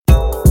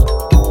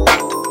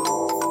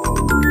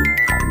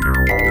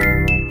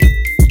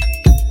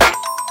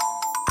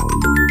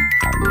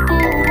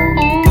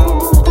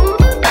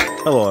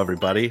Hello,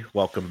 everybody.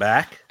 Welcome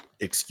back.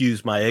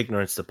 Excuse my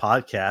ignorance, the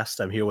podcast.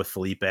 I'm here with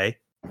Felipe.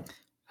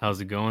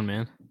 How's it going,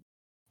 man?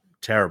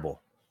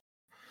 Terrible.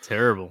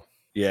 Terrible.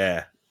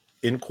 Yeah.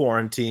 In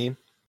quarantine.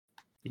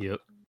 Yep.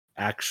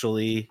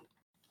 Actually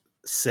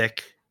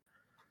sick.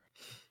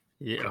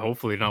 Yeah,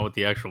 hopefully not with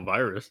the actual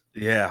virus.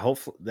 Yeah,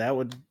 hopefully that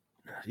would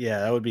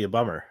be a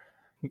bummer.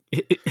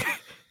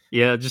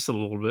 Yeah, just a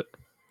little bit.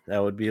 That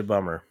would be a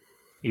bummer.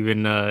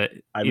 Even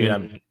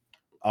I'm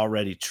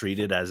already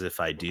treated as if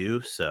I do,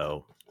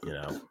 so,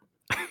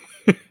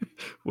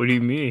 What do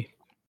you mean?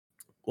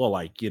 Well,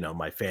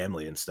 my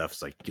family and stuff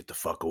is like, get the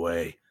fuck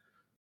away.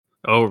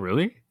 Oh,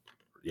 really?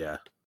 Yeah.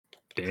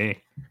 Dang.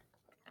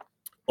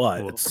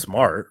 Well, it's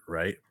smart,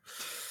 right?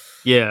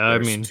 Yeah,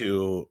 There's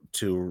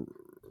two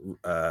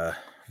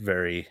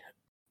very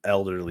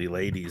elderly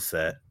ladies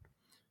that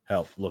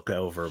help look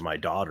over my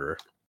daughter.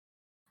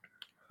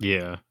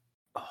 Yeah.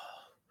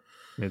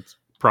 It's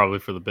probably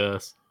for the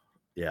best.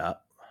 Yeah.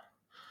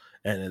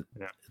 And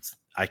it's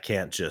I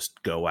can't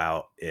just go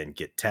out and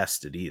get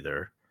tested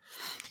either.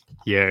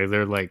 Yeah,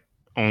 they're like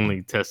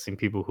only testing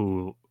people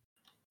who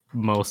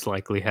most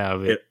likely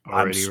have it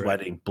already. I'm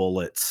sweating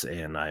bullets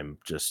and I'm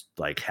just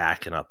like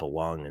hacking up a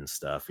lung and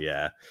stuff.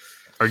 Yeah.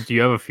 Or do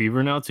you have a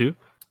fever now too?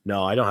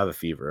 No, I don't have a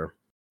fever.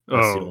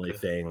 That's the only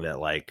thing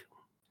that like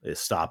is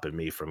stopping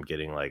me from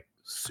getting like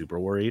super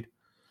worried.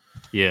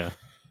 Yeah.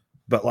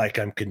 But like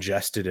I'm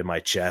congested in my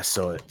chest,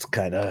 so it's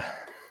kind of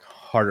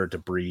harder to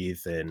breathe,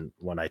 and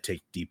when I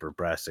take deeper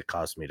breaths it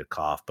causes me to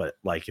cough. But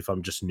like if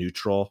I'm just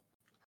neutral,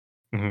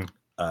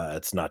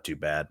 it's not too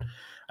bad.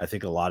 I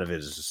think a lot of it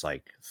is just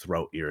like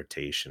throat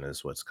irritation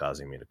is what's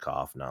causing me to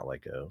cough, not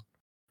like a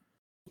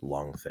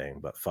lung thing.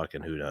 But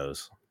fucking who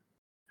knows?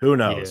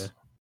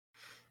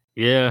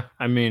 Yeah,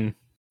 I mean,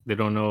 they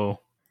don't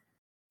know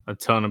a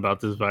ton about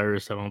this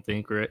virus, I don't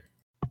think, right?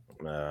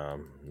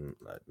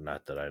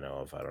 Not that I know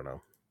of. I don't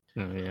know.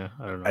 Yeah,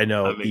 I don't know. I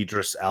know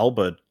Idris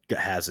Elba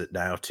has it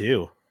now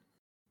too.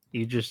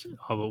 Idris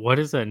Elba. Why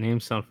does that name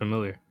sound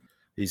familiar?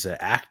 He's an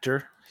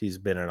actor. He's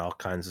been in all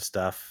kinds of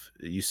stuff.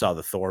 You saw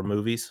the Thor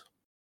movies?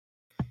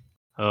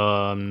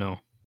 No.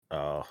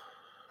 Oh,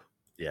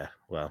 yeah.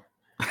 Well,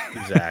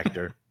 he's an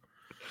actor.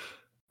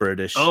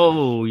 British.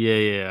 Oh,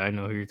 yeah. I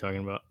know who you're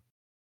talking about.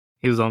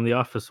 He was on The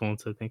Office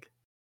once, I think.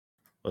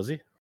 Was he?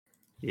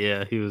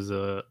 Yeah, he was.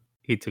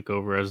 He took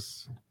over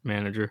as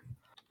manager.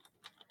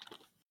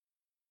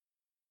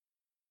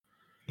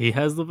 He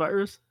has the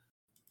virus?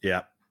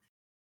 Yeah.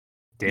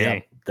 Dang.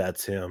 Yep,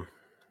 that's him.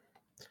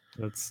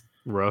 That's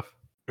rough.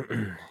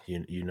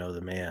 You know the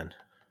man.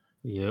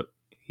 Yep.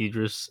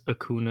 Idris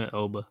Acuna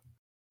Elba.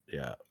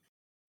 Yeah.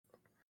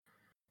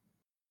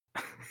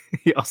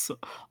 He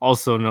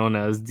also known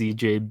as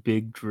DJ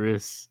Big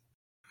Driss.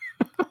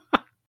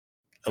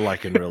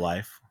 Like in real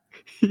life?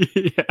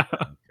 Yeah.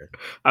 Okay.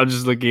 I'm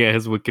just looking at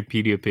his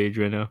Wikipedia page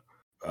right now.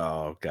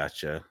 Oh,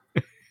 gotcha.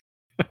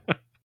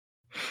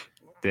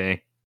 Dang.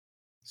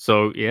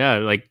 So, yeah,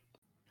 like,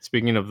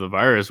 speaking of the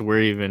virus,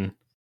 we're even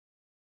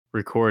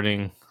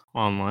recording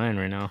online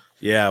right now.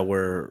 Yeah,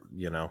 we're,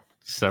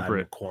 separate. I'm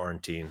in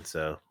quarantine,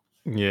 so.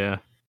 Yeah.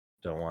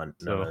 Don't want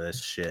none of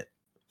this shit.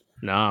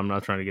 No, I'm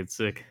not trying to get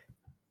sick.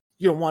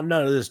 You don't want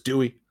none of this, do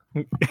we?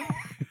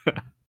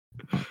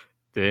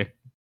 Dang.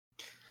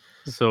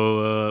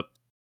 So,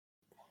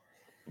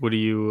 what do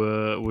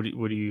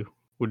you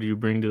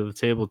bring to the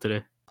table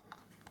today?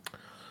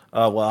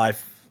 Well,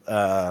 I've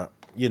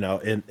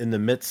in the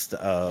midst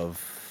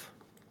of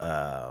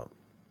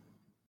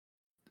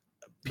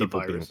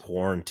people being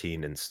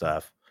quarantined and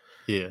stuff.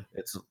 Yeah,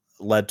 it's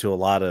led to a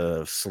lot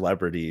of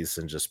celebrities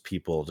and just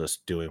people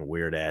just doing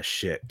weird ass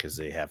shit because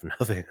they have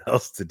nothing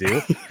else to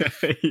do.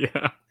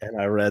 Yeah. And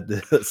I read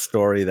the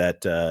story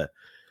that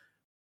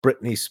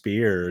Britney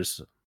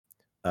Spears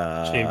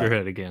shaved her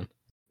head again.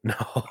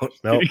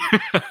 No.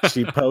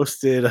 She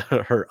posted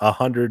her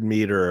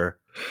 100-meter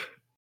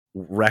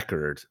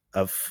record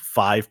of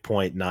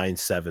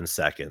 5.97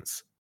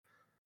 seconds.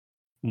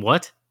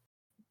 What?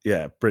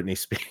 Yeah, Britney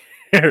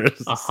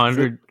Spears.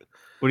 100?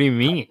 What do you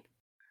mean?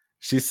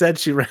 She said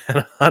she ran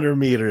 100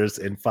 meters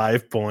in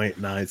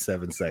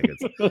 5.97 seconds.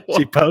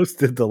 She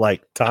posted the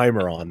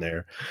timer on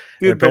there.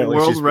 Dude, the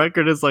world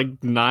record is like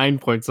 9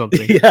 point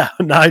something. Yeah,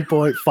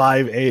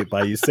 9.58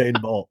 by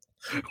Usain Bolt.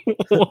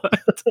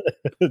 What?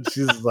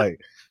 She's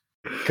like,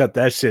 cut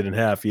that shit in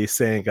half.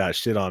 Usain got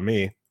shit on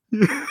me.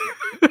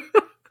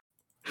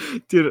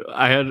 Dude,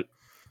 that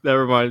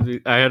reminds me.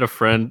 I had a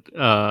friend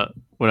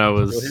when I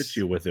was. He'll hit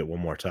you with it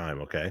one more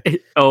time, okay?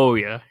 Oh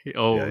yeah.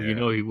 Oh, yeah. You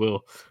know he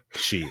will.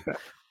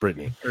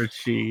 Brittany. Or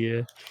she.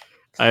 Yeah.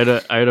 I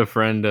had a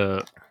friend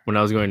when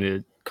I was going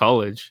to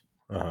college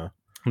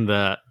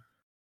that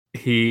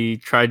he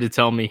tried to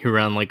tell me he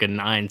ran like a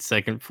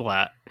 9-second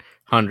flat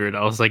 100.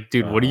 I was like,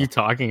 dude, what are you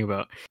talking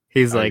about?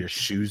 He's like, your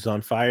shoes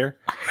on fire?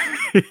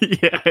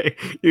 Yeah.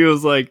 He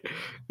was like,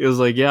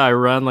 yeah, I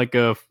ran like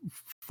a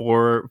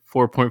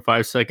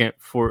 4.5 second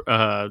for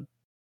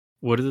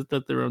what is it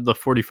that they're the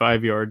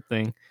 45-yard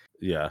thing?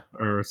 Yeah.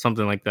 Or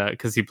something like that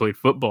because he played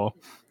football.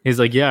 He's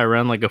like, yeah, I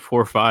ran like a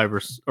 4.5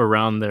 or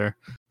around there.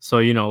 So,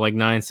 like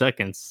 9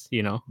 seconds,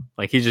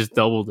 like he just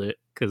doubled it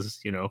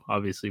because,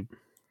 obviously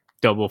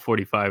double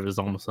 45 is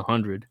almost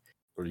 100.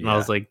 Yeah. And I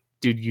was like,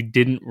 dude, you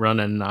didn't run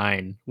a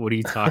 9. What are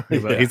you talking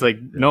about? Yeah, He's like,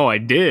 no, I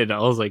did. I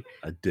was like,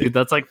 I did. Dude,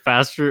 that's like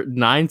faster.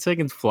 9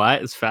 seconds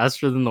flat is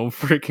faster than the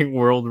freaking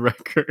world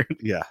record.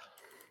 Yeah.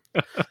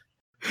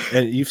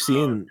 And you've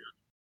seen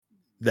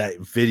that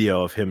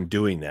video of him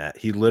doing that.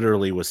 He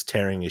literally was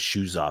tearing his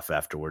shoes off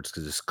afterwards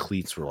because his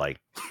cleats were like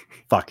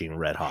fucking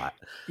red hot.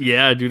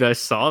 Yeah, dude, I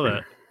saw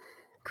that.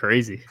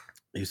 Crazy.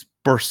 He's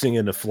bursting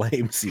into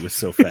flames. He was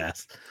so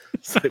fast.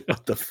 It's like,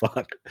 what the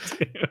fuck?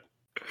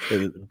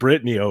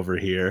 Brittany over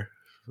here,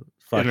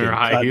 in her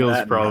high heels,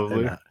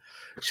 probably.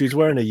 She's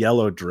wearing a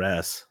yellow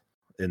dress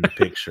in the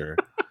picture,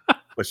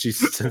 but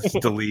she's since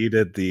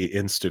deleted the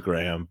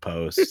Instagram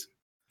post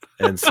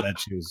and said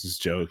she was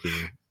just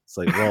joking. It's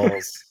like,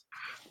 rolls.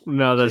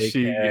 Now that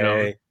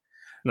JK,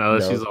 now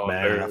that she's all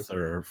math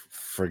or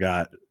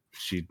forgot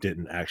she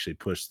didn't actually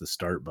push the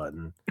start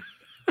button,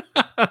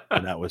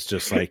 and that was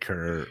just like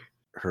her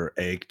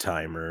egg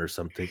timer or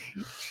something.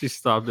 She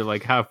stopped it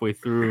like halfway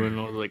through, and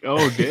I was like,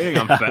 "Oh dang,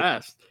 I'm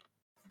fast."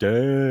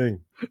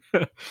 Dang.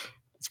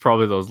 It's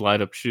probably those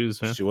light up shoes.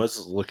 Huh? She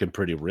was looking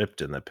pretty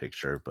ripped in the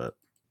picture, but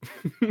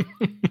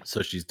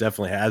so she's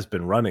definitely has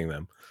been running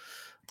them.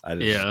 I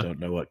just don't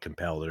know what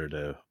compelled her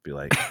to be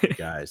like,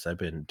 guys, I've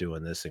been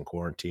doing this in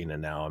quarantine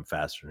and now I'm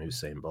faster than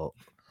Usain Bolt.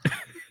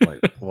 Like,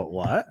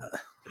 what?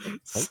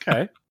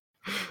 Okay.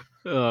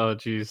 Oh,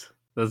 geez.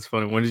 That's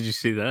funny. When did you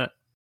see that?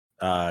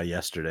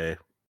 Yesterday.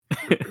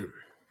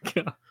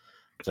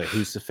 It's like,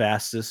 who's the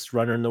fastest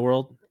runner in the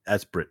world?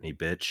 That's Brittany,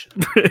 bitch.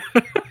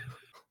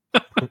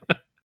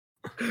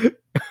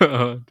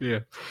 Oh, yeah.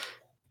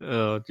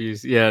 Oh,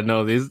 geez. Yeah,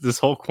 no, this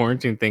whole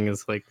quarantine thing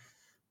is like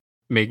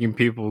making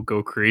people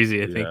go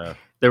crazy. I think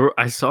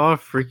I saw a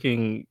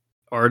freaking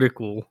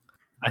article.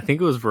 I think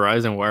it was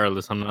Verizon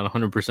Wireless. I'm not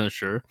 100%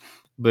 sure,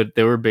 but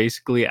they were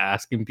basically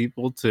asking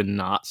people to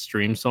not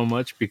stream so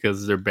much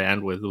because their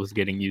bandwidth was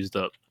getting used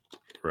up.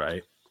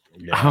 Right.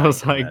 Yeah, I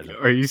was like,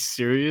 are you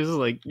serious?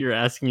 Like, you're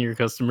asking your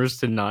customers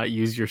to not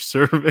use your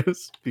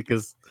service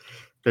because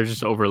they're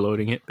just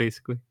overloading it,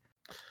 basically.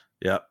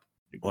 Yep.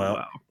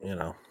 Well,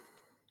 Yeah,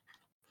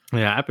 it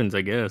happens,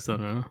 I guess. I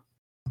don't know.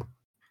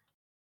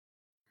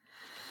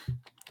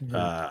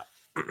 I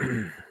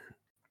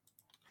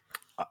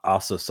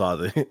also saw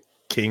the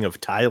king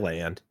of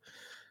Thailand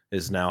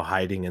is now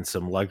hiding in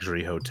some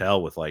luxury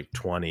hotel with like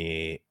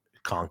 20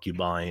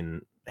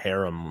 concubine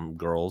harem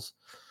girls.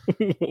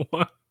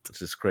 What?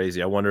 This is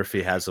crazy. I wonder if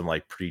he has them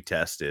like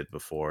pre-tested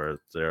before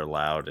they're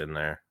allowed in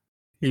there.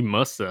 He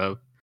must have.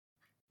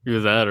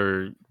 Either that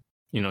or,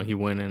 he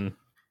went in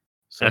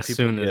as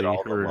soon as he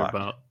heard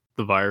about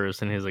the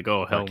virus and he's like,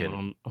 oh, hell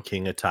no.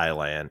 King of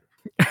Thailand.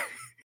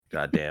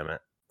 God damn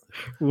it.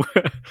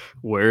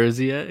 Where is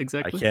he at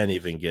exactly? I can't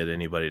even get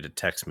anybody to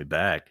text me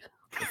back.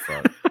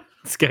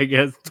 This guy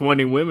has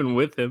 20 women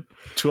with him.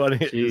 20.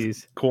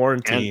 Jeez.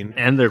 Quarantine.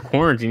 And they're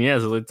quarantined, yeah,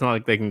 so it's not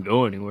like they can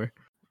go anywhere.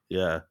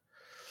 Yeah.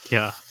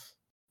 Yeah.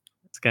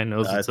 This guy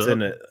knows what's it's up.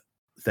 in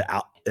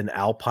an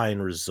alpine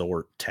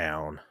resort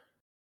town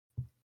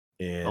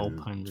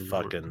in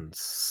fucking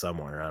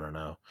somewhere. I don't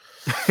know.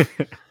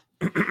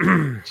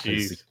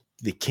 Jeez.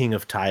 The king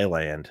of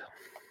Thailand.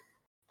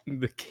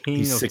 The king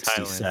He's of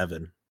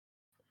 67. Thailand.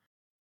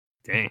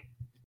 Dang.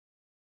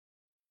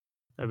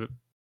 I have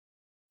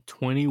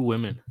 20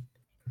 women.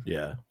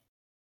 Yeah.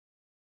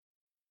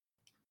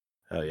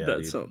 Oh yeah.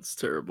 That sounds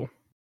terrible.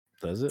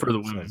 Does it? For the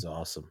women. Sounds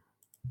awesome.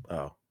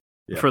 Oh.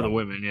 Yeah, for the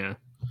women, yeah.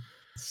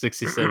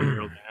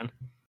 67-year-old man.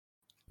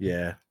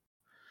 Yeah.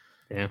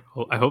 Yeah.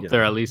 I hope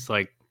they're at least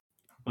like,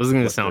 I wasn't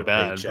going to sound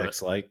bad.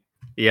 Paychecks like?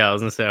 Yeah, I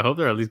was going to say, I hope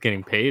they're at least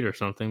getting paid or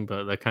something,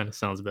 but that kind of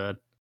sounds bad.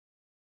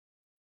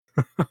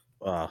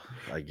 Well,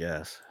 I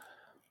guess.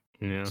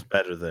 Yeah. It's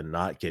better than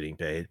not getting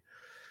paid.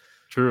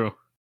 True.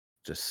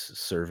 Just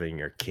serving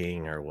your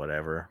king or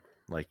whatever.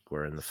 Like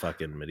we're in the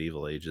fucking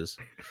medieval ages.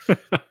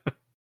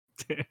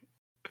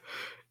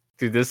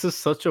 Dude, this is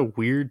such a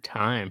weird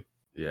time.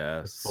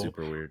 Yeah,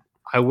 super weird.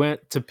 I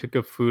went to pick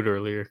up food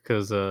earlier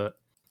because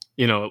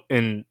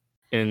in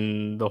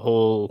the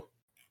whole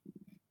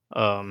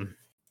in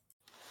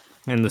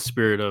the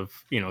spirit of,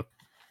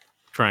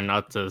 trying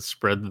not to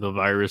spread the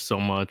virus so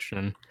much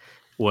and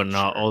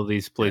whatnot, all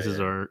these places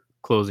are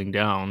closing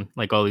down.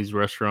 Like all these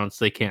restaurants,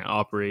 they can't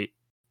operate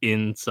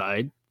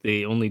inside.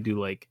 They only do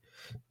like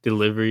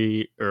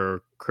delivery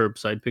or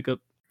curbside pickup.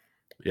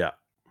 Yeah.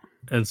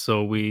 And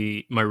so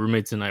my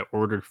roommates and I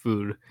ordered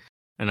food,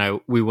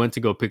 and we went to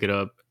go pick it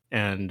up,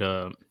 and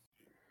dang,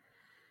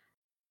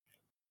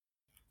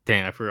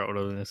 I forgot what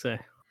I was gonna say.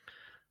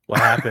 What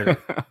happened?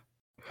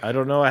 I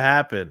don't know what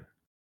happened.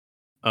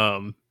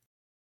 Damn,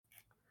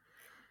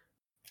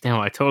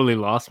 I totally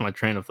lost my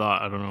train of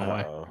thought. I don't know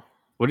why.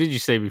 What did you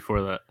say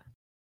before that?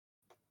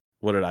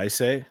 What did I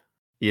say?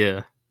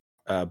 Yeah.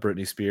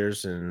 Britney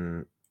Spears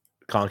and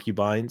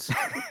concubines.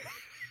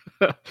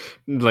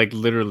 Like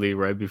literally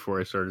right before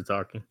I started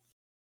talking.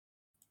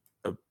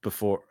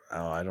 Before,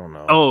 I don't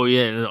know. Oh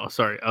yeah, no,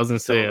 sorry. I was gonna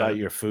Tell say, about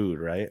your food,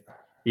 right?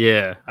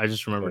 yeah, I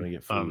just Going remembered to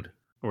get food.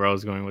 where I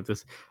was going with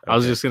this. I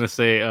was Okay. just gonna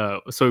say,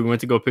 so we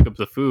went to go pick up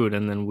the food,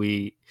 and then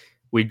we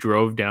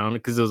drove down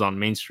because it was on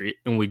Main Street,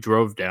 and we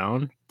drove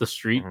down the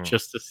street Mhm.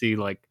 just to see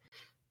like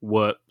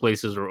what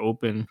places were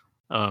open.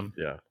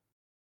 Yeah.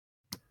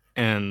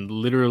 And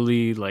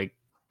literally like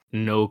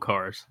no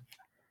cars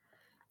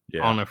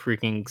Yeah. on a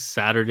freaking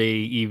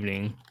Saturday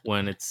evening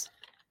when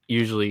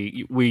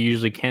we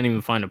usually can't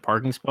even find a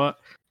parking spot.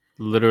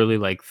 Literally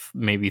like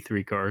maybe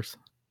 3 cars.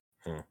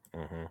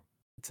 Mm-hmm.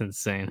 It's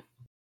insane.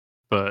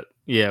 But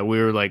yeah, we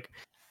were like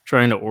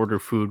trying to order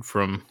food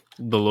from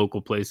the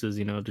local places,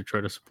 to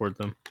try to support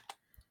them.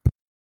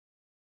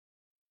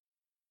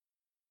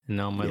 And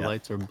now my Yeah.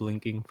 lights are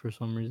blinking for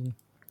some reason.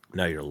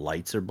 Now your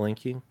lights are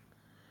blinking?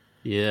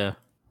 Yeah.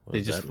 What They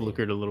does just that mean?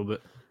 flickered a little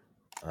bit.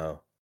 Oh.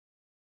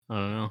 I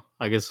don't know.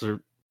 I guess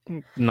they're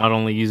not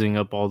only using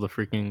up all the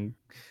freaking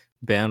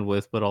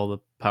bandwidth, but all the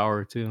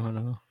power too. I don't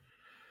know.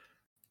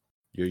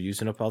 You're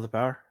using up all the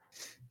power?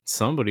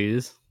 Somebody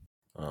is.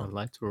 My Oh.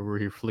 lights were over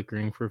here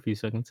flickering for a few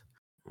seconds.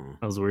 Mm.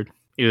 That was weird.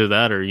 Either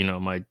that or,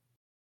 my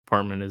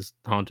apartment is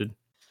haunted.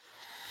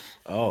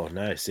 Oh,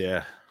 nice.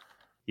 Yeah.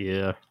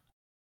 Yeah.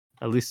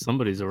 At least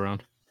somebody's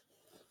around.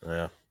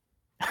 Yeah.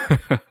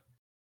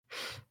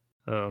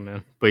 Oh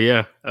man. But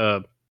yeah,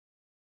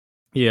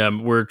 yeah,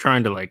 we're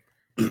trying to like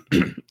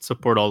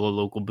support all the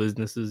local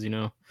businesses,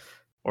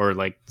 or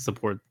like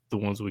support the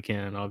ones we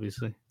can,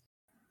 obviously.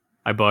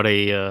 I bought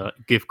a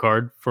gift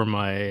card for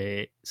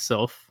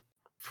myself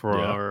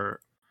Yeah.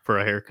 for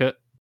a haircut.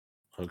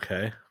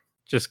 Okay.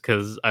 Just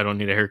because I don't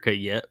need a haircut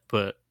yet,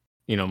 but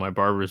my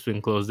barber's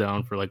been closed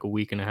down for like a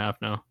week and a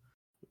half now.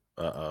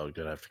 Uh-oh,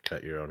 gonna have to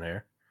cut your own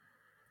hair.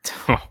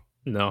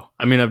 No,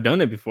 I mean I've done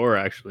it before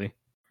actually.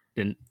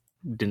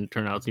 Didn't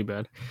turn out too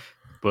bad,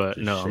 but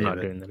Just no, I'm shave not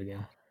it. doing that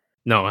again.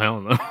 No,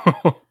 hell no.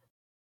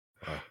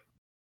 Oh.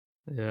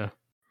 Yeah,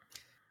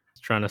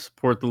 trying to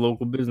support the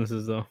local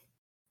businesses though.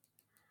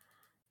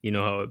 You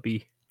know how it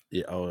be.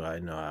 Yeah. Oh, I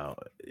know how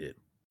it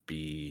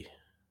be.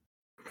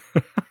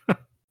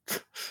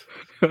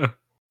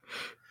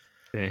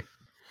 Okay.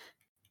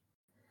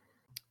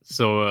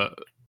 So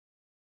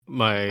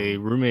my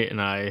roommate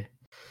and I,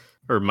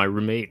 or my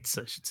roommates,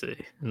 I should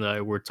say, and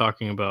I were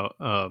talking about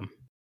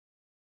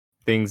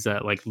things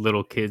that like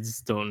little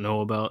kids don't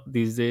know about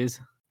these days.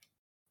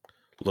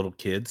 Little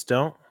kids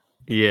don't?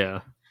 Yeah,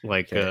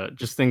 like Okay.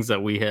 just things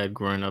that we had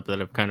growing up that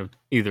have kind of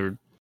either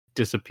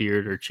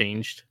disappeared or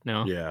changed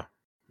now. Yeah.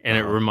 And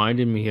it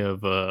reminded me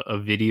of a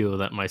video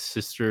that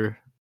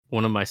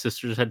one of my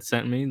sisters had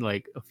sent me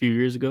like a few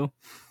years ago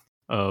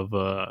of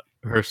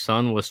her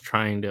son was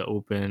trying to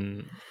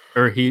open,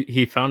 or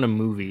he found a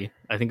movie.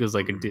 I think it was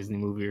like a Disney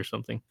movie or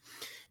something,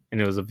 and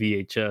it was a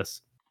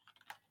VHS.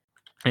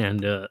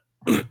 And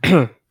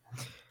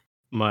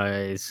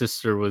my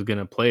sister was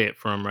gonna play it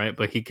for him, right?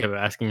 But he kept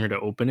asking her to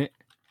open it.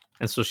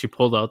 And so she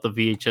pulled out the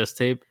VHS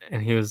tape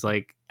and he was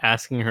like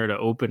asking her to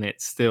open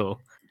it still.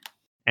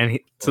 And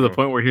to the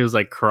point where he was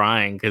like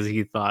crying because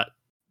he thought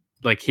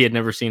like he had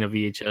never seen a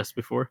VHS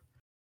before.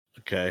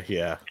 Okay,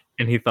 yeah.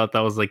 And he thought that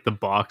was like the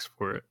box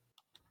for it.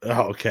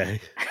 Oh, okay.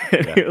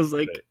 And Yeah, he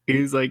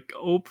was like,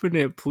 open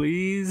it,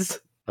 please.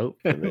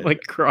 open it.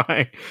 Like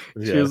crying.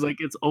 She Yeah. was like,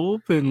 it's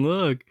open,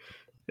 look.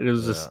 And it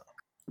was Yeah. just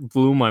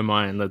blew my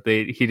mind that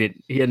he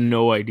had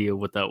no idea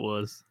what that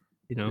was,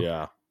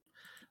 Yeah.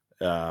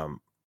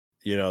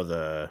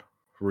 The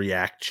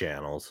React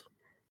channels.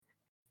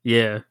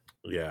 Yeah.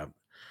 Yeah.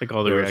 Like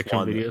all the There's reaction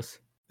one videos.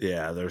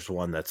 Yeah, there's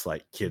one that's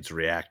like kids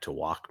react to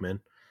Walkman.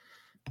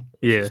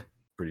 Yeah.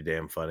 Pretty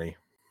damn funny.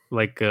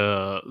 Like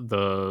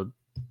the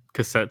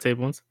cassette tape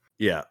ones.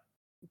 Yeah.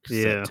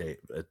 Yeah. Tape.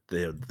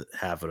 They're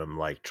having them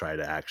like try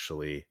to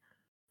actually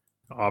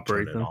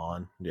Operate turn it them.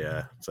 on.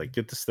 Yeah. It's like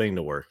get this thing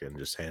to work and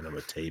just hand them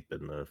a tape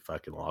and the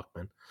fucking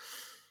Walkman.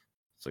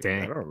 It's like,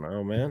 Dang. I don't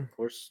know, man.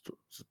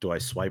 Do I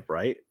swipe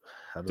right?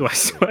 Do I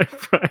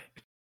swipe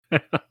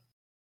right?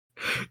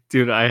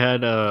 Dude, I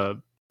had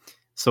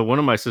so one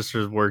of my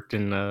sisters worked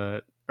in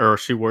or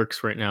she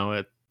works right now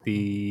at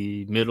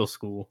the middle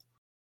school.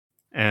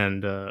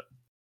 And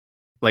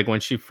like when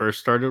she first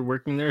started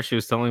working there, she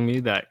was telling me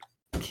that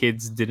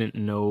kids didn't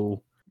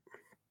know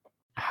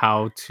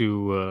how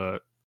to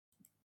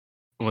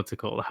what's it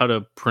called? How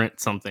to print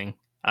something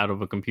out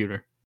of a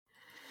computer.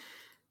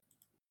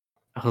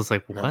 I was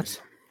like, "What?" Nice.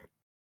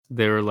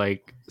 They were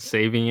like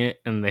saving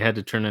it and they had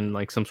to turn in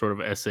like some sort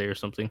of essay or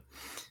something.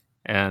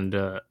 And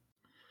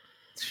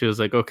she was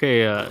like,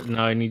 "Okay,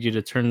 now I need you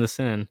to turn this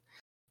in."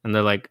 And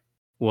they're like,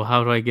 "Well,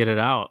 how do I get it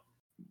out?"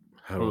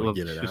 How do I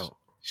get it out?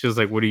 She was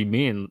like, "What do you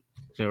mean?"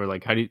 They were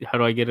like, how do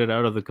I get it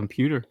out of the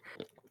computer?"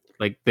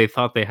 Like they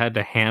thought they had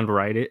to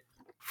handwrite it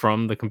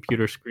from the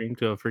computer screen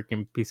to a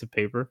freaking piece of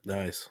paper.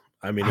 Nice.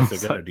 I mean, if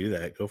they're gonna do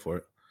that, go for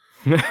it.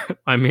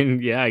 I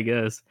mean, yeah, I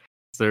guess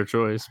it's their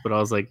choice. But I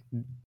was like,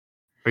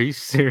 "Are you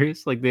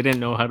serious?" Like they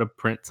didn't know how to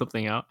print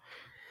something out.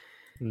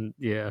 And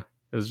yeah,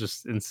 it was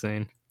just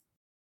insane.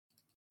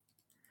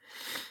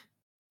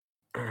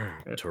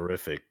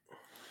 Terrific.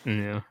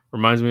 Yeah,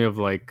 reminds me of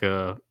like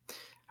I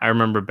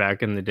remember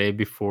back in the day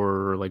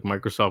before like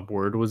Microsoft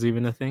Word was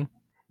even a thing.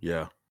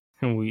 Yeah.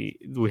 And we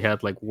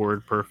had like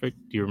Word Perfect.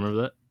 Do you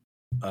remember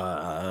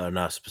that?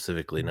 Not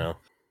specifically, no.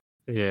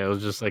 Yeah, it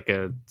was just like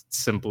a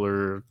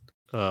simpler,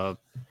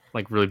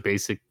 like really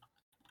basic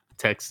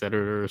text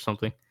editor or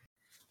something.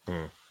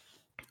 I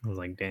was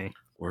like, dang.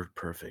 Word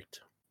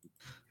Perfect.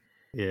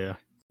 Yeah.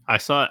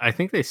 I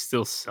think they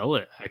still sell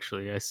it,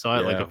 actually. I saw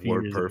it like a few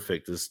Word years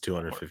Perfect is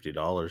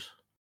 $250.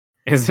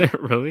 Is it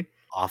really?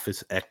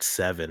 Office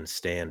X7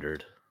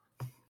 standard.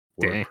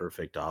 Word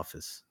Perfect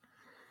Office.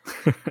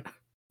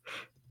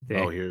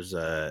 Oh, here's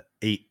a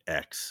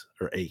 8X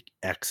or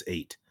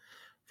 8X8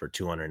 for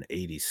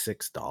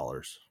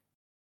 $286.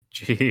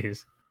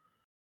 Jeez.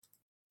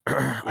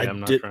 Yeah, I'm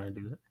not trying to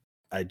do that.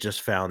 I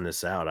just found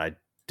this out. I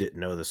didn't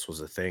know this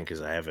was a thing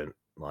because I haven't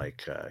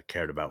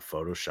cared about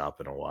Photoshop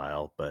in a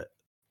while, but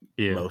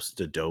most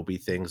Adobe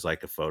things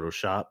like a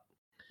Photoshop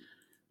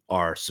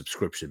are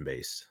subscription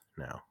based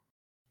now.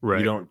 Right.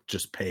 You don't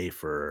just pay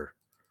for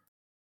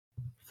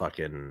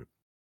fucking.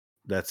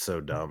 That's so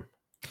dumb.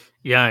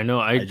 Yeah, I know.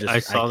 I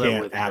saw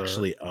that with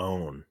actually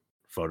own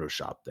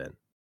Photoshop then.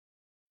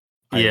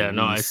 Yeah,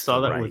 no, I saw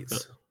that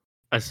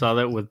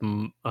with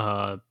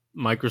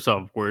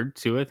Microsoft Word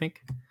too, I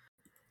think.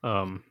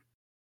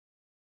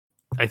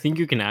 I think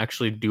you can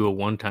actually do a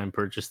one-time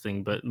purchase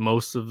thing, but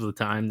most of the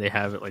time they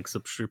have it like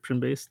subscription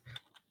based.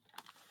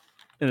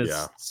 And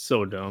it's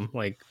so dumb.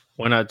 Like,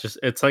 why not just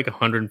it's like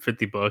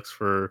 $150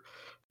 for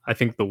I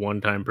think the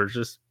one-time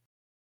purchase.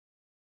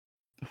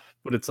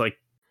 But it's like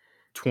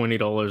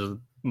 $20 a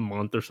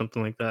month or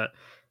something like that.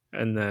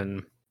 And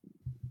then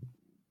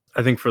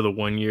I think for the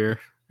 1 year,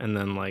 and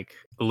then like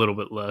a little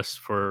bit less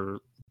for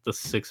the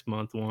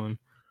 6-month one.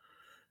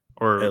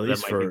 Or at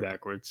least that might be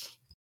backwards.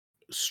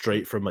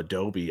 Straight from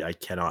Adobe, I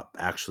cannot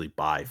actually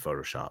buy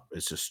Photoshop.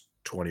 It's just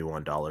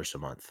 $21 a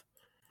month.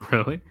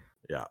 Really?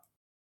 Yeah.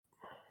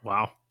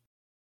 Wow.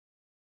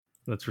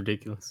 That's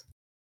ridiculous.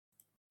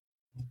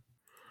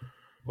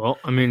 Well,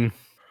 I mean,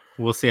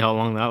 we'll see how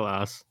long that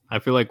lasts. I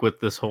feel like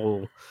with this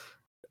whole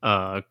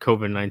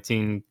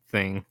COVID-19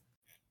 thing,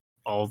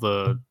 all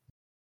the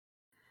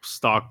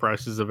stock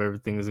prices of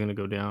everything is going to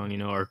go down. You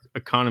know, our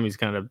economy's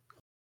kind of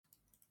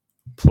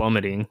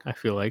plummeting, I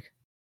feel like.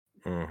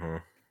 Mm-hmm.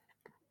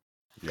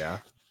 Yeah.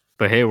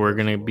 But hey, we're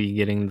going to be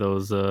getting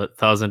those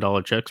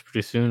 $1,000 checks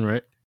pretty soon,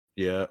 right?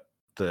 Yeah.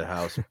 The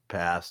House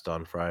passed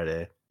on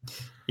Friday.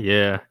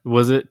 Yeah.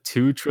 Was it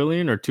 2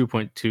 trillion or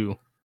 2.2?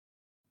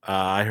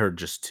 I heard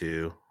just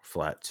 2,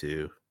 flat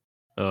 2.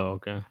 Oh,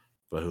 okay.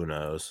 But who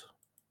knows?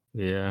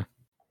 Yeah.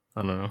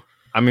 I don't know.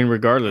 I mean,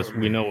 regardless,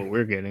 we know what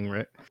we're getting,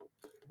 right?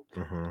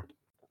 Mm-hmm.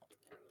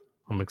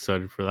 I'm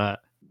excited for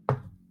that.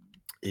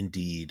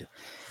 Indeed.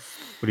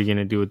 What are you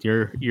gonna do with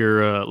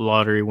your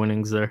lottery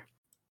winnings there?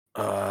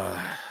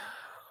 I'm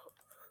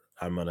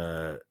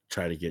gonna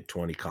try to get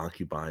 20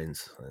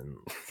 concubines and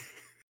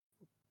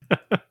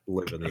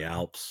live in the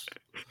Alps.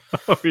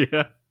 Oh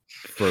yeah,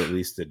 for at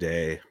least a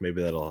day.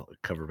 Maybe that'll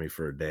cover me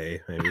for a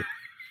day. Maybe.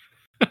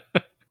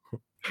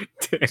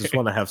 Just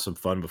want to have some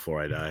fun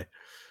before I die.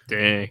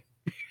 Dang.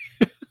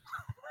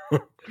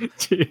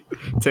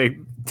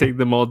 take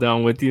them all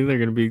down with you. They're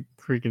gonna be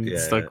freaking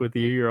stuck with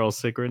you. You're all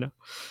sick right now.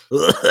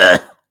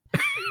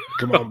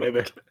 Come on,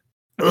 baby.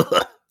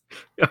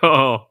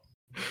 Oh,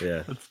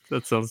 yeah.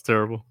 That sounds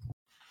terrible.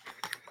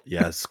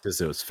 Yes, because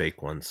it was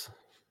fake ones.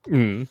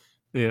 Yeah.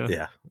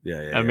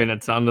 I mean,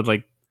 it sounded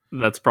like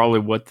that's probably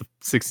what the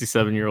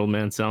 67-year-old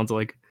man sounds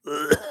like.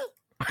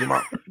 Come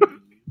on.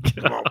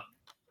 Come on.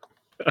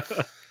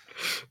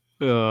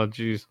 Oh,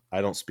 jeez.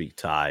 I don't speak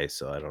Thai,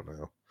 so I don't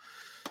know.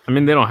 I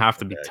mean, they don't have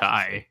to be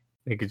Thai.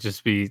 They could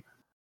just be.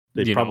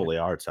 They probably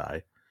are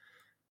Thai.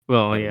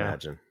 Well, yeah.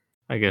 Imagine.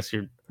 I guess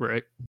you're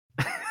right.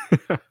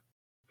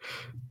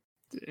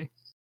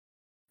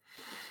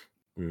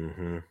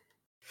 Mm-hmm.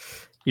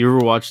 You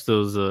ever watch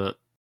those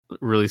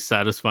really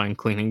satisfying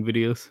cleaning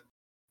videos?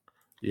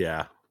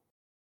 Yeah.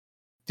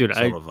 Dude,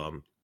 some of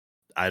them,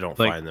 I don't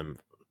find them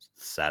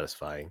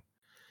satisfying.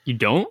 You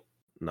don't?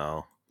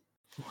 No.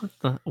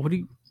 What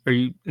are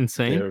you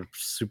insane? They're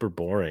super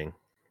boring.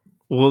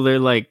 Well, they're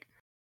like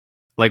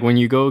when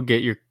you go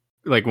get your,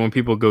 like when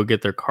people go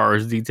get their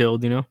cars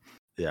detailed, you know?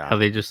 Yeah. How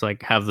they just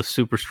like have the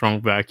super strong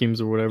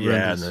vacuums or whatever.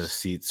 Yeah, and the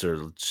seats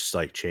are just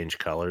like change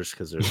colors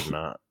because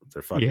they're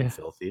fucking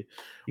filthy.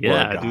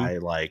 Yeah. Or a guy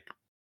like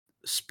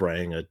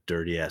spraying a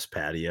dirty ass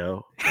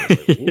patio.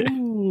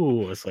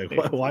 It's like,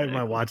 why am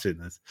I watching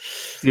this?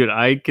 Dude,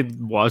 I could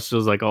watch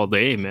those like all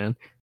day, man.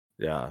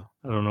 Yeah.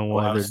 I don't know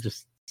why they're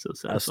just so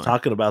satisfying. I was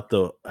talking about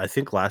I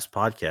think last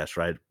podcast,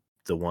 right?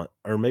 The one,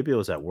 or maybe it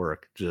was at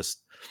work.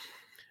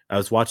 I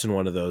was watching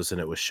one of those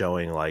and it was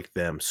showing like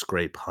them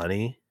scrape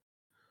honey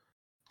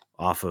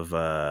off of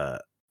a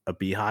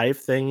beehive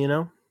thing, you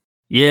know?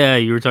 Yeah,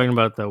 you were talking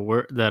about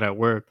that at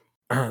work.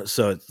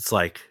 So it's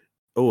like,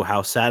 oh,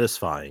 how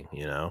satisfying,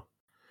 you know?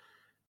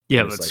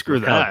 Yeah, but screw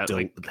that.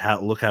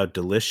 Look how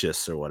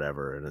delicious or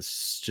whatever. And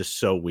it's just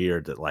so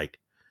weird that like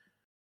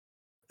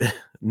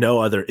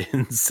no other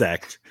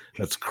insect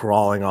that's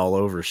crawling all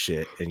over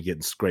shit and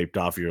getting scraped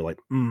off. You're like,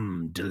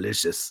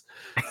 delicious.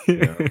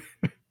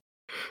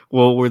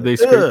 Well, were they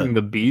scraping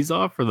the bees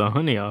off or the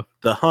honey off?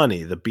 The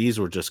honey. The bees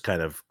were just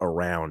kind of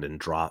around and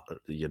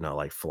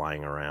like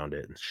flying around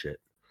it and shit.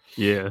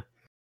 Yeah.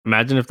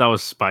 Imagine if that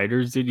was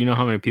spiders, dude. You know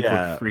how many people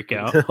would freak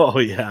out? Oh,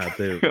 yeah.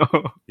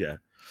 Yeah.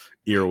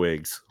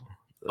 Earwigs.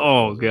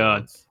 Oh,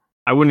 God.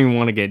 I wouldn't even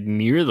want to get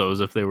near those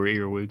if they were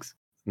earwigs.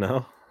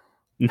 No?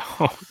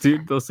 No,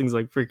 dude. Those things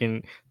like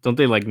freaking... Don't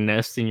they like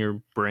nest in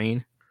your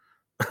brain?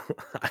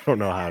 I don't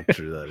know how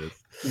true that is.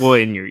 Well,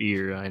 in your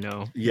ear, I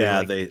know.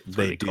 Yeah, they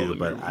do,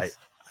 but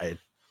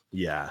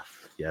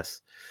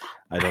yes.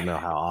 I don't know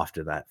how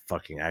often that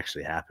fucking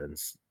actually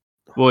happens.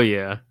 Well,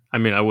 yeah. I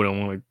mean, I wouldn't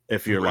want to...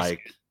 If you're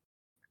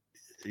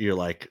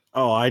like,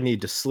 oh, I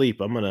need to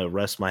sleep. I'm going to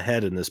rest my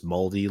head in this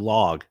moldy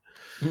log.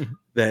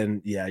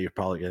 Then, yeah, you're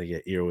probably going to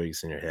get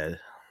earwigs in your head.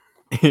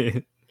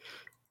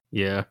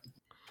 Yeah.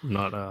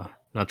 I'm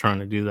not trying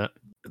to do that.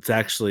 It's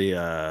actually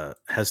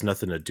has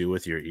nothing to do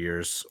with your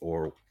ears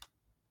or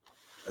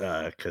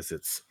because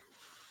it's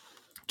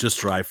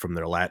just derived from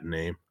their Latin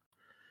name.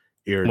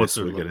 Iritis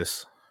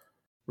wigitus.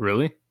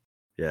 Really?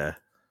 Yeah.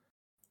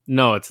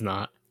 No, it's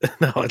not.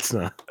 No, it's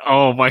not.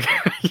 Oh my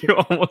God. You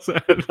almost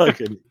had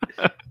fucking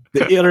the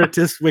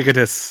Iritis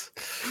wigitus.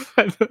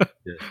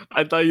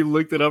 I thought you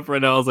looked it up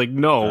right now. I was like,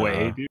 no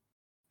way, dude.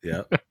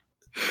 Yeah.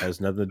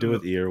 Has nothing to do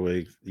with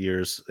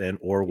ears and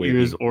or wigs.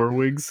 Ears or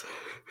wigs.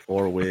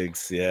 Or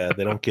wigs. Yeah,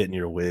 they don't get in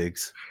your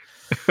wigs.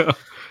 You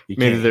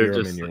Maybe can't they're hear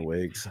just them in your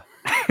wigs.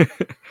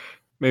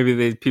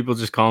 Maybe people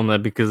just call them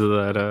that because of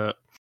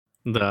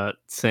that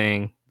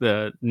saying,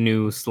 the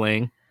new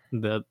slang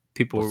that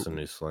people. What's the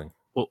new slang?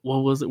 What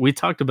was it? We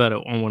talked about it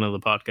on one of the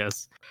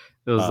podcasts.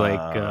 It was like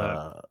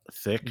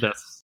thick.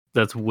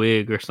 That's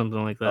wig or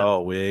something like that.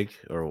 Oh, wig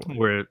or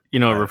where it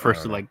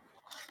refers to like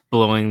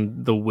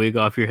blowing the wig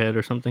off your head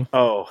or something.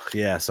 Oh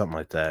yeah, something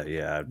like that.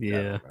 Yeah.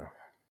 Yeah.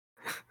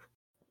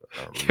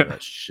 I don't remember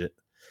that shit.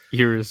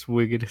 Iritis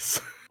wigitus.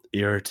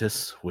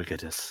 Iritis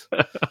wigitus.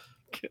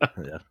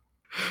 Yeah.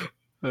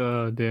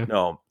 Oh damn.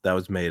 No, that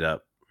was made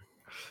up.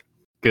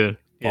 Good.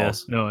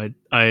 Yes. Yeah. No,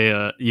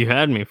 I you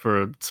had me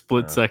for a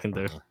split second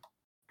there.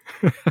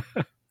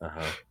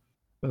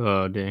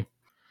 Oh dang.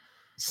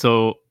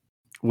 So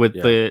with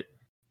the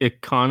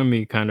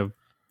economy kind of,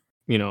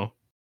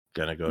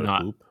 gonna go to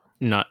poop.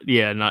 Not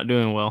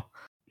doing well.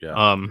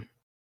 Yeah.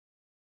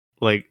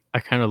 Like I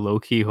kind of low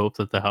key hope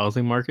that the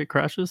housing market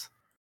crashes.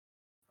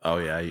 Oh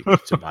yeah, you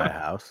get to buy a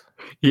house.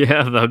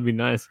 Yeah, that'd be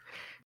nice.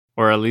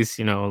 Or at least,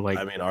 like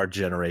I mean, our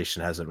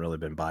generation hasn't really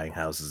been buying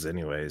houses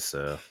anyway,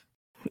 so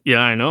yeah,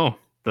 I know.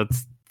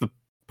 That's the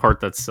part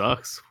that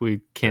sucks.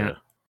 We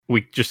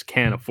just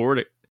can't afford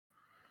it.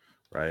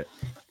 Right.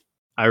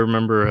 I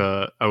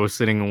remember I was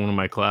sitting in one of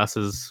my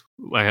classes.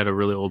 I had a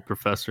really old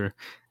professor,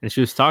 and she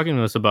was talking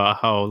to us about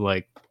how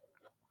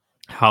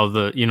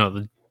the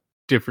the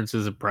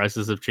differences in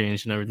prices have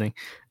changed and everything.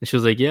 And she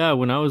was like, "Yeah,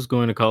 when I was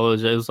going to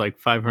college, it was like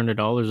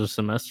 $500 a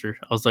semester."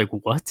 I was like,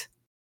 "What?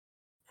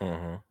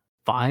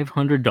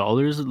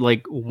 $500?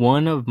 Like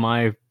one of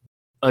my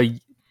a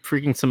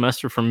freaking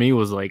semester for me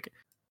was like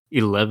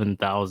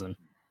 11,000."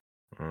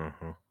 I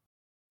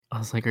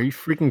was like, "Are you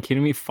freaking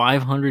kidding me?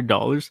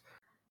 $500?"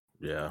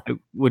 Yeah. I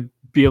would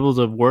be able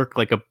to work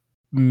like a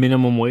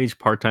minimum wage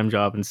part-time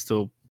job and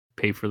still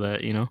pay for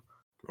that,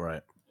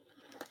 Right.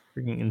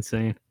 Freaking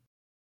insane.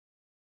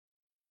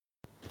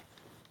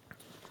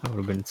 I would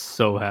have been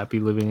so happy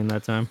living in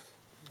that time.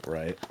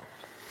 Right.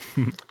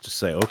 Just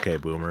say, okay,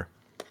 boomer.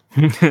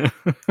 Yeah.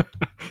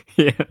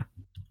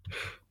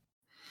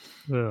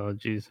 Oh,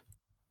 jeez.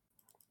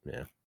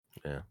 Yeah.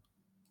 Yeah.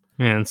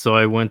 Man, so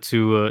I went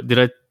to,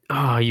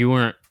 you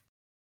weren't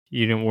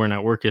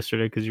at work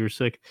yesterday because you were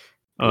sick.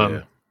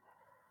 Yeah.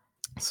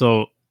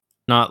 So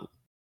not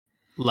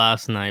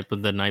last night,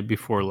 but the night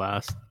before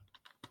last,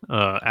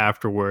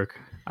 after work,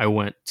 I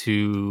went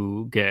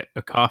to get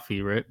a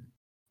coffee, right?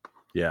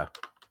 Yeah.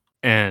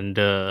 And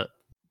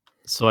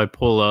so I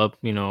pull up,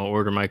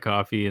 order my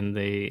coffee, and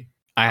I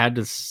had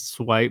to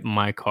swipe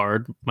my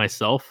card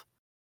myself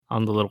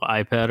on the little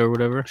iPad or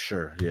whatever.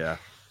 Sure, yeah.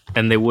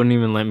 And they wouldn't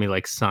even let me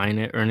like sign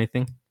it or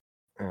anything.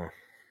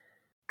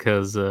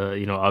 Because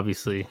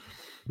obviously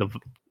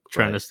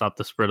trying to stop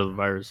the spread of the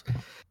virus.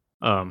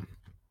 And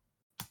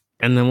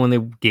then when they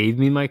gave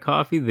me my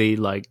coffee,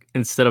 they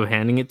instead of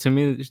handing it to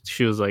me,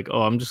 she was like,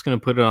 "Oh, I'm just gonna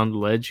put it on the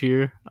ledge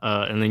here,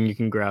 and then you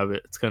can grab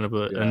it." It's kind of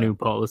a new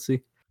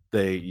policy.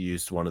 They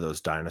used one of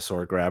those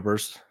dinosaur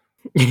grabbers.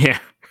 Yeah.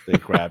 They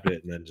grabbed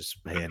it and then just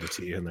hand it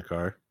to you in the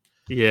car.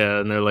 Yeah,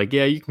 and they're like,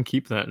 "Yeah, you can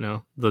keep that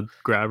now." The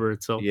grabber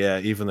itself. Yeah,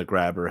 even the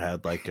grabber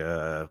had like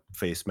a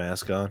face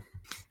mask on.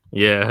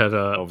 Yeah, it had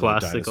a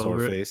plastic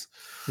over face.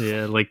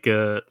 Yeah, like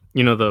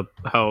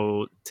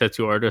how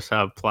tattoo artists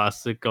have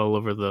plastic all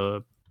over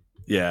the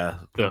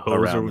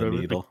hose or whatever,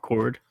 the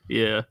cord.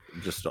 Yeah,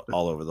 just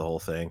all over the whole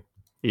thing.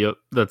 Yep,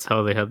 that's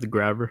how they had the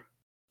grabber.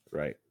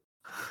 Right.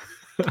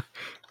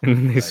 And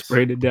then they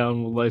sprayed it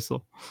down with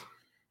Lysol.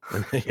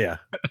 Yeah.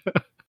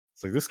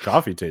 It's like, this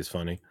coffee tastes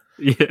funny.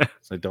 Yeah.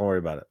 It's like, don't worry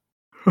about it.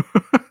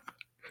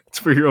 It's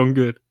for your own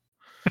good.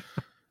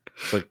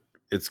 It's like,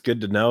 it's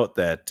good to note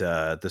that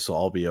this will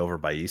all be over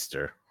by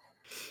Easter.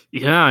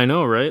 Yeah, I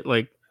know, right?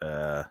 Like,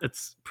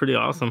 it's pretty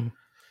awesome.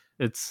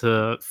 It's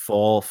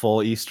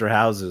full Easter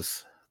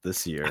houses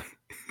this year.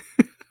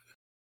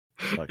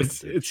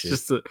 It's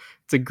just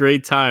it's a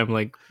great time.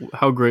 Like,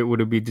 how great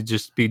would it be to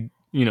just be,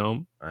 be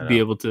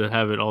able to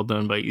have it all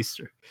done by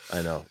Easter?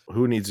 I know.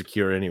 Who needs a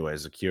cure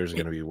anyways? The cure is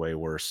going to be way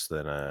worse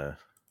than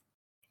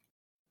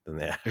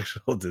the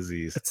actual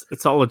disease.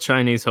 It's all a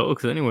Chinese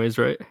hoax anyways,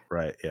 right?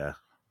 Right, yeah.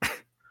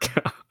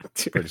 God,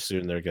 pretty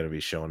soon they're going to be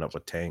showing up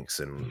with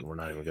tanks and we're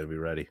not even going to be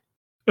ready.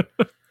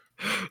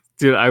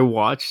 Dude, I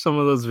watched some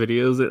of those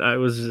videos and I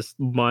was just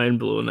mind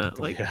blown at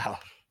like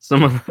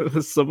some of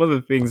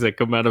the things that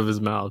come out of his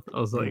mouth.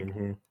 I was like,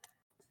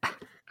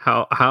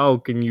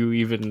 how can you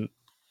even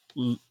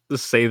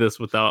say this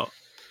without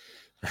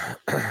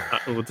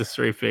with a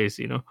straight face,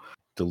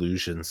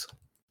 Delusions.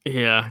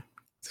 Yeah,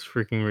 it's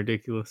freaking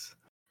ridiculous.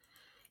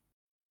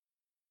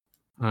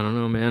 I don't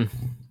know, man.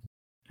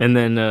 And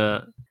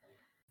then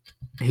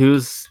he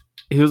was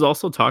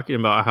also talking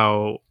about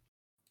how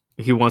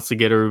he wants to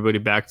get everybody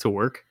back to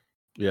work.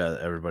 Yeah,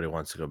 everybody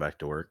wants to go back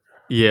to work.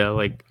 Yeah,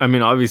 like, I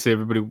mean, obviously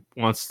everybody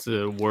wants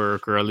to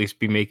work or at least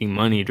be making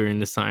money during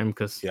this time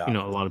because, a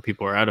lot of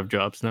people are out of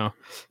jobs now.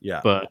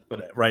 Yeah, but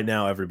right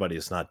now everybody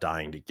is not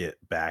dying to get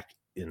back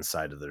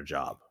inside of their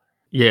job.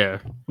 Yeah,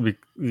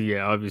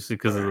 obviously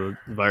because of the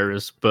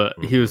virus. But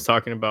he was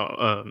talking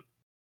about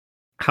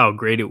how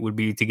great it would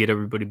be to get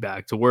everybody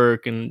back to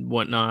work and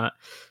whatnot.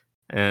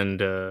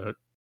 And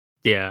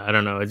yeah, I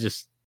don't know.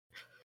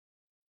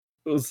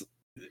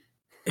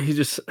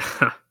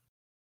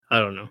 I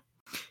don't know.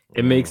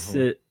 It makes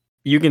it,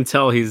 you can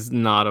tell he's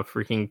not a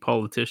freaking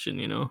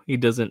politician, He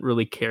doesn't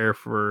really care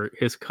for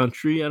his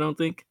country, I don't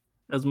think,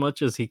 as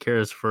much as he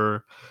cares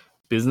for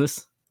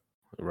business.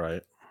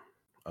 Right.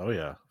 Oh,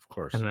 yeah, of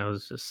course. And I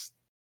was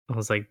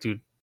like, dude,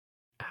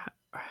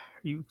 are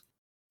you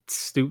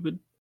stupid?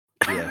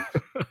 Yeah.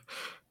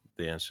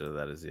 The answer to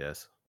that is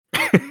yes.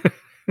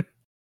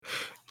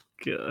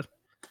 God.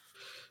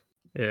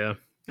 Yeah.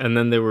 And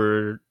then they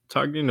were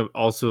talking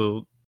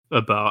also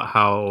about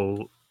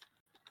how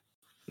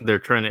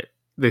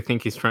they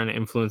think he's trying to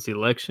influence the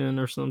election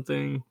or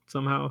something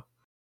somehow.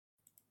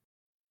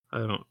 I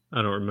don't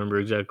remember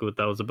exactly what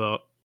that was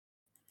about.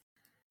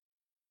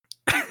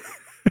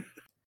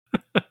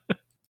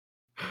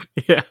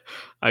 Yeah,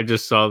 I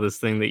just saw this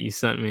thing that you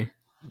sent me.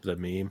 The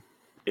meme.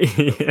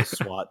 The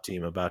SWAT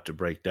team about to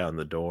break down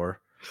the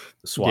door.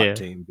 The SWAT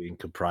team being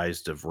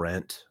comprised of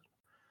rent,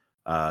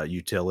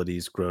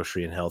 utilities,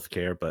 grocery, and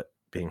healthcare, but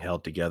being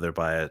held together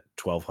by a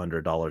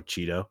 $1,200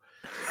 Cheeto.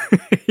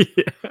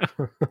 Yeah.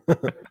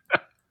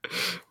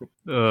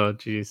 Oh,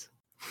 jeez.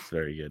 It's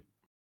very good.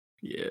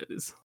 Yeah, it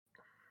is.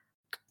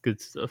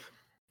 Good stuff.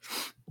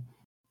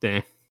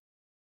 Dang.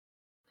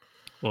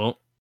 Well,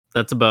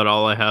 that's about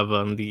all I have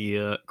on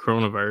the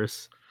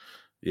coronavirus.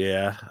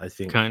 Yeah, I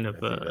think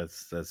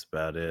that's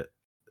about it.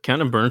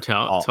 Kind of burnt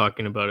out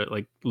talking about it.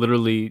 Like,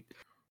 literally,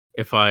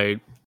 if I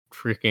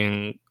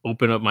freaking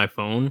open up my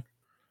phone,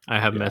 I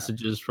have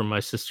messages from my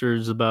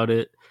sisters about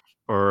it,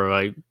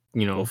 or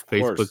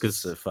Facebook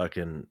is a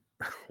fucking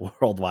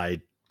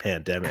worldwide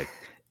pandemic.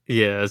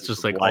 Yeah, it's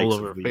just like all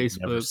over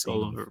Facebook,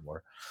 all over.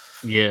 Before.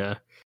 Yeah,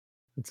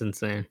 it's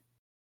insane.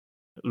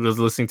 I was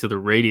listening to the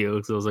radio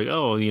because I was like,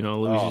 oh,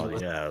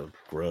 yeah,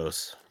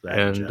 gross. That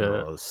in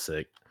general was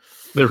sick.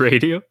 The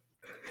radio?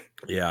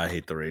 Yeah, I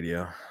hate the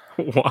radio.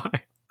 Why?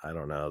 I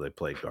don't know. They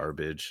play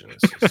garbage. And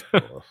it's just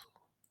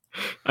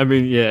I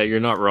mean, yeah, you're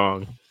not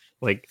wrong.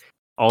 Like,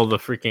 all the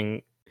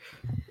freaking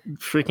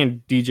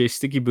DJ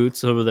Sticky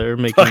Boots over there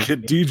making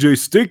DJ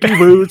Sticky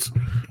Boots.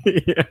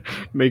 Yeah,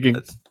 making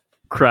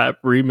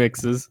crap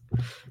remixes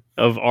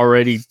of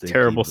already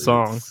terrible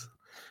songs.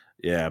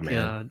 Yeah, man.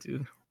 Yeah,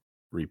 dude.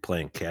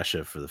 Replaying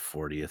Kesha for the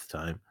 40th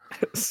time.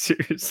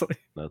 Seriously.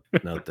 No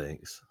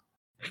thanks.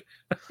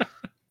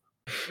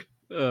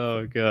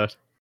 Oh god.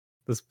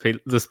 This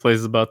place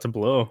is about to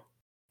blow.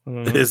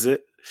 Is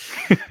it?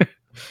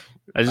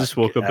 I just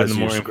woke up in the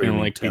morning feeling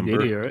like P.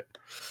 Diddy, right?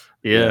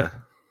 Yeah.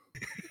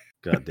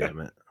 God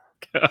damn it.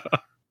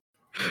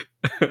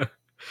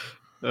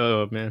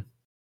 Oh man.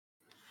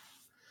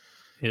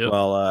 Yep.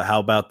 Well, how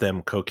about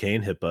them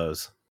cocaine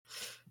hippos?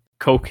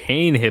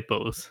 Cocaine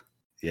hippos?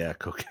 Yeah,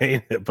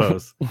 cocaine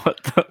hippos.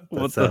 What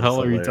the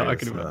hell are you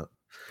talking about?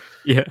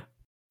 Yeah.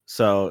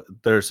 So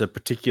there's a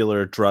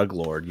particular drug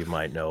lord you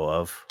might know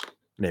of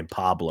named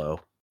Pablo.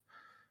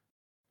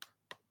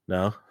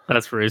 No?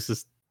 That's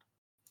racist.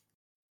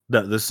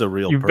 No, this is a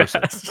real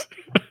person.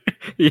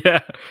 Yeah,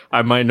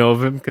 I might know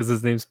of him because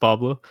his name's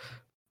Pablo.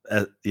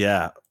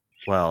 Yeah.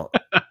 Well,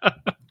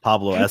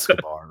 Pablo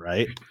Escobar,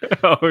 right?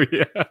 Oh,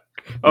 yeah.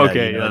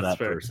 Okay, that's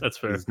fair. Person. That's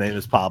fair. His name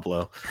is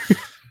Pablo.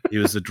 He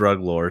was a drug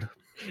lord.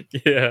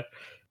 Yeah.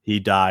 He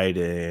died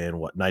in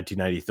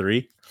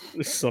 1993?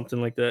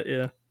 Something like that,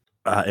 yeah.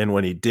 And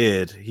when he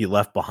did, he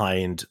left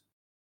behind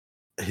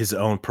his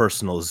own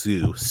personal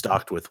zoo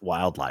stocked with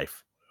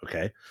wildlife.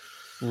 Okay.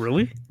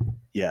 Really?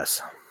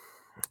 Yes.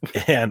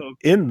 And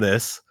in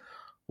this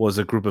was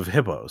a group of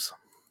hippos.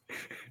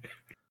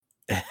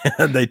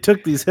 And they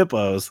took these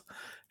hippos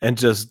and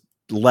just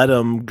let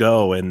them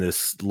go in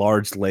this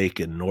large lake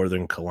in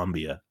northern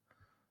Colombia.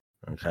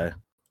 Okay.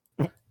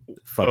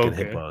 Fucking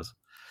hippos.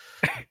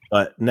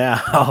 But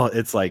now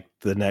it's like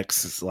the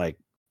next like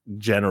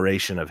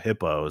generation of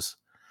hippos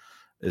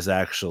is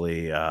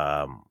actually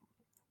got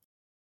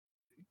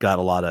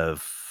a lot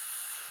of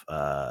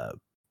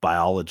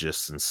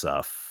biologists and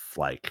stuff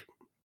like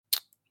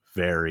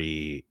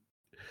very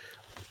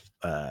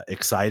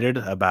excited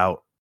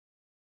about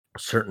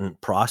certain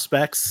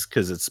prospects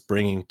because it's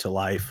bringing to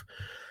life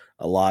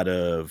a lot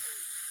of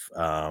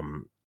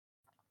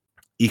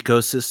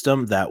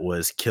ecosystem that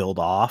was killed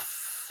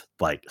off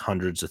like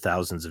hundreds of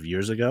thousands of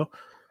years ago.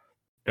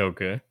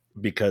 Okay.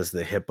 Because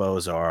the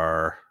hippos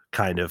are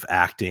kind of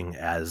acting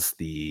as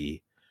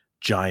the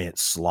giant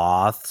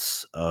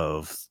sloths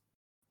of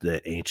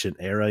the ancient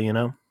era, you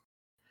know?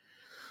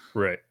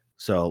 Right.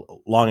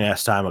 So long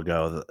ass time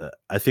ago,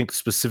 I think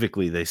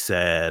specifically they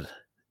said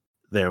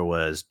there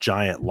was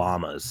giant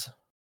llamas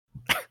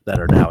that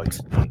are now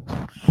extinct.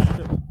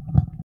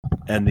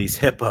 And these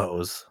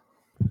hippos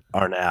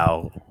are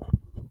now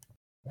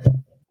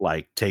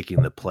like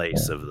taking the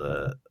place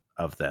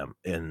of them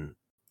in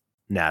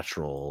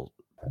natural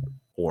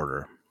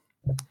order.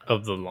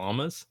 Of the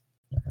llamas?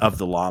 Of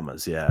the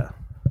llamas, yeah.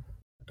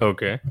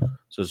 Okay.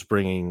 So it's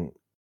bringing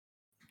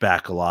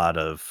back a lot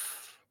of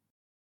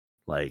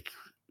like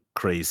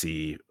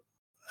crazy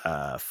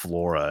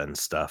flora and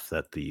stuff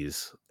that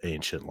these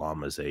ancient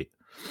llamas ate.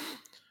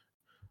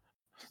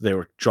 They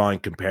were drawing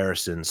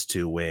comparisons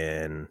to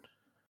when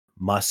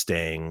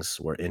Mustangs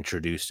were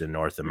introduced in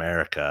North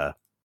America,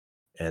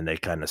 and they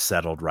kind of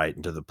settled right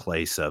into the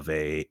place of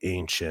a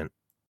ancient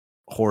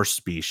horse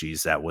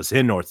species that was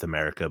in North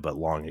America but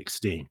long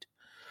extinct.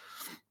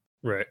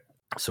 Right.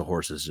 So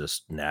horses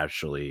just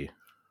naturally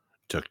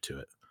took to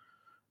it.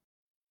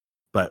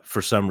 But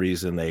for some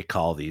reason, they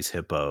call these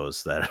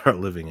hippos that are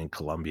living in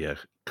Colombia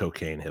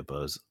cocaine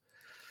hippos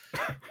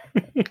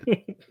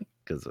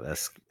because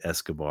of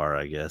Escobar,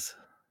 I guess.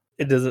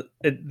 It doesn't.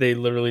 They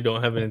literally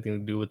don't have anything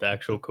to do with the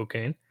actual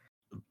cocaine.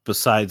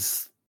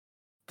 Besides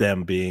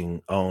them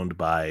being owned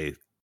by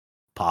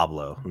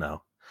Pablo,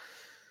 no,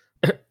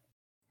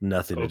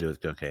 nothing to do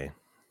with cocaine.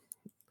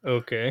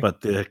 Okay.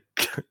 But the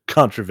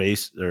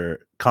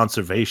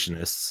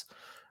conservationists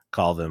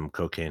call them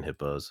cocaine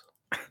hippos.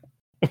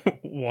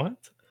 What?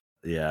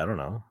 Yeah, I don't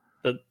know.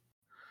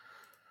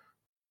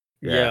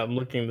 Yeah, I'm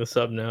looking this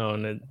up now,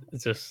 and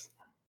it's just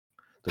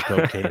the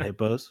cocaine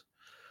hippos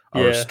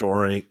are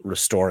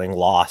restoring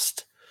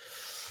lost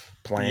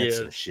plants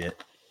and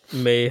shit.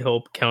 May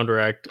help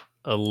counteract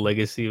a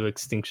legacy of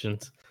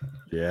extinctions.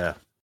 Yeah.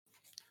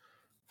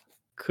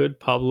 Could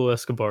Pablo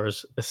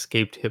Escobar's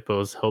escaped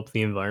hippos help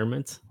the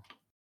environment?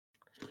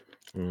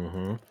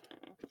 Mm-hmm.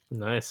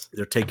 Nice.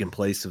 They're taking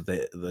place of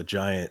the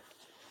giant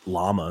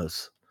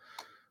llamas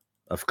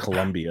of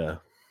Colombia,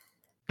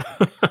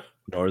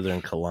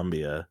 northern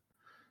Colombia.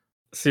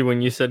 See,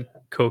 when you said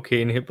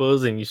cocaine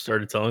hippos and you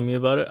started telling me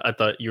about it, I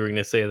thought you were going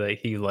to say that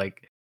he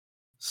like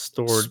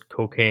stored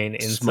cocaine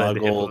inside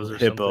the hippos or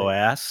hippo something.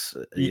 Ass.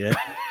 Yeah.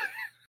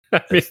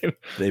 I mean,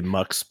 they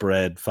muck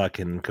spread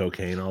fucking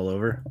cocaine all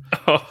over.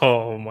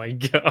 Oh my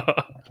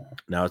god.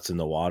 Now it's in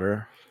the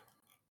water.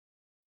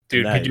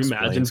 Dude, could you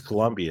imagine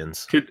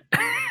Colombians?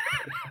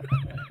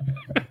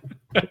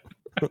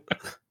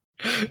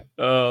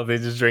 Oh, they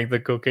just drank the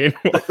cocaine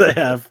water. They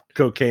have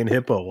cocaine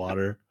hippo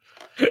water.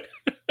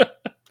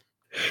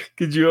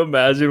 Could you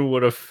imagine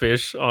what a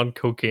fish on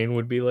cocaine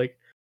would be like?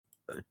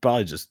 They'd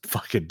probably just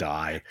fucking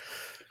die.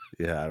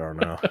 Yeah, I don't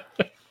know.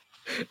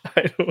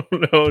 I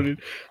don't know,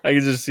 dude. I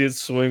can just see it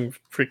swing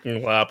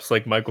freaking laps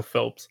like Michael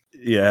Phelps.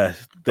 Yeah,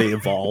 they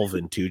evolve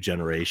in 2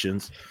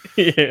 generations.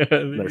 Yeah,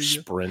 they're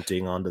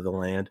sprinting onto the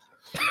land.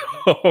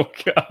 Oh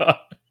god!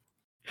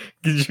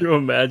 Could you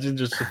imagine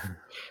just a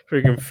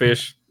freaking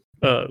fish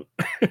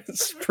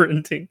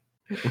sprinting?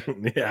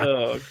 Yeah.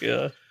 Oh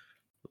god.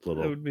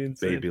 Little that would be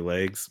insane. Baby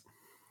legs.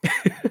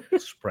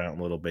 Sprouting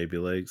little baby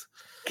legs.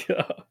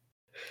 God.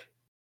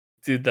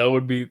 Dude,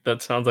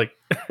 that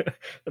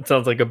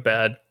sounds like a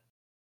bad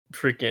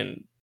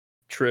freaking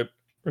trip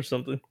or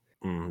something.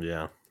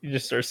 Yeah. You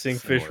just start seeing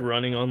fish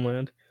running on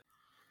land.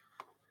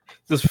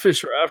 Those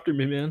fish are after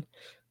me, man.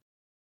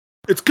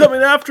 It's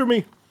coming after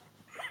me.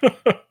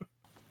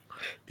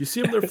 You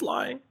see them? They're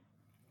flying.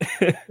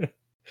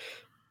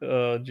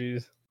 Oh,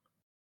 jeez.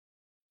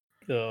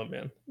 Oh,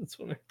 man. That's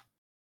funny.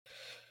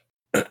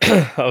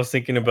 I was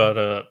thinking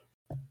about,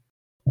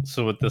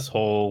 so with this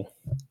whole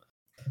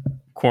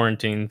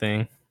quarantine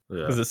thing,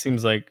 because it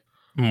seems like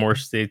more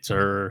states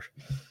are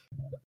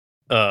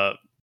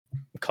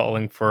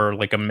calling for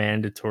like a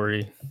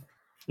mandatory,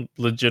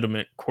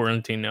 legitimate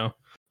quarantine now.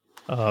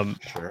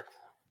 Sure.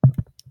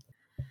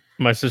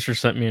 My sister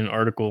sent me an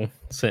article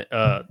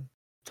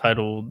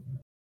titled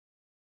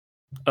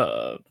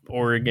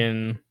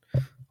Oregon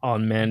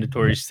on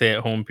mandatory stay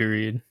at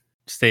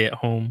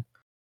home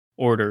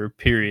order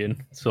period.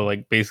 So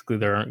like basically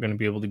they aren't going to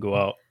be able to go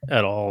out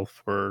at all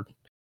for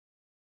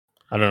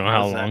I don't know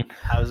how long.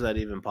 How is that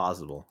even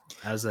possible?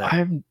 How's that? I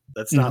have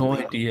That's not no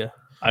legal. idea.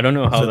 I don't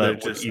know how So that they're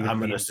would just even I'm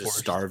be gonna just enforced.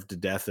 starve to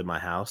death in my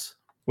house.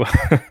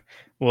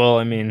 Well,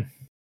 I mean,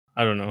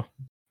 I don't know.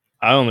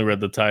 I only read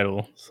the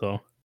title,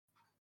 so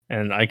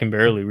and I can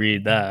barely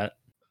read that.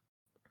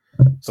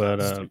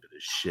 Sounds stupid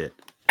as shit.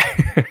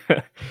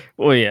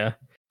 Well, yeah,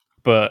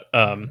 but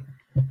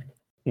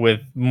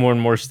with more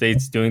and more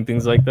states doing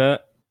things like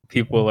that,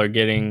 people are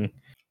getting,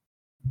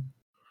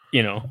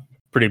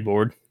 pretty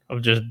bored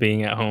of just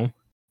being at home.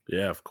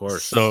 Yeah, of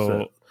course.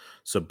 So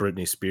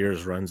Britney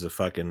Spears runs a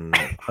fucking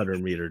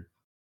 100-meter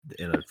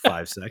in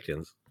 5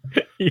 seconds.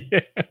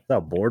 Yeah, that's how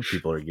bored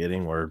people are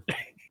getting. We're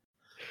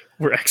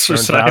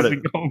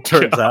exercising.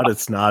 Turns out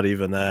it's not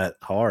even that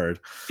hard.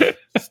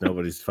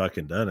 Nobody's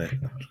fucking done it.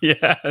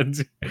 Yeah,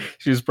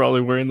 she's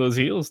probably wearing those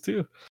heels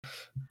too.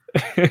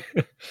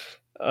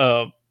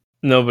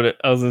 No, but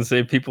I was gonna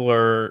say people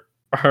are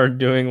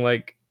doing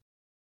like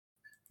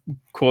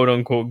quote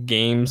unquote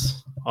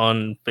games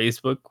on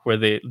Facebook where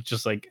they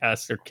just like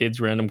ask their kids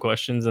random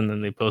questions and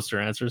then they post their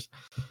answers.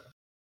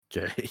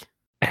 Okay.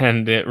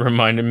 And it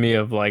reminded me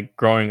of like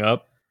growing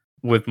up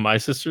with my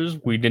sisters.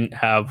 We didn't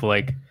have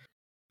like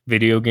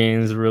video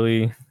games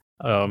really.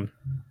 We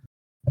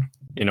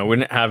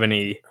didn't have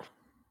any.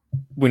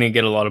 We didn't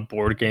get a lot of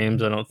board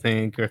games, I don't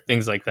think, or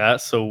things like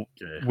that. So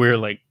we're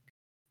like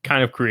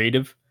kind of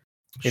creative.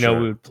 We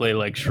would play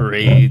like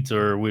charades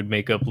or we'd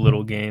make up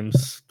little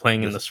games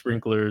playing in the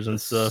sprinklers and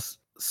stuff.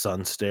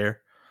 Sun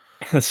stare.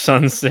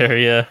 Sun stare,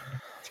 yeah.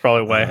 It's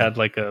probably why I had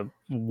like a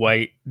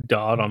white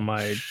dot on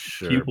my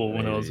pupil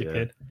when I was a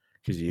kid.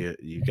 Because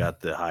you got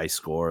the high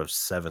score of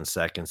 7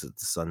 seconds at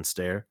the sun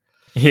stare.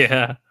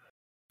 Yeah.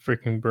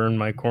 Freaking burned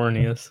my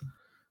corneas.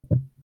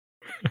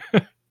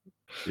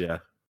 Yeah.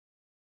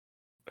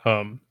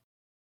 But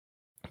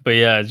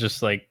yeah, it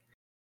just like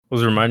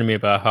was reminding me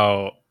about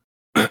how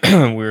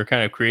we were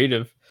kind of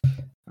creative.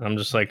 I'm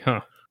just like,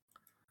 I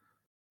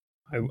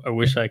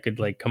wish I could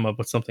like come up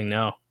with something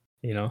now,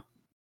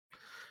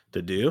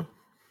 to do.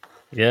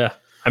 Yeah,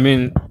 I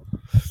mean,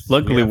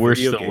 luckily we're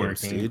still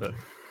working. But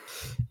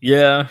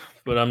yeah,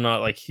 but I'm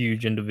not like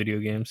huge into video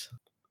games.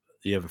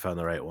 You haven't found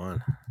the right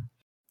one.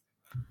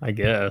 I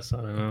guess I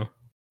don't know.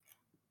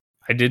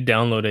 I did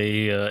download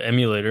a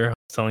emulator. I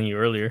was telling you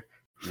earlier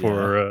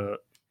for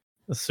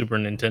a Super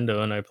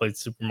Nintendo, and I played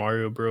Super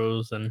Mario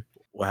Bros. And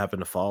what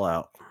happened to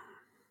Fallout?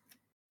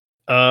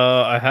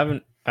 I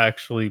haven't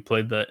actually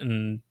played that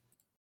in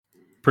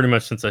pretty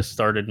much since I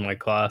started my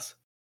class.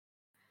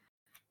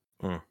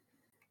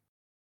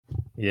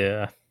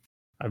 Yeah,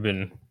 I've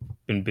been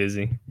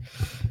busy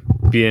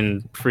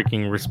being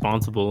freaking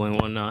responsible and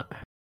whatnot.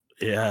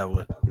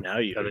 Yeah, now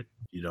you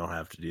don't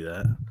have to do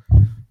that.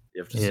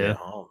 You have to stay at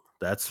home.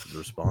 That's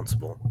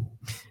responsible.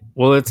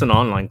 Well, it's an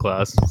online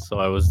class, so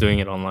I was doing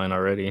it online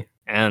already,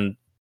 and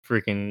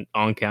freaking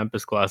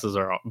on-campus classes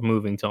are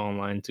moving to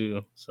online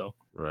too. So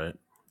right,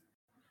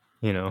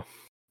 Oh,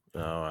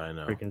 I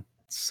know. Freaking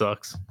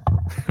sucks.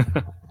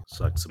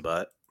 Sucks a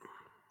butt.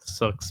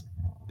 Sucks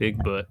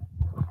big butt.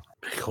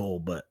 Big hole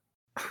butt.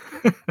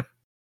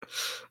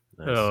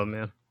 Nice. Oh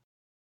man.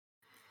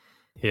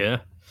 Yeah.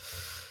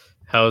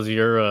 How's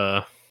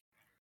your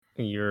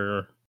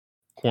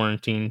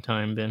quarantine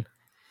time been?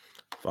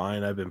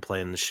 Fine. I've been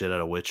playing the shit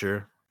out of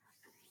Witcher.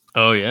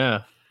 Oh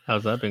yeah.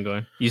 How's that been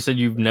going? You said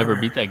you've never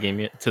beat that game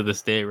yet to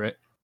this day, right?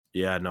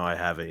 Yeah, no, I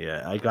haven't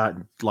yet. I got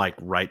like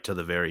right to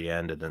the very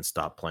end and then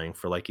stopped playing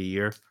for like a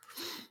year.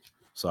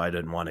 So I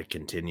didn't want to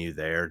continue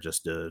there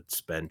just to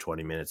spend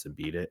 20 minutes and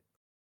beat it.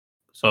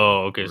 So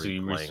okay. So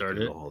you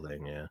restarted the whole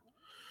thing, yeah.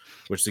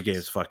 Which the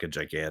game's fucking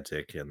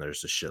gigantic and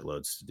there's just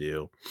shitloads to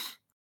do.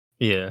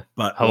 Yeah.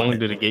 But how long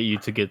did it get you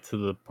to get to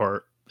the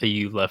part that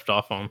you left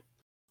off on?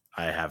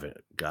 I haven't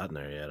gotten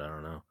there yet. I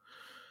don't know.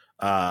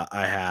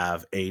 I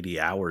have 80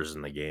 hours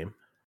in the game.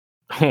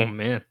 Oh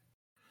man.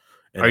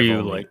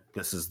 And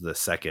this is the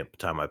second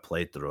time I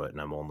played through it and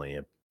I'm only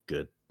a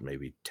good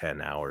maybe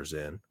 10 hours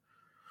in.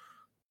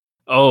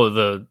 Oh,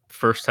 the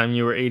first time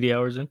you were 80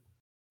 hours in?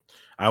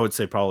 I would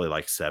say probably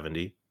like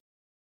 70.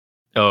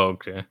 Oh,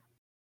 okay.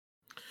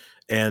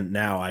 And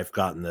now I've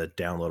gotten the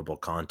downloadable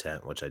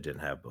content, which I didn't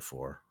have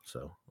before.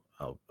 So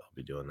I'll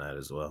be doing that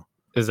as well.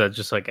 Is that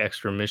just like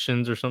extra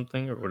missions or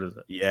something? Or what is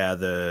it? Yeah,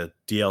 the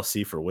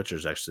DLC for Witcher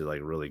is actually like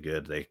really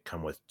good. They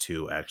come with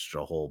 2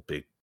 extra whole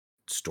big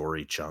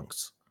story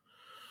chunks.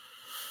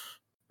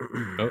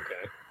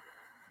 Okay.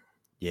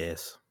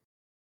 Yes.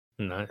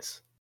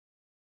 Nice.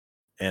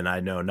 And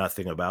I know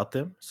nothing about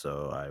them,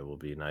 so I will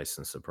be nice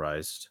and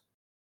surprised.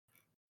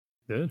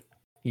 Good.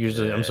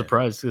 Usually I'm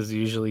surprised because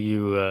usually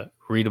you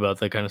read about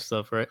that kind of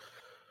stuff, right?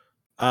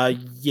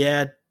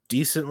 Yeah,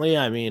 decently.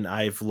 I mean,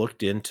 I've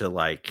looked into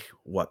like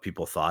what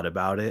people thought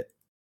about it,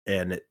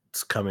 and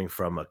it's coming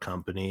from a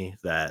company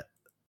that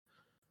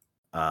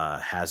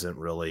hasn't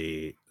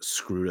really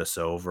screwed us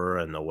over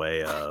in the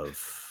way of,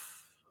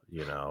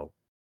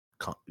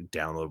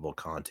 downloadable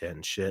content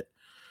and shit.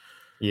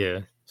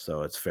 Yeah.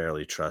 So it's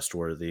fairly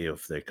trustworthy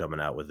if they're coming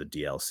out with a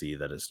DLC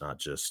that is not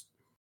just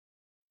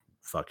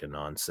fucking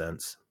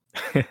nonsense.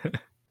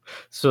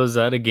 So is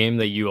that a game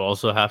that you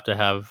also have to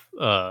have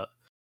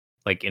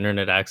like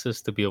internet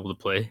access to be able to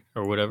play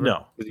or whatever?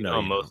 No, you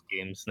know most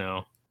games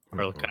now are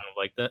kind of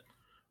like that.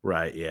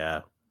 Right,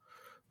 yeah.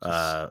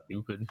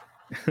 Stupid.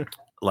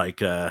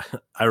 Like I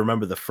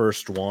remember the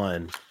first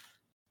one.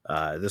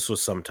 This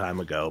was some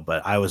time ago,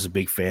 but I was a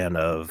big fan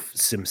of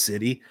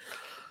SimCity,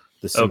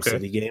 the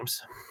SimCity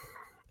games.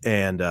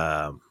 And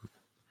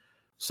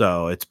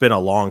so it's been a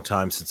long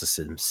time since the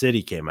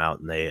SimCity came out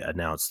and they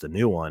announced the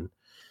new one.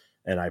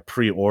 And I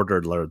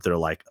pre-ordered their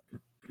like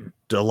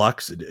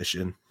deluxe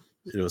edition.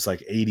 It was like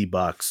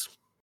 $80.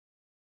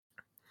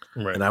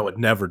 Right. And I would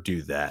never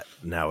do that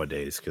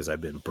nowadays because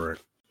I've been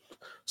burnt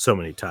so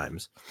many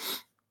times.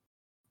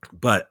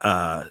 But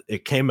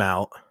it came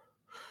out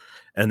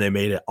and they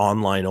made it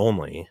online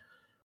only.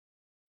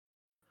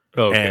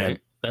 Okay.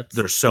 And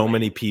there's so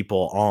many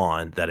people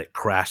on that it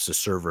crashed the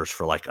servers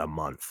for like a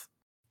month.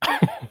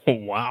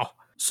 Wow.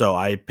 So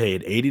I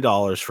paid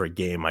 $80 for a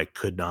game I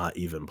could not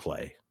even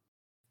play.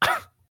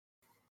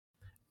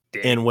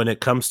 And when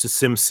it comes to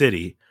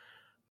SimCity,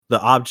 the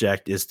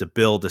object is to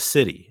build a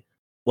city.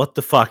 What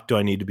the fuck do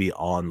I need to be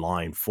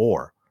online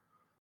for?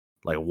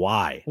 Like,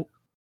 why?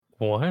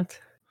 What?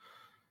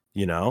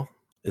 You know,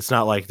 it's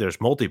not like there's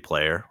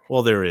multiplayer.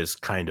 Well, there is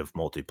kind of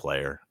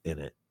multiplayer in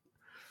it,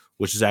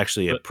 which is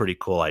actually a pretty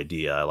cool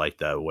idea. I like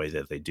the way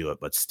that they do it,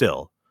 but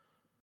still,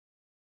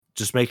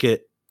 just make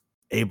it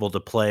able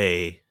to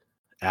play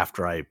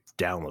after I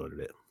downloaded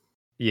it.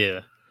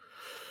 Yeah.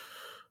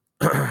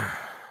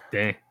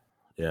 Dang.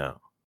 Yeah.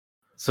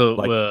 So,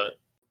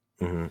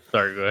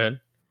 sorry, go ahead.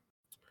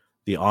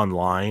 The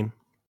online,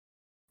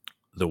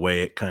 the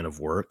way it kind of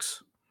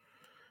works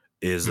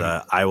is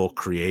I will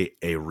create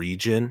a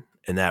region,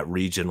 and that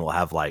region will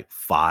have like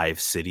 5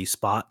 city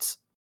spots.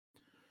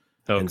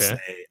 Okay. And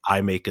say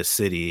I make a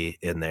city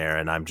in there,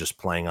 and I'm just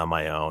playing on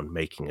my own,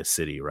 making a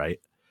city,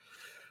 right?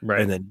 Right.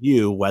 And then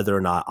you, whether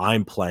or not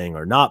I'm playing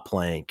or not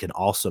playing, can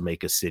also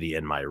make a city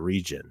in my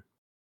region.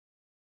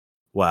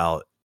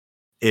 Well,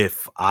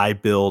 if I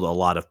build a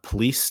lot of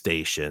police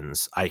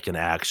stations, I can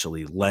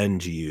actually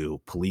lend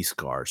you police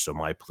cars. So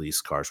my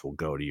police cars will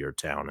go to your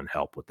town and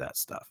help with that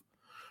stuff,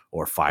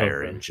 or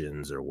fire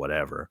engines or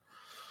whatever.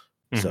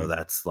 So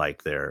that's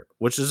like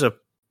which is a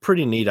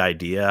pretty neat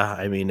idea.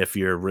 I mean, if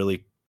you're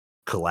really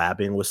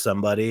collabing with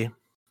somebody,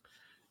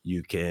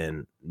 you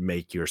can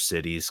make your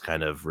cities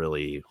kind of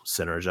really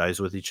synergize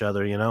with each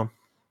other, you know?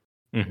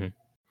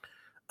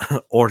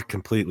 Or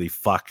completely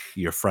fuck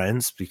your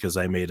friends, because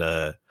I made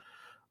a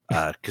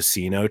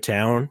casino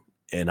town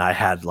and I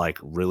had like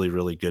really,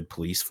 really good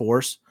police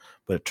force,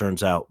 but it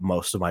turns out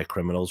most of my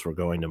criminals were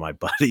going to my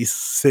buddy's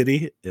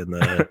city in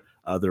the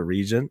other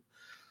region.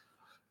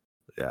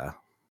 Yeah.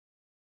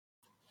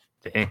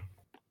 Dang.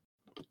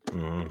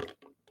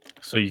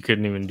 So you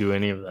couldn't even do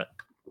any of that?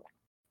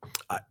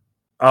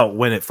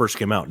 When it first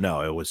came out,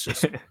 no, it was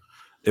just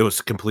it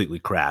was completely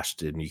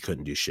crashed and you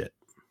couldn't do shit.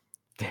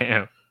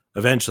 Damn.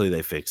 Eventually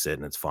they fixed it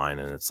and it's fine,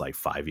 and it's like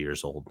 5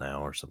 years old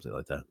now or something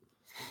like that.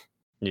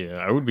 Yeah,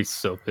 I would be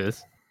so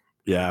pissed.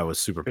 Yeah, I was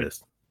super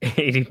pissed.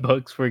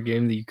 $80 for a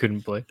game that you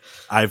couldn't play.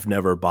 I've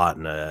never bought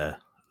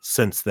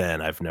since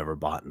then I've never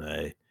bought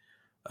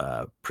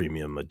a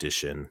premium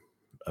edition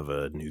of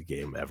a new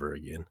game ever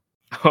again.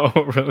 Oh,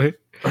 really?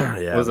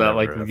 Yeah. Was that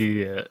like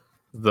that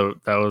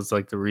was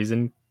like the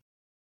reason?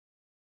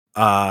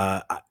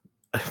 I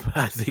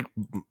think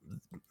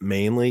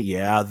mainly,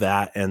 yeah,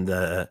 that and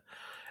the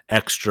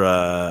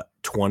extra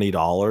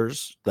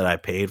 $20 that I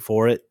paid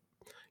for it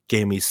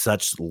gave me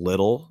such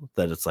little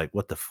that it's like,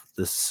 what this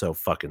is so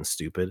fucking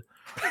stupid.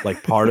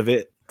 Like part of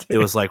it, it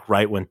was like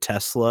right when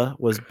Tesla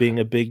was being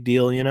a big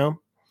deal, you know?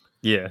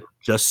 Yeah.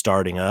 Just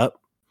starting up.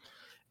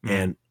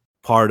 And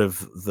part of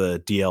the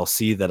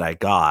DLC that I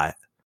got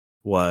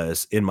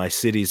was in my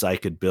cities, I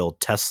could build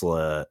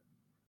Tesla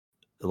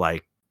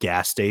like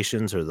gas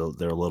stations, or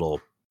their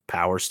little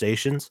power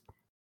stations,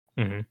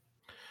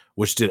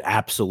 which did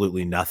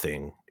absolutely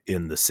nothing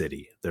in the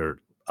city. They're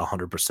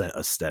 100%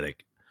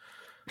 aesthetic.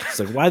 It's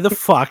like, why the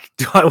fuck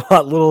do I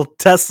want little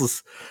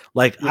Teslas?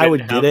 Like, I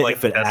would get it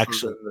if it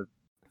actually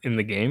in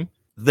the game.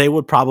 They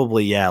would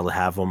probably,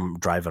 have them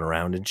driving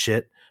around and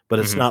shit, but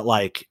it's not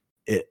like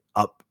it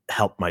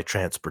helped my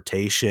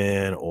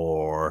transportation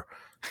or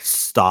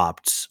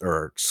stopped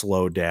or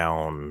slowed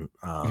down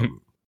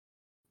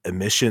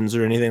emissions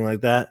or anything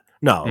like that.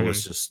 No, it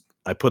was just,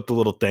 I put the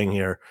little thing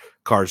here,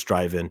 cars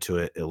drive into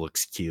it, it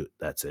looks cute,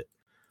 that's it.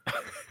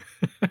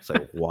 It's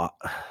like, what?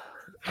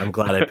 I'm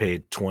glad I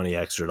paid $20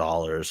 extra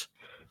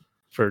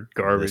for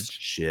garbage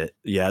shit.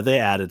 Yeah, they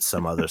added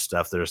some other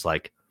stuff. There's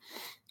like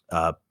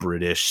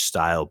British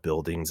style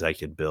buildings I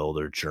could build,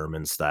 or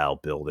German style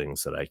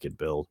buildings that I could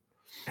build,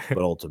 but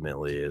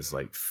ultimately is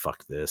like,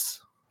 fuck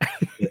this.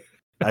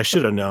 I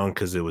should have known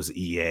because it was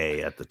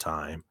EA at the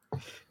time.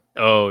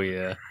 Oh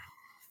yeah,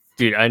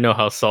 dude, I know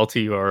how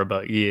salty you are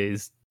about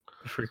EA's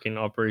freaking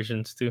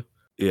operations too.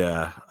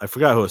 Yeah, I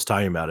forgot who I was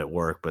talking about at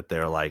work, but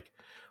they're like,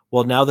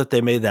 well, now that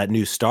they made that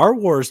new Star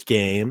Wars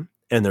game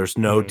and there's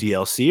no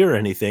DLC or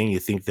anything, you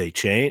think they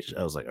changed?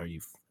 I was like, are you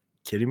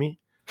kidding me?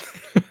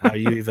 How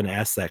you even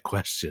ask that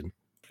question?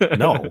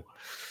 No.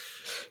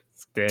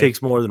 It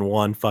takes more than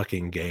one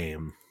fucking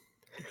game.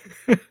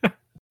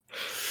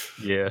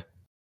 Yeah.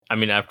 I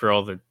mean, after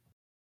all the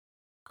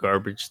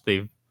garbage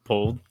they've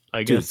pulled,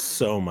 I guess. Dude,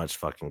 so much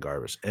fucking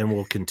garbage. And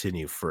will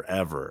continue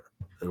forever.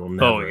 It'll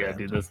never end.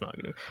 Dude, that's not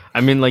gonna.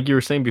 I mean, like you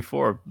were saying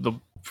before, the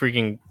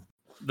freaking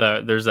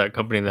there's that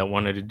company that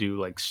wanted to do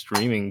like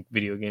streaming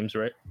video games,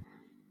 right?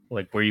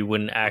 Like where you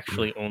wouldn't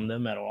actually own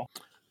them at all.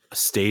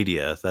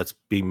 Stadia, that's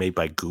being made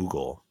by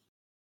Google.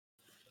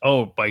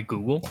 Oh, by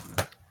Google?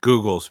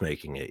 Google's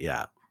making it,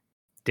 yeah.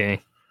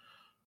 Dang.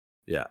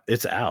 Yeah,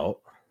 it's out.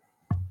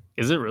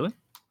 Is it really?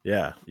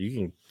 Yeah, you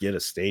can get a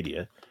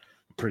Stadia.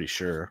 I'm pretty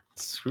sure.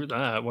 Screw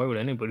that. Why would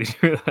anybody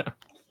do that?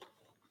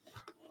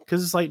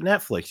 Because it's like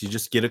Netflix. You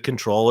just get a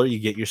controller, you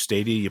get your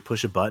Stadia, you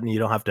push a button, you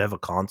don't have to have a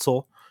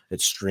console. It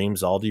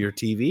streams all to your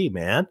TV,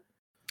 man.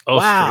 Oh,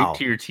 wow. Straight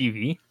to your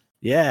TV?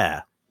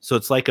 Yeah. So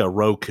it's like a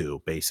Roku,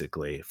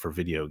 basically, for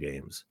video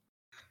games.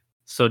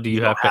 So do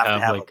you have to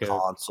have like a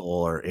console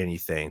or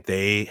anything?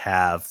 They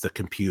have the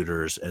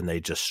computers and they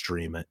just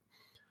stream it.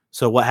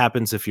 So what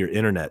happens if your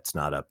internet's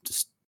not up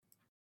to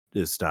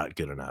it's not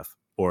good enough,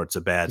 or it's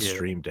a bad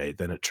stream date?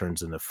 Then it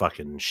turns into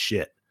fucking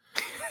shit.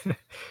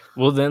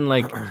 Well, then,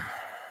 like,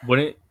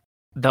 wouldn't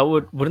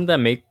that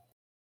make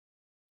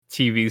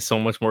TV so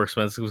much more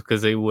expensive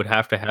because they would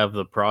have to have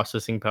the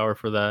processing power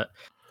for that?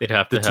 They'd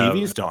have to the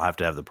TVs don't have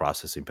to have the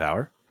processing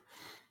power.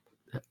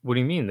 What do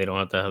you mean they don't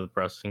have to have the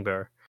processing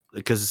power?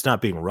 Because it's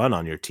not being run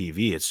on your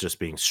TV. It's just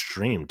being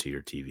streamed to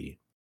your TV.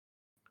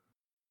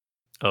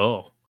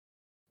 Oh.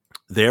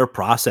 They're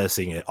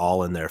processing it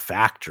all in their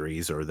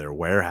factories or their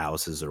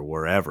warehouses or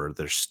wherever.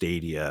 Their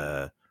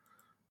Stadia,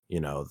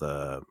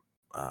 the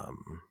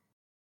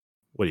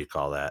what do you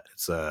call that?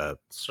 It's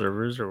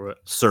servers or what?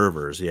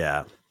 Servers,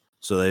 yeah.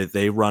 So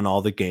they run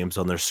all the games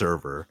on their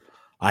server.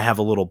 I have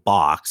a little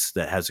box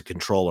that has a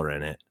controller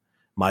in it.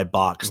 My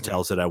box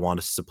tells it I want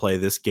us to play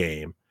this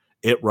game.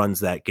 It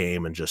runs that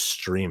game and just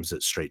streams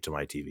it straight to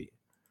my TV.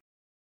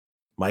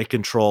 My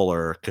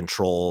controller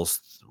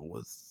controls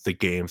the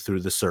game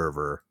through the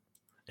server,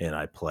 and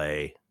I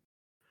play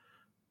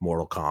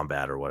Mortal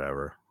Kombat or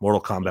whatever. Mortal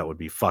Kombat would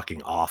be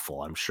fucking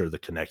awful. I'm sure the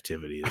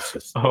connectivity is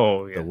just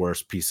the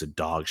worst piece of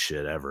dog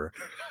shit ever.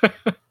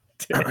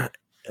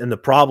 And the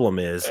problem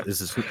is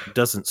it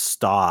doesn't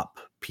stop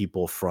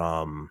people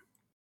from,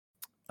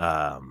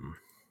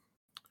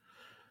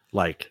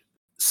 like,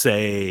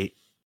 say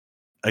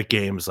a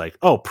game's like,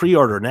 oh,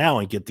 pre-order now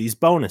and get these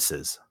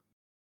bonuses.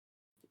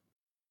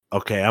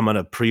 Okay, I'm going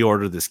to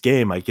pre-order this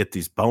game. I get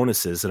these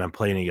bonuses and I'm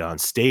playing it on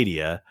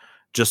Stadia.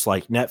 Just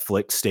like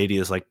Netflix,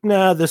 Stadia is like,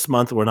 nah, this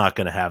month we're not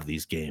going to have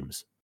these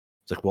games.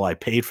 It's like, well, I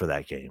paid for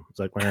that game. It's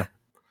like, well,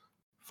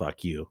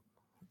 fuck you.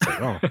 It's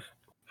like, oh,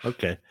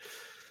 okay.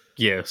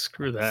 Yeah,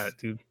 screw that,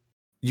 dude.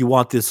 You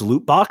want this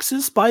loot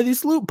boxes? Buy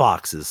these loot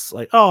boxes.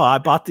 Like, oh, I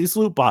bought these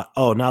loot boxes.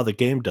 Oh, now the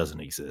game doesn't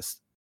exist.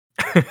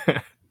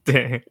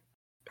 Dang.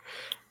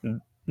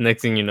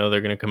 Next thing you know,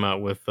 they're going to come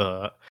out with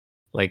they'll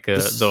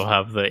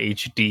have the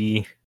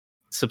HD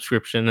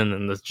subscription and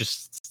then the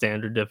just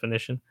standard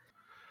definition.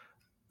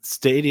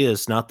 Stadia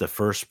is not the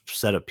first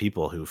set of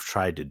people who've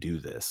tried to do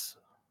this.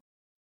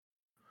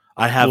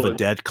 I have a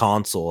dead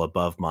console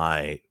above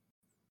my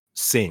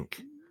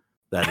sink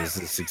that is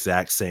this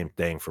exact same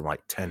thing from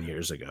like 10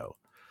 years ago.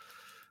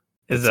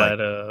 Is that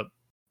like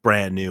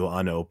brand new,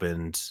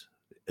 unopened?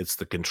 It's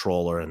the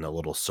controller and the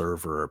little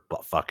server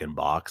fucking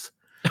box.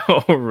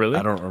 Oh, really?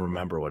 I don't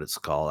remember what it's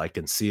called. I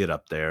can see it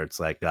up there. It's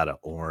like got an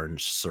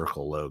orange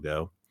circle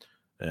logo.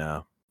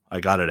 Yeah.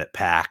 I got it at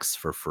PAX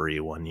for free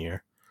one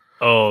year.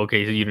 Oh,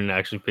 okay. So you didn't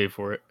actually pay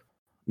for it?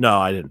 No,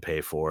 I didn't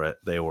pay for it.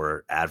 They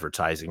were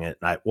advertising it.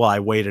 And I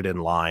waited in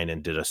line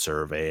and did a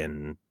survey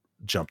and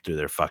jumped through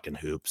their fucking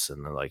hoops.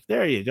 And they're like,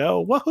 there you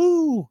go.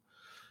 Woohoo.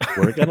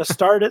 We're going to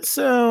start it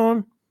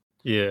soon.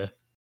 Yeah.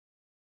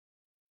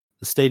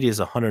 The Stadia is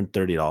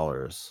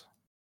 $130.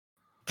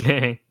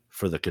 Dang.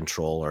 For the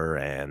controller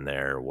and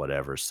their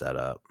whatever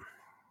setup.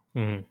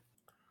 Mm-hmm.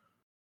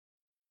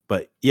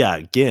 But yeah,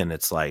 again,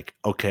 it's like,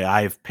 okay,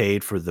 I've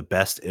paid for the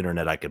best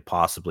internet I could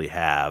possibly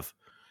have.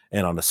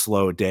 And on a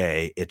slow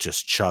day, it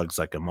just chugs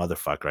like a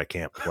motherfucker. I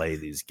can't play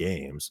these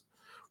games.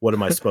 What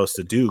am I supposed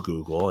to do,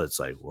 Google? It's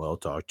like, well,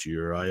 talk to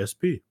your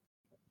ISP.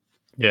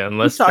 Yeah,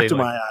 unless talk to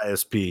my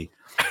ISP.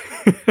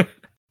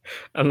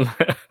 I'm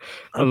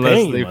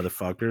paying you,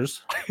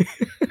 motherfuckers.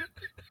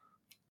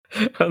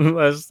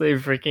 Unless they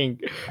freaking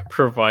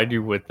provide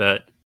you with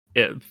that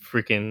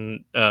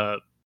freaking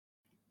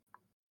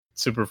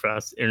super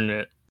fast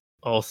internet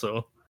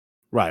also.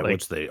 Right, like,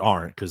 which they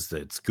aren't because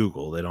it's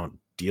Google. They don't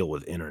deal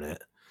with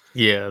internet.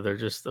 Yeah, they're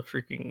just the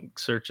freaking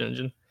search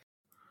engine.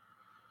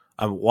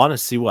 I want to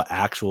see what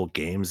actual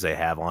games they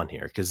have on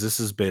here because this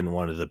has been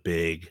one of the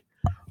big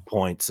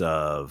points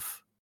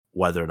of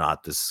whether or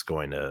not this is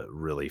going to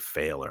really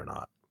fail or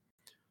not.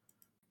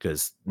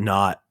 because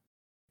not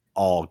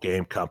all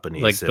game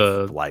companies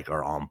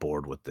are on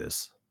board with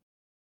this.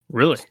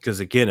 Really? Because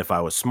again, if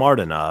I was smart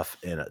enough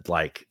and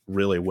like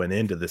really went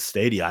into the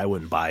Stadia, I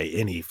wouldn't buy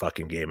any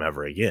fucking game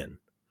ever again.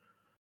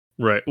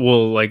 Right.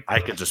 Well, like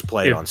I could just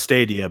play it on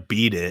Stadia,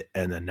 beat it,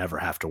 and then never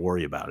have to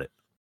worry about it.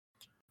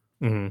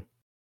 Mm-hmm.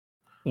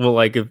 Well,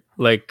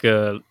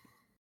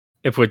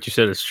 if what you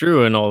said is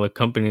true and all the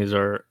companies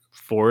are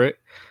for it,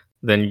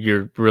 then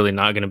you're really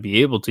not going to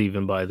be able to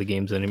even buy the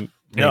games anymore.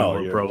 No,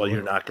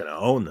 you're not going to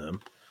own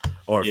them.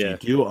 Or if you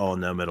do own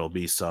them, it'll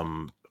be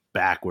some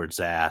backwards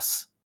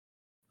ass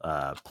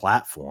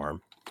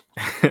platform.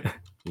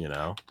 You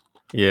know?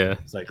 Yeah.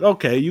 It's like,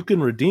 okay, you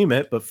can redeem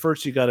it, but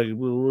first you got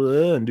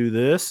to and do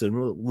this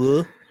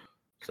and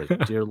it's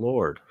like, dear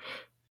Lord.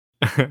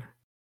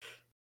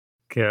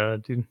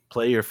 God, dude.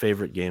 Play your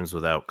favorite games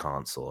without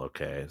console.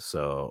 Okay,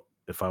 so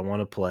if I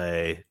want to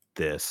play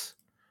this,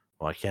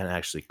 well, I can't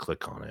actually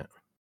click on it.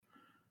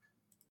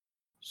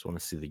 Just want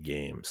to see the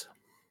games.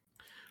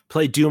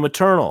 Play Doom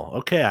Eternal.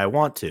 Okay, I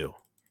want to.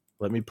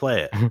 Let me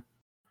play it.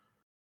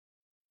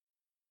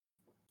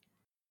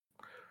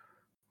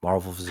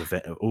 Marvel's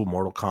event. Oh,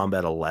 Mortal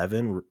Kombat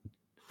 11,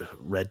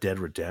 Red Dead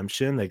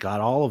Redemption. They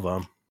got all of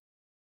them.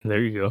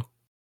 There you go.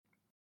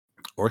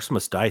 Orcs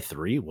Must Die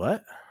 3.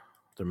 What?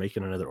 They're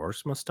making another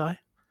Orcs Must Die?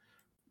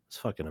 It's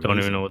fucking amazing. Don't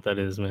even know what that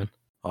is, man.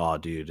 Oh,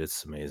 dude,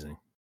 it's amazing.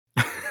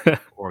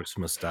 Orcs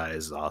Must Die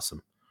is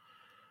awesome.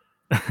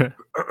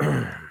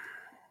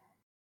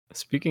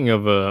 Speaking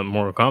of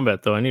Mortal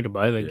Kombat, though, I need to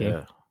buy that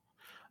game.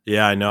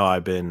 Yeah, I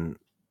know.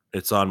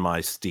 It's on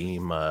my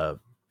Steam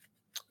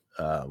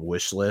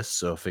wish list,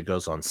 so if it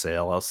goes on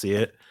sale, I'll see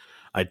it.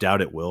 I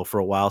doubt it will for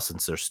a while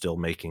since they're still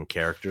making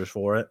characters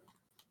for it.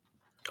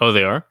 Oh,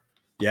 they are?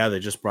 Yeah, they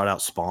just brought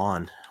out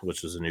Spawn,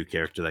 which was a new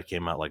character that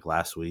came out like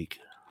last week.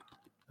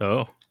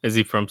 Oh, is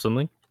he from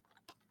something?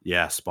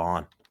 Yeah,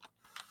 Spawn.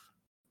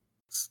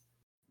 Is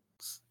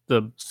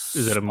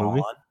that a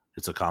movie?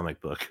 It's a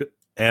comic book.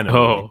 And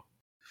movie.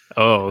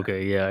 Oh,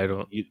 okay. Yeah, I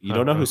don't. You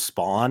don't know who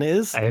Spawn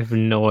is? I have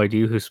no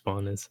idea who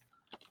Spawn is.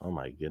 Oh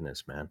my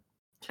goodness, man.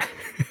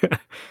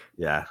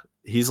 Yeah,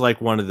 he's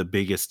like one of the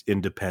biggest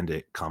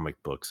independent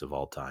comic books of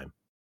all time.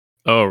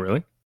 Oh,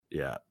 really?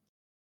 Yeah.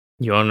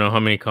 You want to know how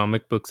many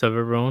comic books I've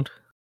ever owned?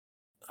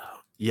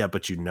 Yeah,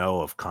 but you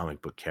know of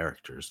comic book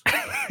characters.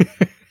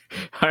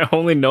 I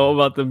only know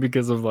about them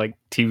because of like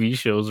TV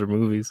shows or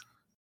movies.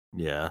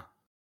 Yeah.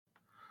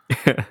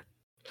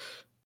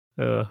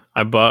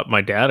 I bought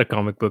my dad a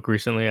comic book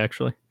recently,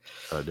 actually.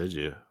 Oh, did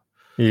you?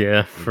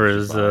 Yeah, for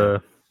his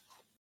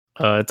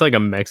it's like a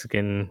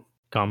Mexican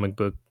comic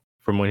book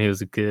from when he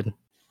was a kid.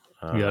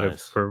 He got it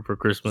for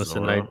Christmas.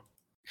 Zorro? And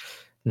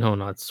no,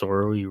 not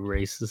Zorro, you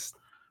racist.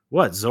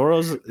 What?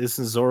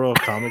 Isn't Zorro a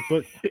comic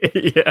book?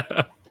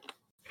 Yeah.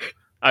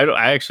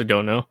 I actually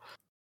don't know.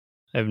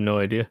 I have no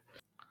idea.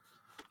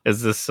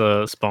 Is this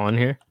Spawn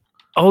here?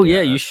 Oh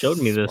yeah, you showed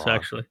me this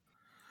actually.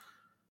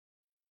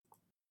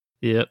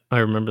 Yep, I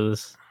remember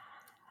this.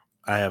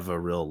 I have a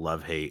real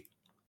love-hate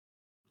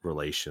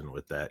relation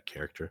with that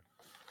character.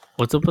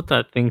 What's up with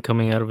that thing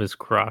coming out of his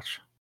crotch?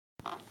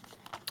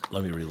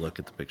 Let me relook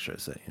at the picture I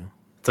sent you.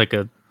 It's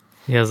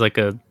he has like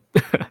a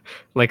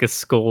like a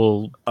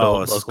skull.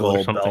 Oh, a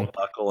skull belt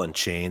buckle and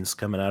chains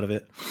coming out of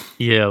it.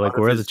 Yeah, like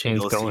where are the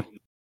chains going?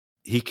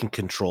 He can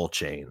control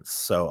chains,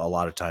 so a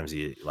lot of times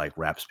he like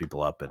wraps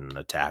people up and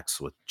attacks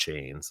with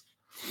chains.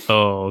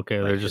 Oh, okay.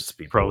 Like, they're just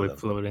probably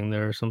floating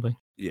there or something.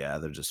 Yeah,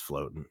 they're just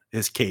floating.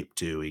 His cape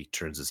too. He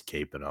turns his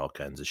cape into all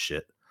kinds of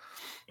shit.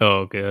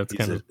 Oh, okay.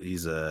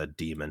 He's a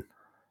demon.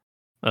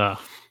 But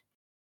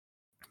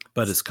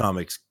his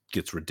comics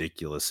gets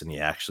ridiculous, and he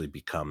actually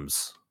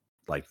becomes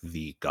like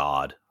the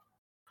god.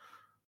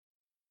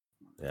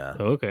 Yeah.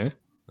 Okay.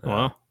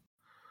 Wow.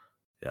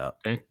 Yeah.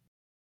 Okay.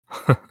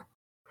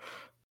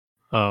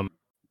 What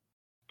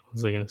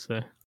was I gonna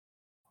say?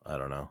 I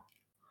don't know.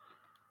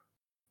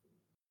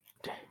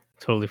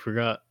 Totally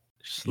forgot.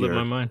 Slipped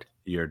my mind.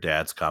 Your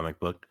dad's comic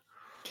book?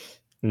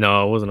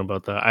 No, it wasn't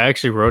about that. I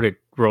actually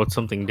wrote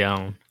something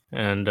down,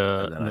 and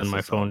then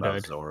my phone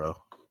died. Zorro.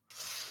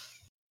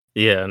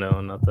 Yeah,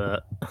 no, not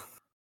that.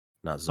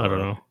 Not Zorro. I don't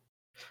know.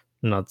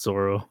 Not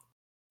Zorro.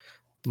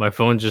 My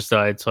phone just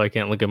died, so I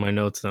can't look at my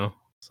notes now.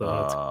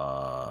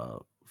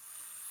 So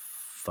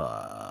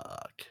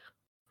fuck.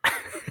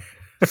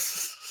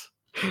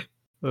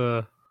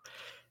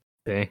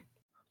 Dang.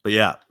 But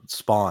yeah,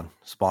 Spawn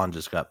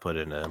just got put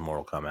into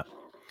Mortal Kombat.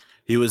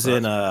 He was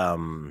in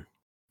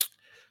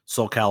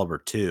Soul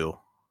Calibur 2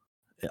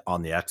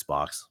 on the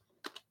Xbox.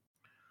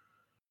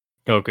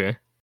 Okay.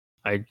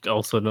 I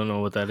also don't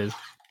know what that is.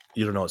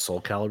 You don't know what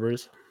Soul Calibur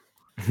is?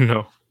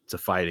 No. It's a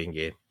fighting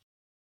game.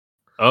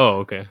 Oh,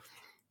 okay.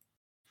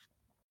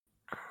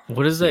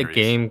 What is that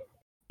game?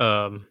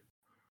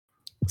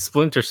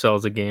 Splinter Cell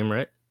is a game,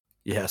 right?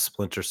 Yeah,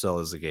 Splinter Cell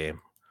is a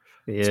game.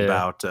 Yeah. It's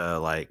about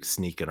like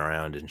sneaking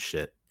around and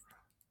shit.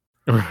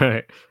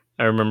 Right.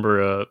 I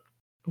remember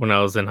when I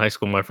was in high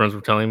school, my friends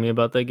were telling me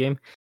about that game,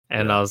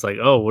 and I was like,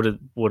 "Oh,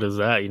 what is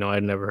that?" You know,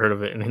 I'd never heard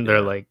of it, and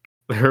they're like,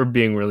 they're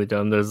being really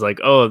dumb. There's like,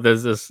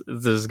 there's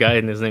this guy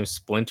and his name's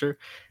Splinter,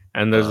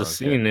 and there's a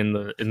scene in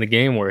the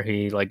game where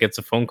he like gets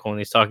a phone call and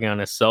he's talking on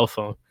his cell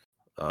phone.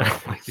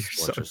 Oh, like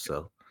Splinter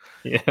Cell.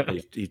 Yeah,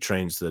 he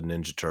trains the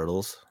Ninja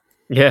Turtles.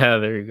 Yeah,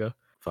 there you go.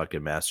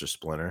 Fucking Master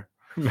Splinter.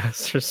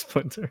 Master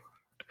Splinter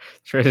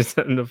trains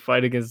them to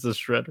fight against the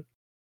Shredder.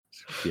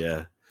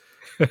 Yeah,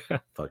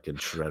 fucking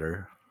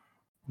Shredder.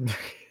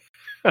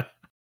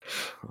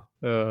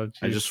 Oh,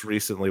 I just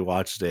recently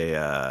watched it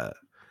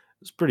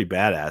was pretty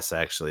badass,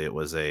 actually. It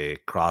was a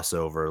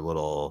crossover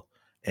little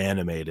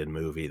animated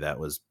movie that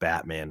was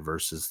Batman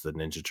versus the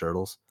Ninja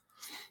Turtles.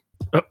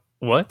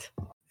 What?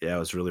 Yeah, it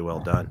was really well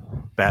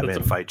done.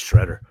 Batman fights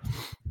Shredder.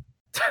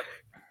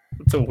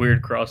 It's a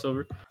weird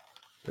crossover.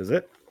 Is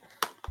it?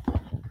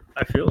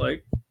 I feel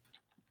like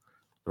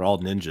they're all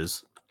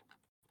ninjas.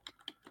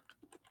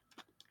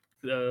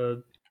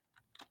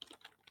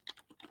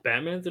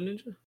 Batman's a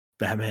ninja?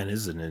 Batman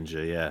is a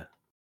ninja, yeah.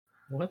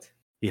 What?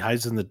 He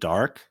hides in the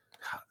dark,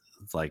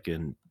 like,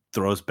 and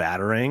throws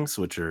batarangs,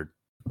 which are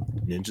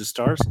ninja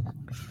stars.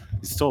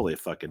 He's totally a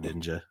fucking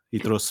ninja. He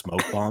throws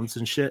smoke bombs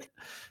and shit.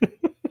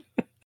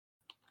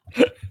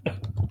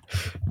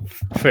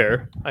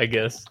 Fair, I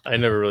guess. I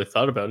never really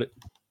thought about it.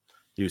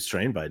 He was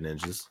trained by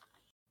ninjas.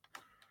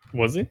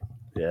 Was he?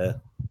 Yeah.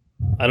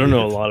 I don't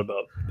know a lot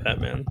about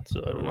Batman,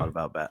 so I don't know a lot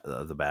about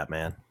the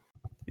Batman.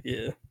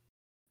 Yeah.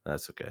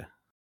 That's okay.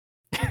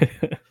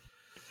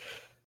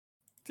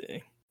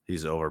 Dang.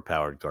 He's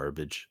overpowered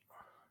garbage.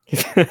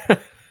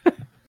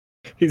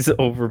 He's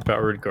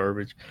overpowered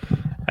garbage.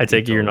 I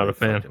take it you're not a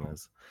fan.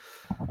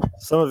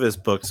 Some of his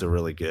books are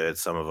really good.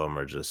 Some of them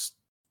are just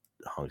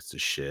hunks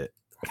of shit.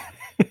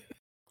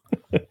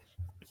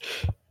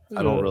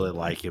 I don't really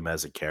like him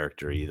as a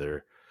character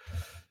either.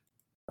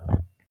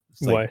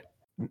 Why?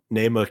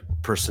 Name a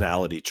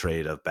personality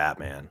trait of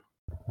Batman.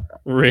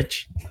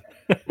 Rich.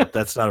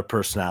 That's not a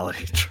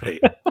personality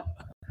trait. I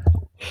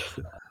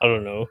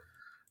don't know.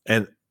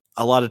 And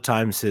a lot of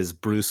times his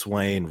Bruce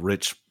Wayne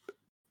rich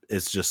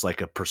is just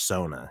like a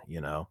persona,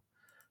 to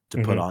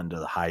put on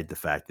to hide the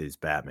fact that he's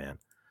Batman.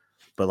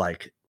 But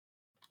like,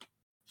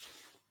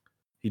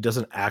 he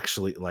doesn't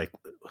actually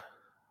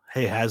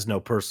has no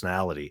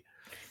personality.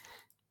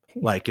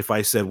 Like if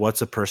I said,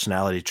 what's a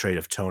personality trait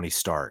of Tony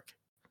Stark?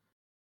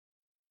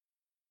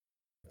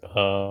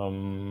 I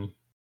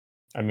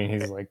mean,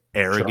 he's like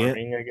arrogant,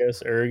 charming, I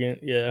guess. Arrogant,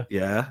 yeah.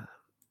 Yeah.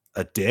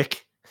 A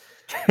dick.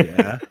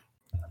 Yeah.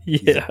 Yeah.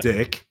 He's a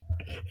dick.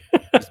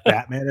 Is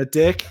Batman a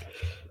dick?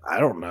 I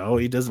don't know.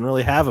 He doesn't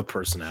really have a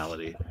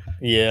personality.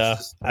 Yeah.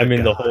 I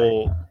mean,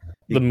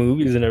 the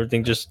movies and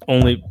everything just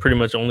pretty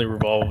much only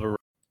revolve around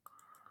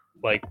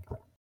like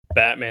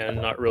Batman,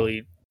 not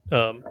really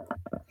yeah,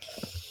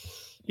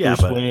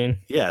 Bruce Wayne.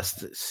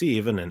 Yes, see,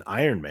 even in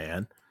Iron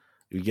Man,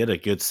 you get a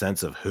good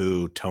sense of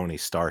who Tony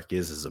Stark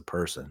is as a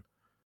person.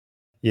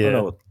 Yeah. I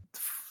don't know,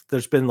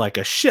 there's been like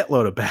a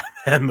shitload of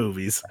Batman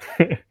movies.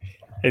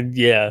 And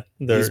yeah,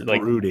 he's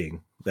like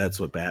brooding. That's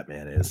what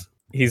Batman is.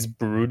 He's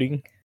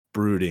brooding.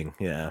 Brooding,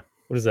 yeah.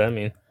 What does that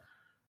mean?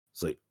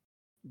 It's like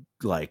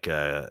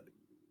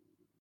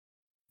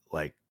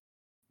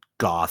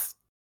goth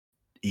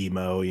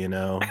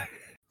emo,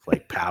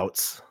 like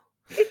pouts.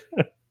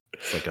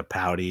 It's like a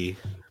pouty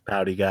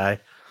guy.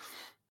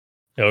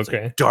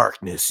 Okay. Like,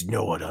 darkness,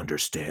 no one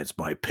understands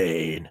my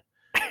pain.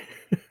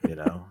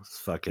 It's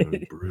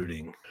fucking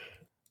brooding.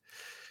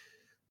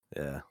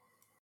 Yeah.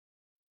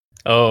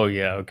 Oh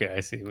yeah, okay, I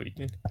see what you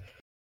mean.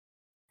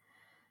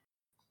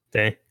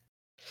 Dang.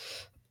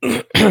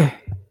 Well,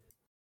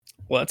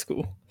 that's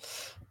cool.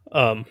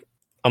 I'm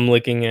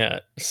looking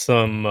at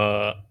some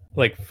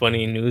like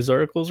funny news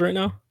articles right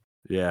now.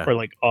 Yeah. Or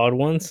like odd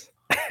ones.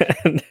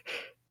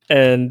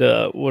 and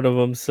one of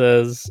them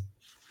says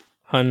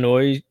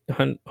Hanoi.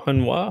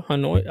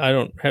 I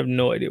don't have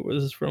no idea where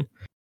this is from.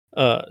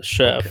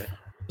 Chef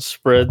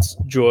spreads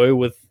joy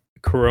with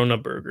Corona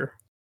burger.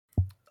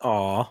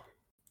 Aw.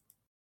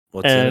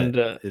 What's in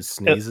it? His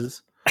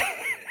sneezes?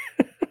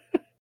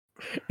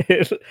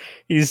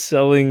 He's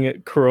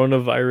selling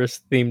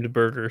coronavirus themed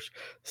burgers.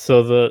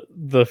 So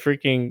the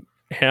freaking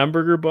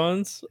hamburger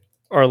buns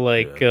are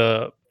like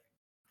they're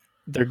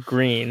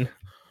green.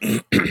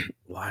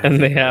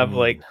 And they have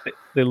like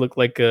they look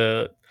like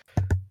a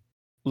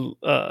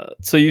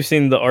so you've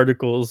seen the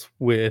articles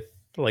with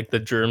like the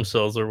germ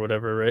cells or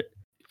whatever, right?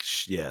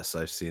 Yes,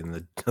 I've seen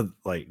the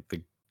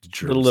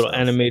germ the little cells.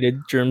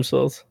 Animated germ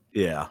cells.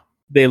 Yeah.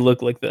 They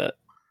look like that.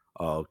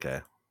 Oh,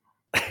 okay.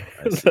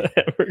 The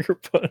hamburger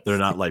buns. They're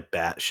not like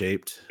bat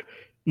shaped.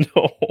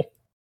 No.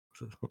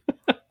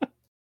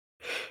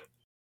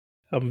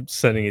 I'm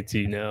sending it to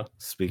you now.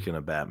 Speaking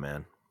of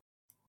Batman.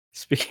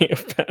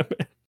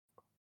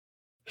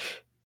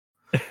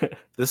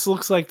 This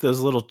looks like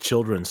those little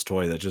children's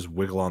toy that just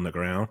wiggle on the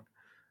ground.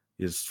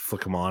 You just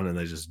flick them on and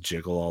they just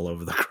jiggle all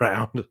over the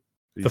ground.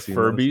 The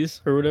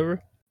Furbies or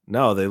whatever?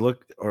 No, they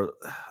look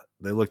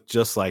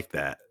just like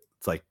that.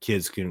 It's like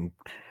kids can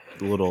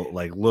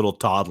little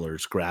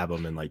toddlers grab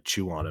them and like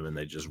chew on them and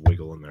they just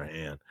wiggle in their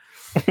hand.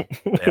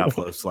 They have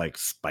those like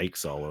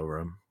spikes all over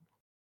them.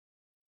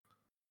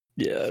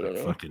 Yeah, I don't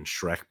know. Fucking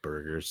Shrek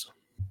burgers.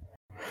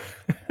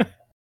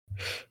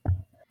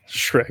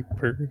 Shrek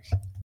burgers.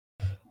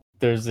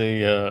 There's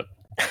a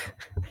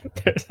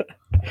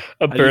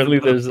apparently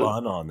there's a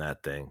bun on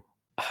that thing.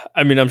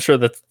 I mean, I'm sure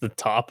that's the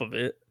top of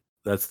it.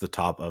 That's the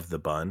top of the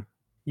bun.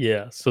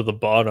 Yeah, so the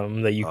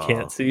bottom that you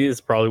can't see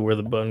is probably where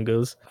the bun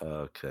goes.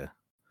 Okay.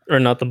 Or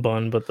not the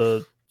bun, but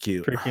the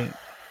cute freaking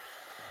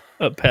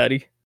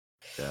patty.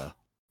 Yeah.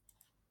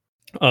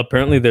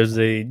 Apparently, there's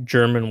a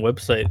German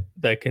website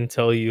that can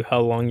tell you how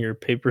long your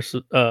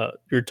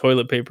your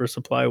toilet paper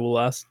supply will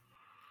last.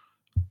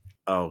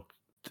 Oh,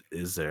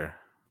 is there?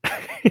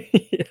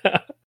 Yeah.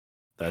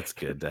 That's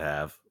good to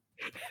have.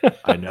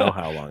 I know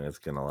how long it's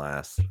gonna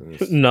last.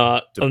 It's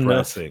not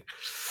depressing.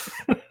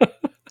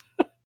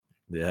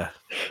 Yeah.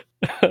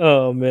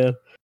 Oh man,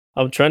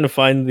 I'm trying to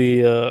find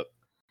the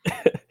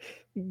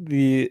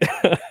the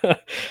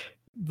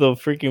the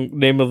freaking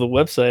name of the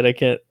website. I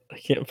can't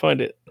find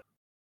it.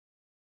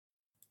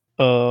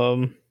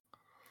 The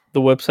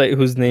website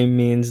whose name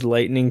means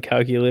lightning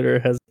calculator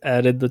has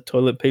added the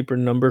toilet paper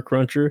number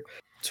cruncher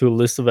to a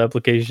list of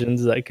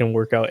applications that can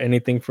work out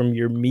anything from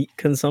your meat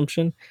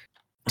consumption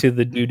to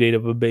the due date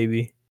of a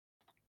baby.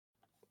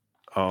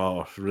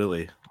 Oh,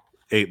 really?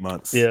 8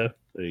 months. Yeah.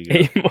 There you go.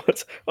 8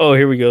 months. Oh,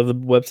 here we go. The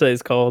website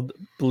is called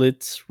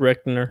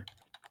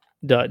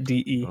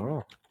blitzrechner.de.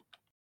 Oh.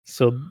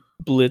 So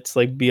Blitz,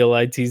 like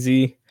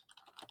BLITZ,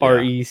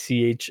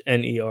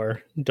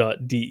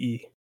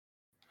 RECHNER.de.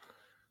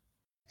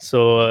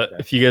 So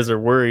if you guys are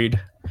worried,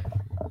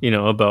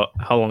 about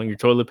how long your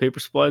toilet paper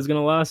supply is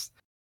going to last,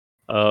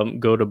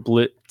 go to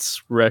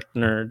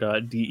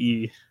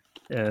blitzrechner.de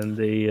and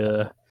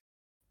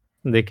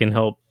they can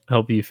help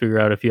you figure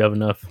out if you have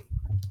enough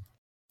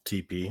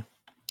TP.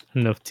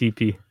 Enough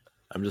TP.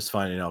 I'm just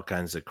finding all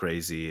kinds of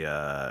crazy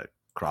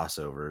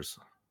crossovers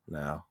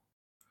now.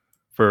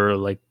 For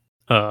like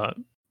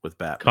with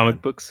Batman.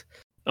 Comic books?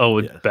 Oh,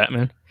 with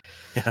Batman?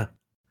 Yeah.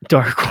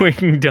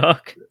 Darkwing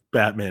Duck.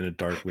 Batman and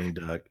Darkwing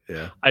Duck,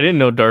 yeah. I didn't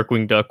know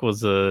Darkwing Duck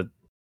was a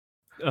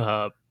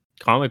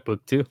comic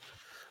book too.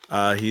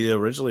 He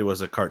originally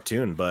was a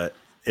cartoon, but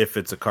if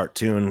it's a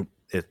cartoon,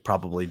 it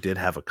probably did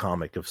have a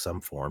comic of some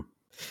form.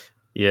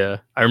 Yeah,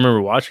 I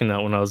remember watching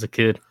that when I was a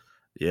kid.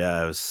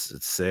 Yeah, it's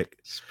sick.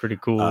 It's pretty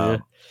cool. Yeah.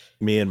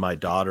 Me and my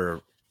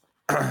daughter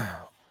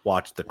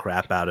watched the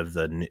crap out of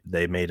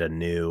they made a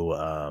new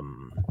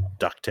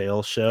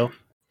DuckTales show.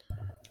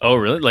 Oh,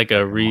 really? Like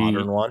a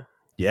modern one?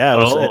 Yeah,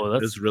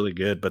 it was really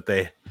good, but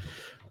they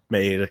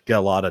got a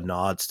lot of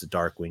nods to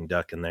Darkwing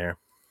Duck in there.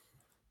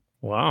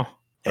 Wow.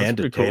 And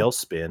a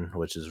Tailspin,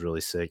 which is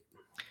really sick.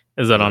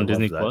 Is that on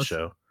Disney Plus?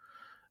 Show.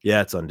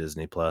 Yeah, it's on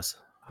Disney Plus.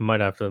 I might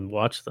have to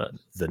watch that.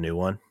 The new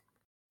one?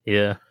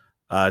 Yeah.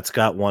 It's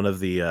got one of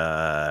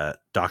the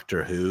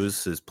Doctor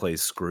Who's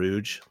plays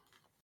Scrooge.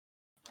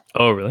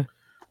 Oh, really?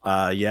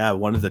 Yeah,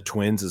 one of the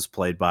twins is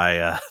played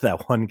by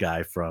that one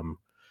guy from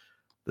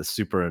the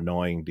super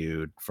annoying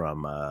dude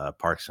from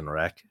Parks and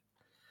Rec.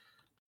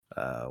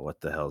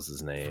 What the hell's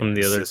his name? From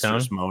the other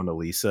town? Mona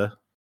Lisa.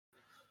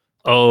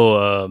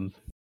 Oh,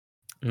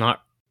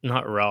 not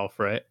Ralph,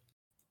 right?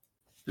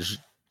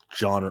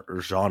 Jean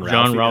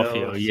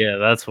Ralphio. Yeah,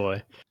 that's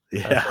why.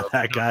 Yeah,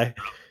 that guy.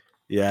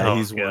 Yeah,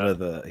 he's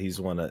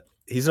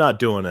not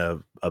doing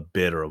a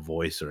bit or a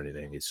voice or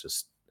anything. It's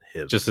just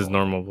him. Just his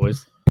normal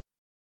voice.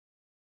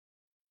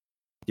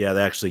 Yeah,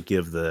 they actually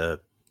give the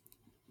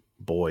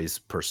boys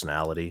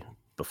personality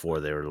before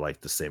they were like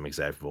the same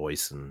exact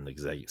voice and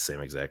same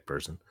exact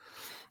person.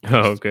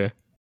 Oh, okay.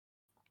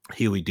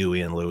 Huey,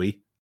 Dewey, and Louie.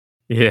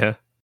 Yeah.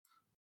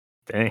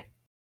 Dang.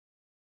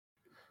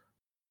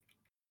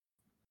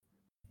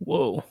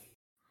 Whoa.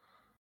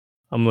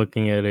 I'm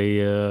looking at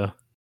a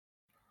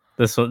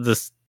this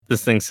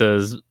thing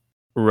says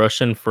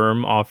Russian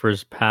firm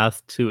offers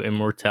path to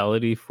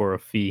immortality for a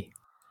fee.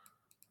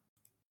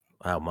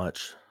 How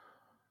much?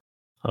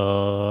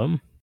 I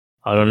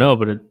don't know,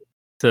 but it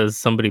says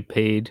somebody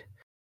paid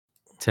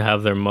to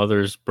have their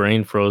mother's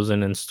brain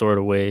frozen and stored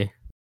away,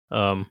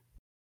 in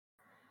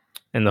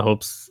the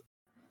hopes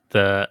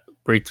that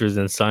breakthroughs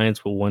in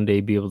science will one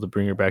day be able to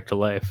bring her back to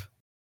life.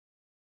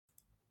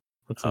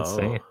 That's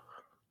insane.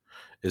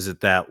 Is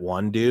it that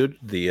one dude?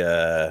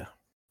 The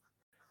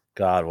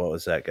God, what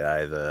was that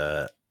guy?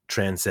 The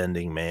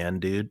transcending man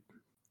dude.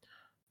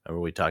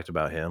 Remember we talked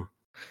about him?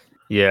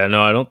 Yeah,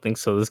 no, I don't think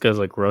so. This guy's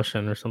like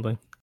Russian or something.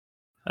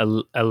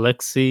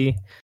 Alexei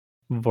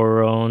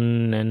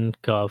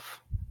Voronenkov.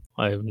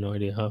 I have no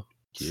idea how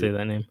to say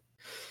that name.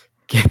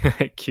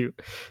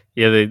 Cute.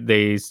 Yeah,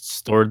 they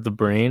stored the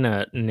brain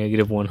at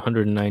negative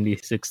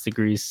 196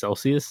 degrees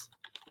Celsius,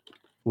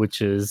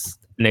 which is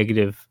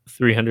negative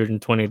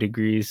 320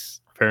 degrees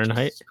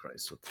Fahrenheit. Jesus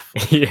Christ, what the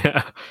fuck?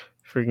 Yeah,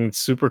 freaking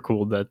super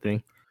cool, that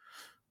thing.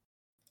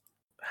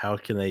 How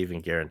can they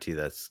even guarantee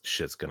that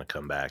shit's gonna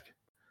come back?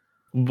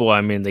 Well,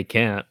 I mean, they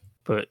can't,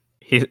 but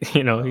he's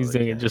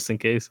doing it just in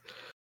case.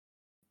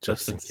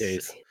 Just in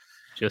case.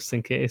 Just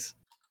in case.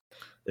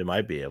 They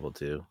might be able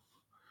to.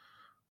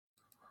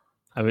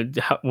 I mean,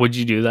 would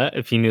you do that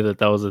if you knew that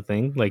was a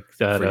thing? Like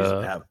that?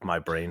 Have my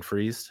brain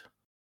freeze?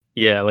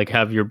 Yeah, like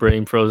have your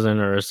brain frozen,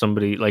 or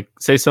somebody, like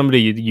say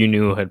somebody you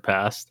knew had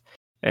passed,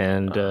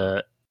 and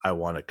I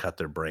want to cut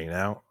their brain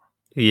out.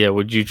 Yeah,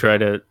 would you try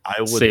to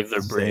save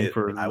their brain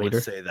for later? I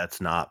would say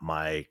that's not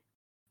my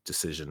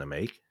decision to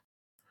make.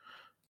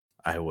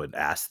 I would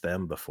ask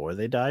them before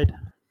they died.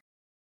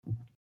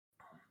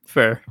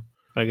 Fair.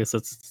 I guess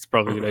that's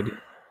probably a good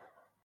idea.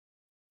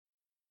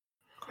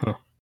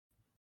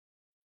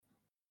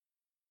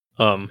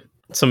 Huh.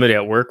 Somebody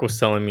at work was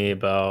telling me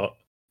about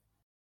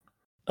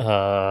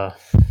what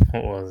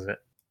was it?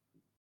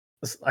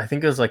 I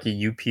think it was like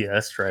a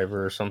UPS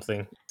driver or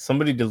something.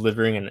 Somebody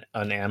delivering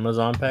an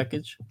Amazon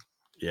package.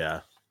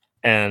 Yeah.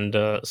 And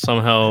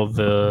somehow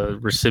the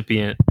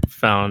recipient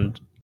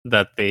found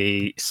that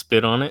they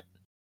spit on it.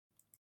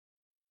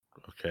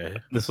 Okay.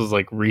 This was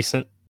like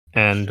recent,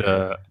 and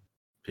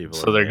people.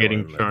 So they're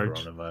getting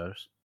charged.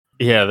 Coronavirus.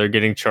 Yeah, they're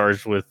getting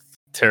charged with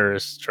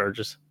terrorist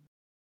charges.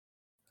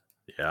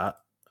 Yeah.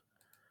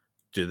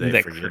 Do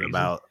they forget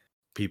about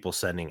people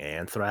sending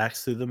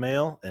anthrax through the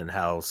mail and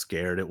how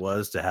scared it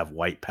was to have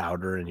white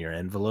powder in your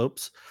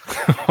envelopes?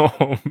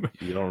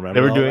 You don't remember?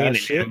 They were doing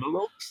it in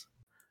envelopes?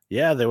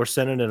 Yeah, they were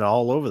sending it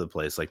all over the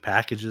place, like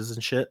packages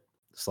and shit.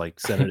 It's like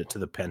sending it to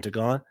the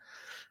Pentagon.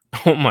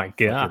 Oh my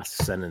god!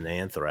 Sending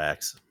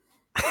anthrax.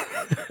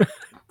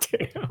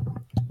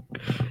 Damn.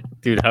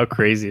 Dude, how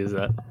crazy is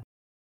that?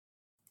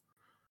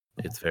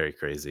 It's very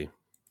crazy.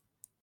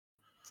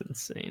 It's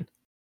insane.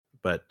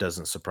 But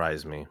doesn't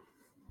surprise me.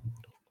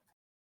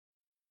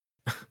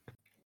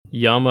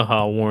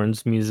 Yamaha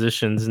warns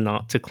musicians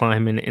not to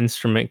climb in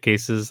instrument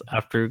cases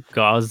after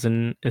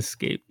Gazan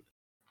escape.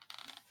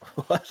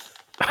 What?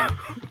 I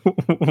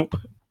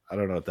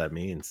don't know what that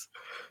means.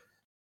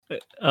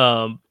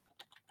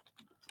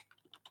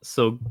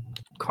 So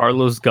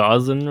Carlos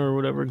Gazan or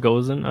whatever,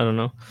 Gozan, I don't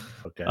know.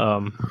 Okay.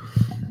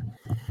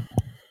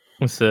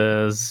 It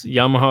says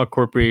Yamaha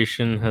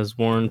Corporation has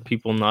warned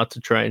people not to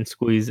try and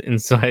squeeze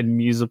inside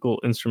musical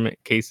instrument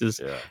cases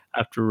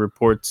after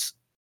reports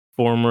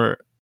former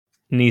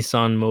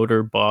Nissan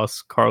motor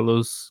boss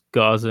Carlos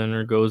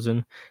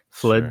Gozan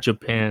fled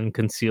Japan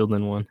concealed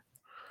in one.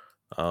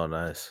 Oh,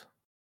 nice.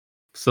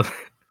 So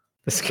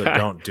this guy,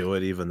 don't do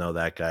it, even though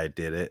that guy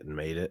did it and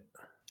made it.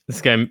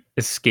 This guy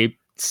escaped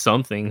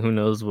something. Who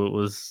knows what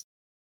was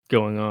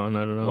going on? I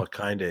don't know. What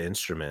kind of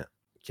instrument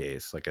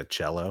case? Like a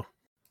cello?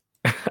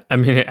 I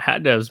mean, it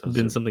had to have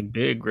been something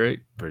big, right?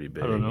 Pretty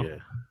big, I don't know. Yeah.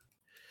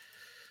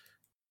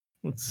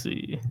 Let's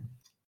see.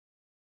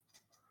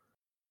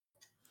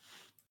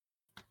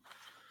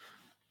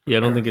 Yeah, I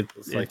don't think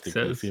it's like the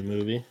Goofy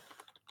movie.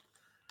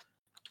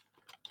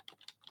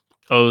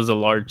 Oh, it was a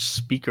large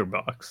speaker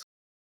box.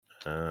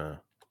 I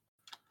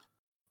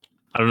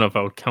don't know if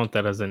I would count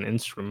that as an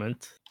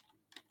instrument.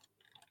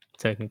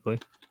 Technically.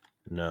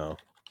 No.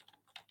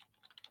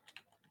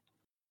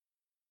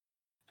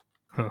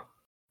 Huh.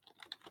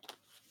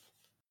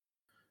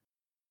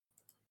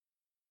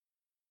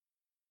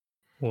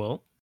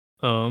 Well,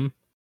 are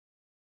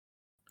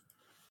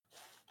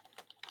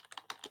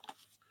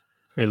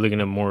you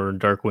looking at more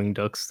Darkwing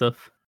Duck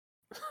stuff?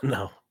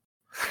 No.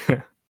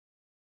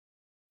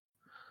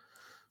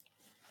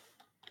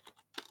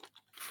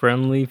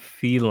 Friendly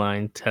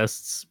feline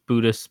tests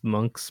Buddhist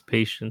monks'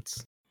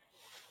 patience.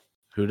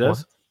 Who does?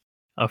 What?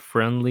 A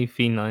friendly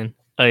feline.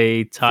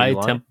 A Thai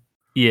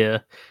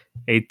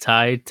a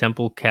Thai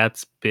temple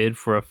cat's bid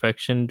for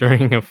affection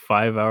during a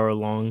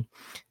 5-hour-long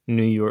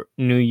New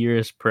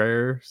Year's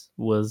prayers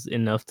was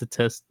enough to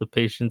test the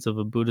patience of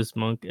a Buddhist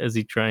monk as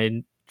he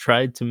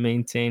tried to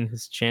maintain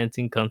his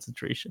chanting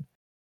concentration.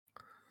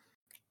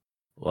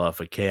 Well, if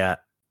a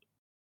cat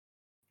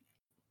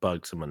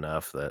bugs him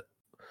enough, that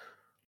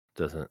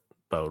doesn't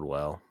bode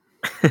well.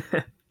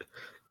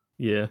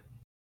 Yeah.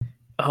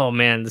 Oh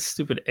man, the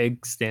stupid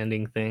egg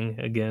standing thing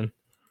again.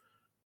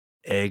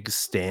 Egg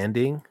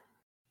standing?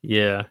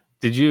 Yeah.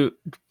 Did you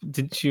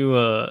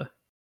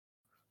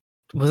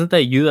wasn't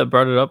that you that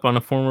brought it up on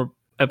a former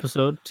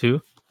episode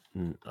too?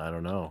 I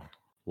don't know.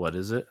 What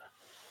is it?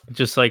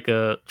 Just like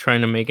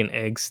trying to make an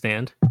egg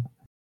stand.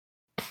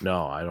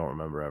 No, I don't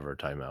remember ever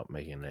talking about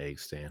making an egg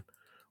stand.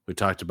 We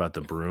talked about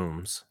the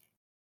brooms.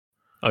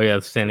 Oh yeah,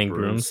 the standing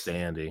brooms.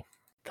 Standing.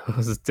 That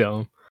was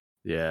dumb.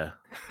 Yeah.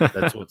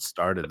 That's what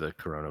started the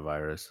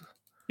coronavirus.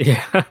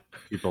 Yeah.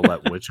 People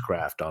let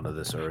witchcraft onto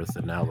this earth,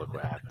 and now look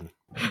what happened.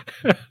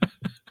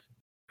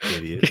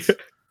 Idiots.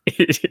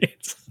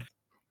 Idiots.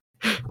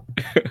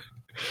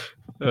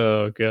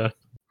 Oh god.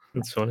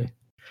 That's funny.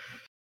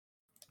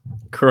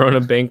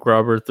 Corona bank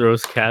robber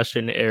throws cash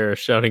in air,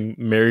 shouting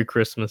 "Merry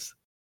Christmas."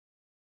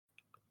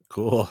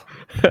 Cool.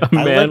 A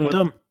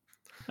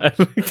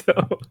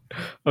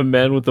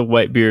man with a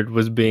white beard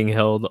was being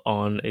held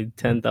on a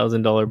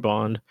 $10,000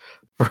 bond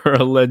for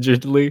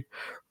allegedly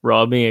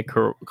robbing a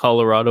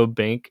Colorado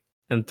bank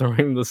and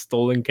throwing the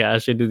stolen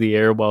cash into the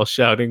air while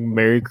shouting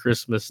 "Merry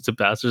Christmas" to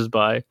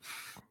passersby.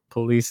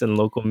 Police and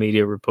local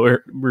media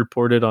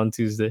reported on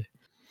Tuesday.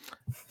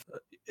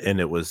 And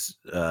it was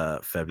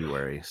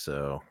February,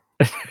 so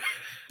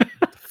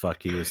The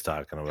fuck he was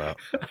talking about.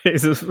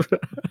 He's a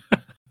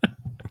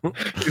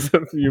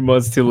few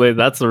months too late.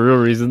 That's the real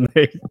reason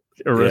they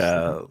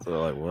arrested him. They're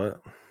like,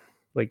 what?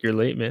 Like, you're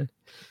late, man.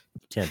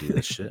 You can't do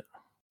this shit.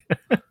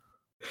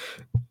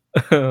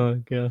 Oh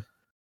god.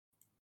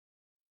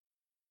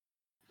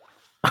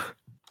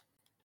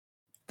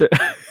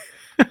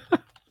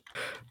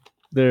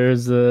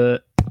 There's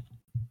the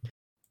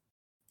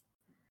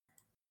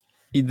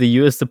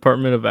U.S.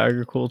 Department of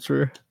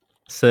Agriculture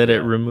said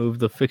it removed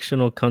the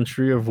fictional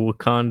country of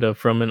Wakanda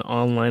from an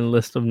online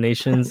list of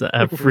nations that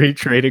have free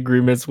trade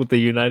agreements with the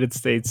United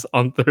States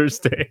on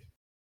Thursday.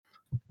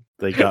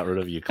 They got rid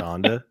of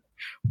Wakanda?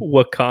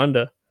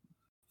 Wakanda.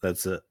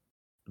 That's a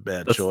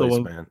bad choice,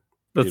 man.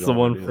 That's the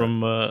one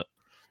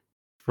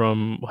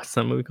from what's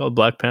that movie called?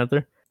 Black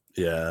Panther?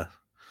 Yeah.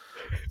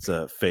 It's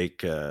a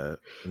fake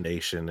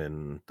nation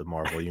in the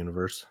Marvel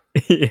universe.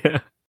 Yeah.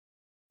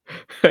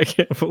 I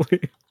can't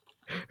believe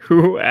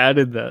who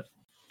added that.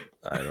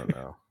 I don't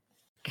know.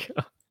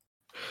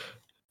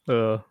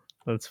 Oh,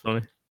 that's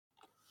funny.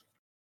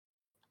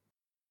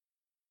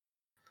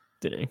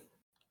 Dang.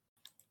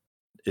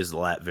 Is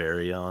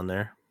Latveria on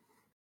there?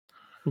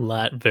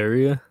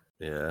 Latveria?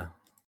 Yeah.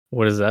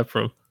 What is that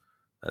from?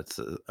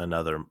 That's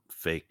another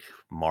fake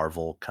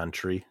Marvel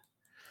country.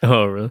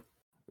 Oh, really?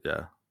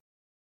 Yeah.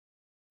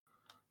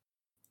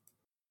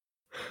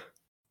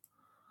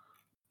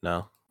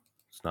 No,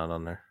 it's not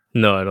on there.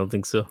 No, I don't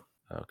think so.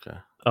 Okay.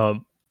 A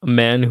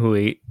man who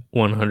ate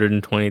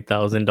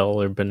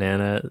 $120,000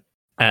 banana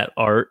at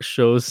art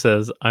show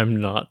says, "I'm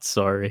not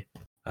sorry."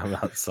 I'm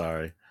not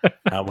sorry.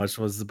 How much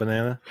was the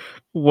banana?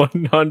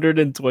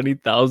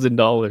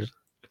 $120,000.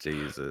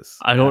 Jesus.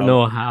 I don't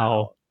know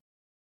how.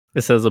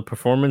 It says a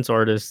performance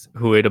artist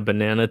who ate a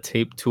banana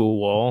taped to a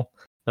wall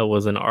that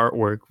was an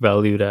artwork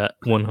valued at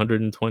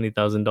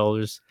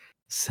 $120,000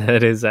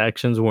 said his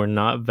actions were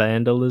not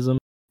vandalism,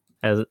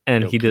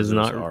 he does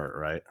not art,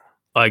 right?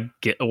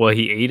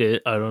 He ate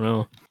it. I don't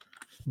know,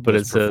 but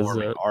it says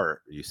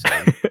art. You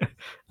said,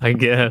 I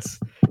guess,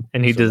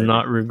 and he does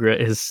not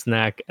regret his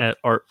snack at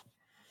Art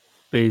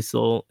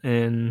Basel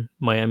in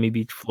Miami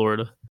Beach,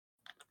 Florida.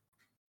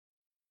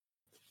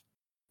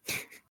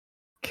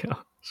 Gosh.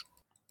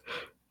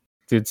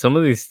 Dude, some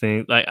of these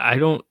things, like I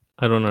don't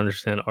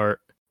understand art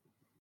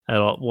at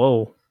all.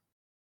 Whoa.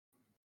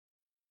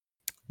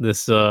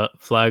 This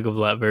flag of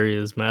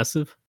Latveria is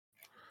massive.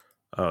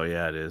 Oh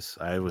yeah, it is.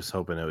 I was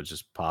hoping it would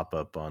just pop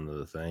up onto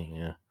the thing.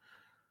 Yeah,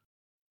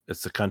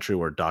 it's the country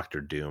where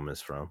Doctor Doom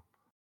is from.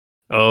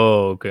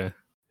 Oh, okay.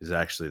 He's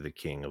actually the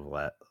king of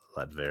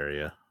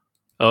Latveria.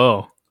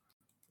 Oh,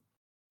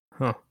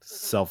 huh.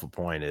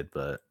 Self-appointed,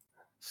 but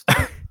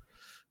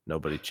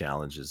nobody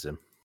challenges him.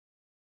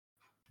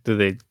 Do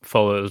they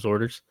follow his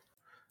orders?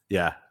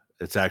 Yeah,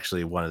 it's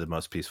actually one of the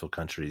most peaceful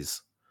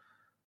countries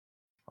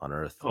on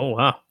Earth. Oh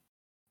wow.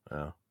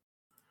 Yeah,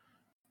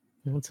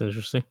 that's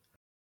interesting.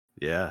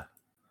 Yeah.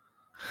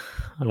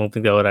 I don't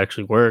think that would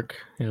actually work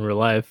in real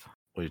life.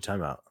 What are you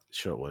talking about?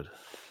 Sure it would.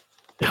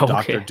 If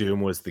Dr.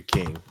 Doom was the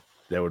king,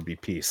 there would be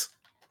peace.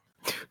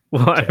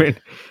 Well, okay.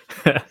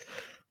 I mean,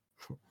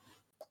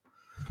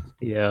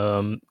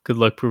 yeah, good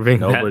luck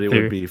proving nobody that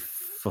would be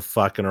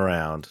fucking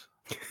around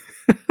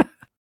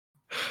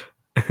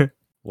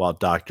while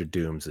Dr.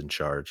 Doom's in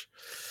charge.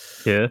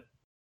 Yeah.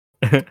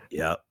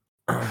 Yep.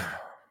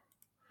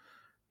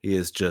 He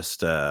is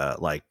just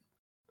like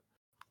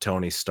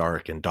Tony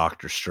Stark and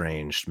Doctor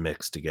Strange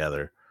mixed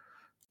together.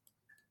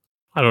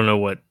 I don't know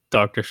what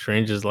Doctor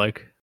Strange is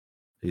like.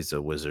 He's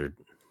a wizard.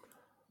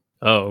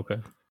 Oh, okay.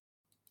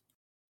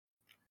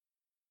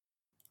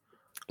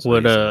 So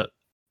what a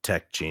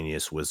tech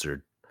genius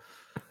wizard.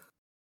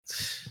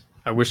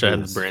 I wish I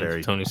had the brains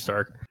of Tony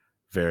Stark.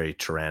 Very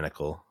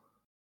tyrannical.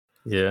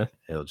 Yeah.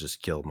 He'll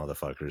just kill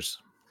motherfuckers.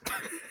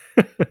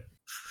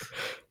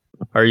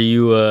 Are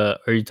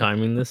you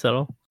timing this at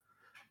all?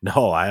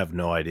 No, I have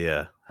no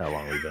idea how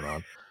long we've been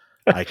on.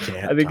 I can't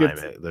time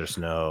it. There's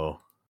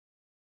no.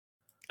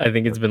 I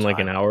think it's been like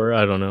an hour.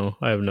 I don't know.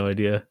 I have no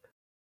idea.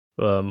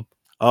 I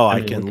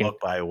can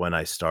look by when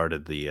I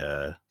started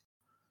the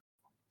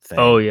thing.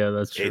 Oh yeah,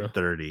 that's true.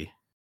 8:30.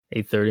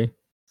 8:30.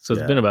 So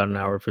it's been about an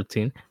hour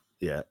 15.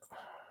 Yeah.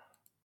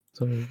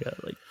 So we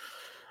got like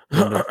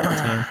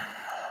time.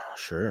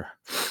 Sure.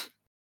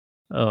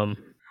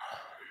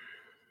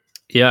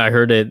 Yeah, I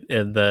heard it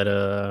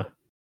that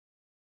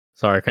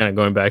sorry, kind of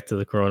going back to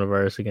the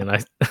coronavirus again. Yeah,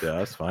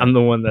 that's fine. I'm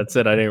the one that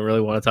said I didn't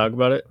really want to talk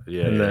about it.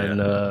 Yeah. And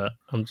then I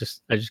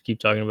just keep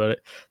talking about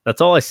it.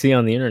 That's all I see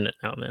on the internet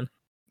now, man.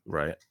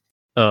 Right.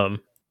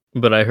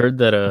 But I heard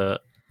that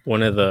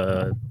one of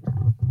the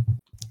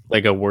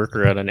like a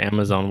worker at an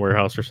Amazon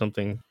warehouse or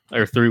something,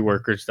 or 3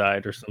 workers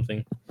died or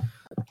something,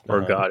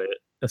 or got it.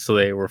 So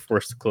they were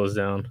forced to close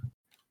down.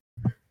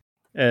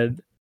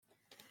 And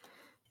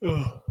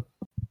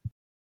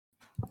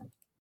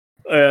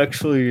I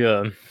actually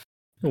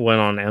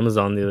went on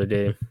Amazon the other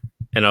day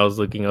and I was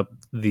looking up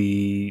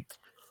I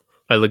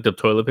looked up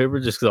toilet paper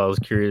just because I was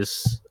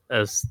curious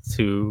as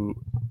to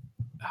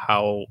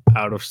how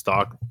out of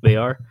stock they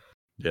are.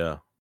 Yeah.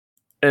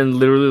 And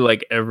literally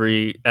like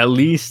at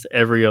least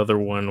every other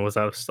one was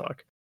out of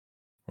stock.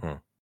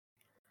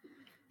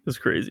 It's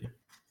crazy.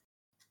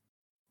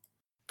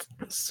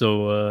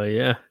 So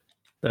yeah,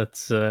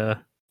 that's it's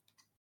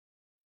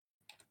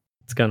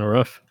kind of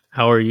rough.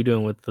 How are you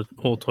doing with the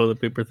whole toilet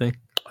paper thing?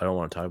 I don't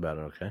want to talk about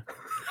it. Okay.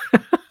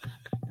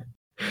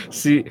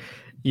 See,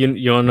 you want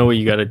to know what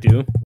you got to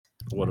do?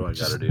 What do I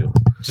got to do?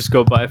 Just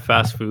go buy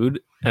fast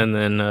food, and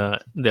then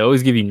they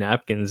always give you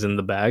napkins in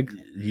the bag.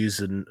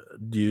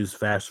 Use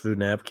fast food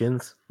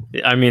napkins.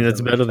 I mean,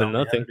 it's better than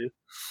nothing.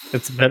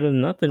 It's better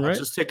than nothing, right? I'll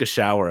just take a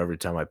shower every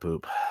time I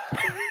poop.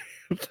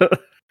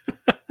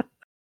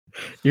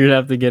 You'd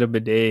have to get a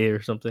bidet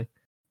or something.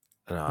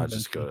 No, I'll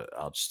just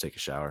take a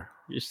shower.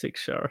 You just take a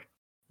shower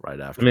right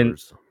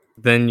afterwards. I mean,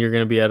 then you're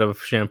gonna be out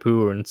of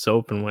shampoo and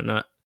soap and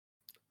whatnot.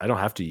 I don't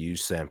have to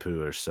use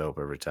shampoo or soap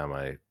every time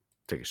I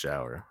take a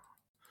shower.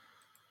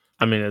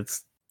 I mean,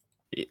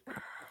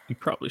 you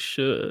probably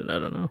should. I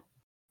don't know.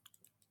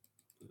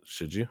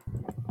 Should you?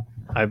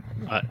 I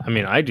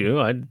mean, I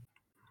do.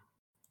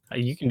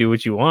 You can do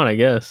what you want, I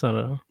guess. I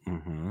don't know.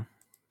 Mm-hmm.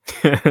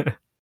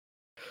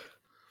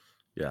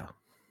 Yeah.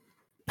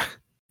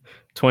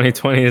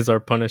 2020 is our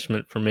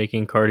punishment for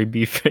making Cardi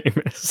B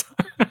famous.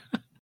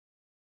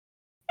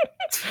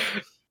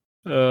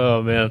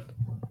 Oh man,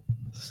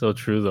 so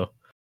true though.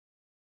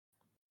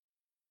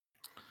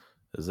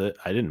 Is it?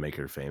 I didn't make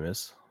her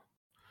famous.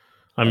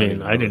 I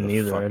mean, I didn't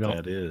either. I don't.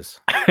 That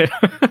is.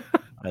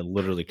 I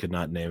literally could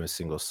not name a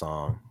single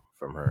song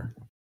from her.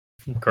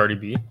 Cardi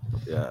B.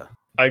 Yeah.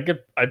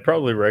 I'd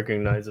probably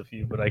recognize a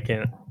few, but I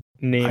can't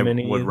name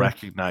any. I would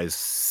recognize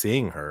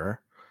seeing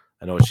her.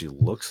 I know what she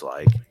looks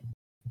like.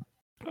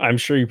 I'm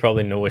sure you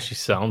probably know what she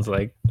sounds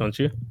like, don't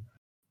you?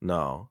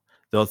 No.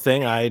 The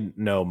thing I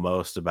know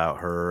most about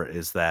her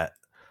is that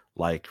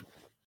like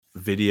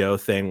video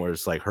thing where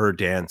it's like her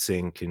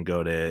dancing can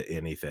go to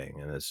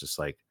anything, and it's just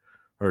like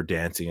her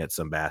dancing at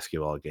some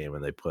basketball game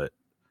and they put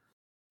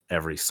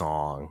every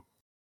song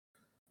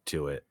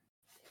to it,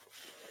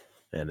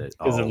 and it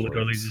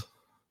literally just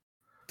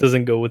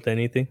doesn't go with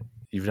anything.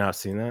 You've not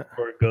seen that?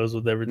 Or it goes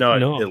with everything?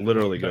 No, it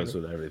literally goes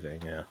with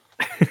everything. Yeah.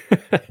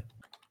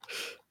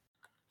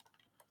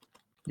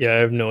 Yeah, I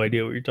have no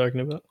idea what you're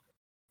talking about.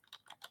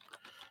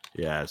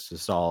 Yeah, it's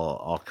just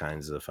all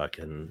kinds of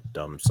fucking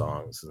dumb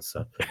songs and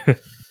stuff. And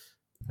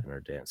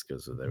her dance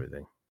goes with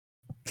everything.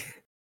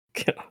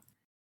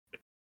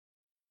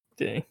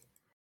 Dang.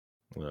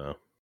 No.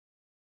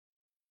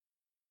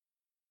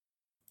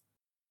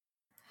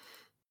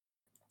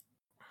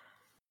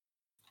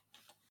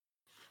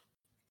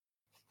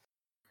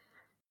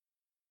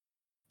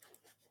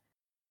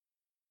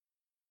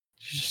 Did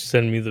you just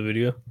send me the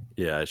video?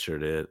 Yeah, I sure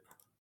did.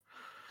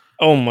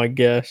 Oh my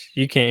gosh.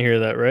 You can't hear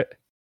that, right?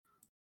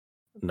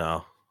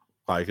 No.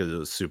 Why? Because it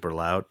was super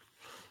loud?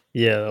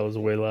 Yeah, that was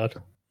way loud.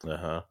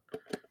 Uh-huh.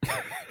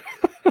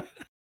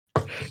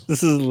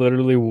 This is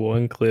literally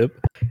one clip,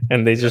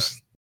 and they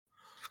just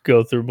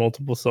go through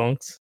multiple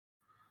songs.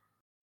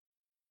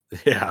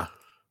 Yeah.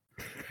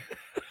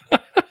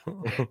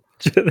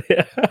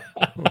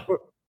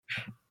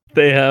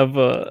 They have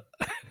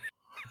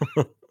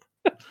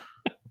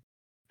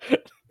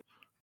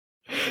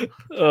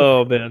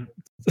oh man.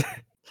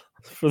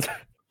 For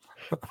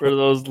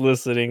those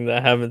listening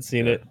that haven't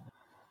seen it,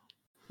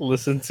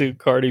 listen to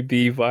Cardi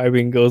B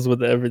vibing goes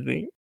with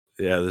everything.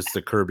 Yeah, this is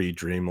the Kirby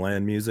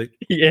Dreamland music.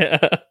 Yeah.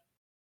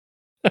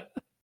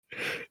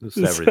 Just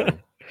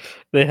everything.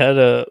 They had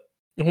oh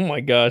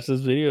my gosh,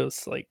 this video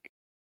is like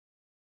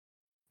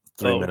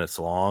 3 minutes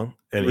long,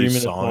 and each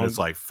song is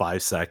like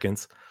 5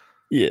 seconds.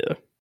 Yeah.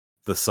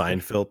 The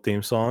Seinfeld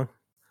theme song.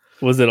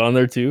 Was it on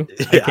there too?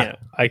 Yeah.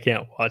 I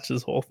can't watch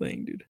this whole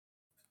thing, dude.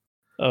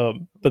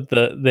 But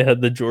they had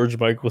the George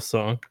Michael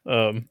song.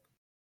 God,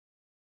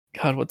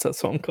 what's that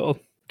song called?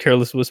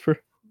 Careless Whisper.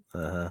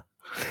 Uh-huh.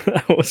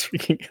 That was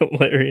freaking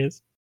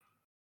hilarious.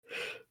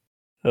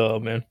 Oh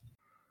man.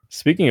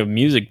 Speaking of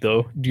music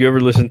though, do you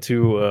ever listen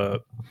to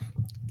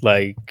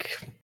like,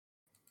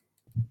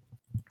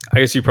 I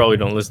guess you probably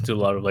don't listen to a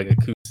lot of like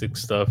acoustic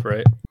stuff,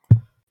 right?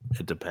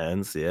 It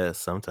depends. Yeah,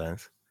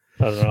 sometimes.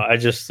 I don't know. I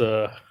just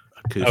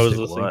acoustic I was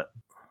listening. What?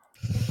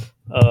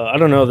 I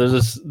don't know.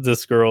 There's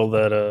this girl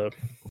that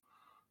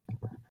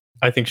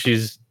I think she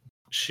is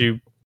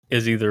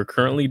either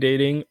currently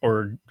dating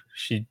or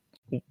she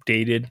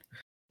dated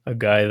a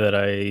guy that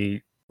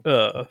I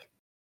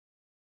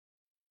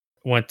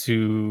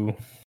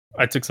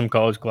I took some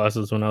college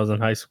classes when I was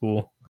in high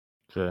school.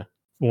 Okay.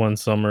 One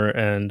summer,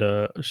 and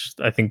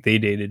I think they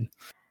dated,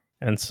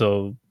 and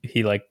so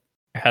he like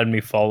had me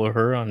follow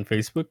her on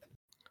Facebook.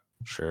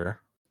 Sure.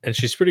 And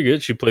she's pretty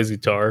good. She plays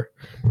guitar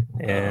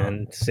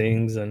and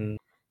sings, and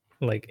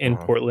like in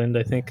Portland,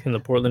 I think in the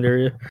Portland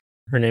area.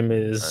 Her name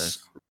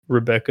is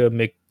Rebecca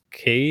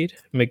McDade,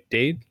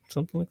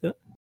 something like that.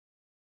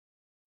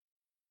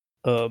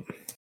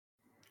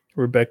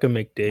 Rebecca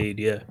McDade,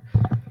 yeah.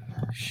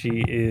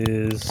 She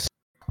is,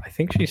 I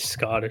think she's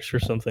Scottish or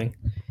something.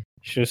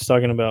 She was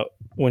talking about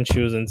when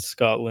she was in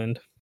Scotland,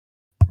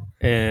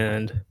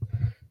 and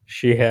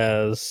she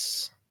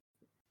has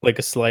like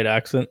a slight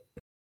accent.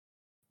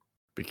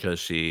 Because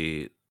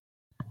she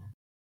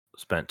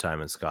spent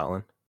time in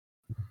Scotland?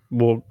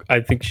 Well, I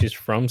think she's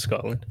from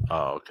Scotland.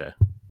 Oh, okay.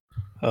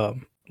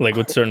 Like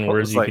with certain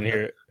words, you can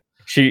hear it.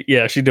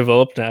 She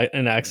developed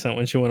an accent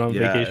when she went on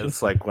vacation.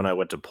 It's like when I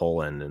went to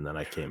Poland and then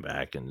I came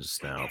back and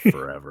just now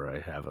forever I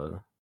have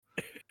a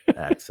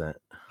accent.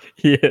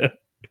 Yeah.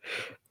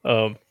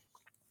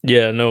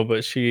 Yeah, no,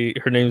 but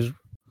her name's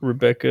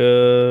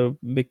Rebecca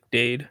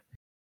McDade.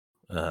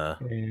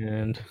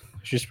 And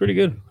she's pretty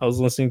good. I was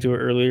listening to her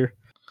earlier.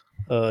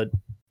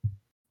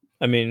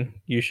 I mean,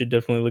 you should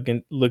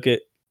definitely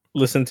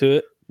listen to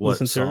it.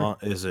 What song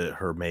is it?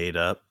 Her made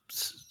up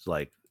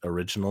like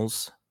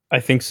originals? I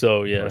think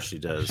so. Yeah, or she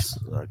does.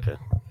 Okay.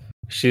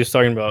 She was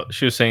saying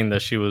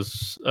that she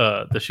was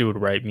that she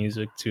would write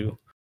music too.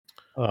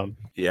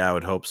 Yeah, I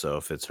would hope so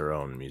if it's her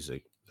own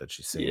music that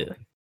she's singing.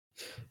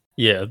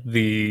 Yeah.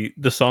 The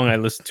song I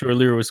listened to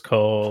earlier was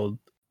called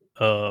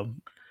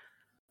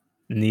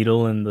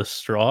 "Needle in the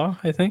Straw,"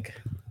 I think.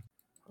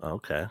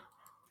 Okay.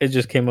 It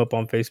just came up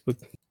on Facebook.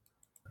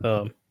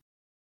 How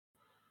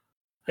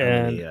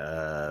many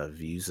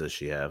views does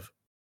she have?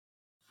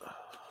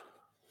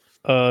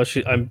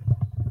 I'm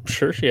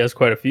sure she has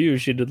quite a few.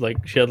 She had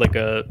like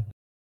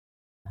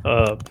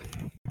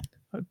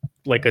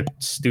a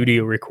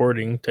studio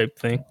recording type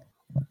thing.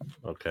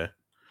 Okay.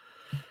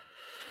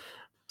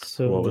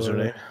 So what was her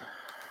name?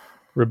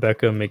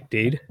 Rebecca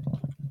McDade.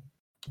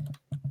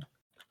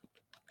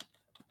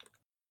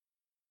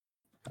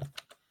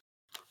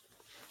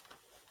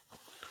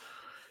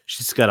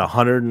 She's got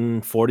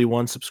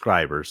 141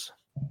 subscribers.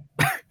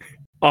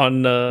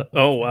 On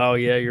oh wow,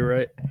 yeah, you're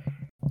right.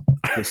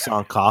 The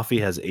song Coffee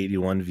has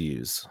 81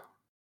 views.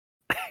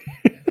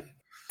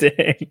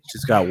 Dang.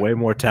 She's got way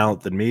more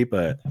talent than me,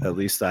 but at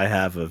least I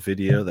have a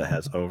video that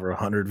has over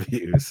 100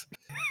 views.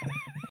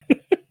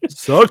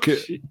 Suck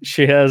it.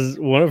 She has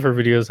one of her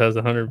videos has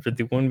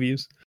 151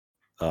 views.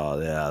 Oh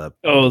yeah.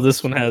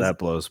 This one has that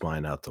blows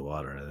mine out the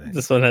water. I think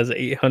this one has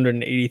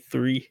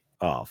 883.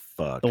 Oh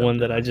fuck. The one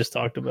that I just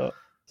talked about.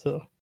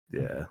 So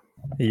yeah.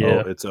 Oh,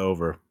 it's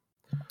over.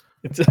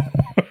 It's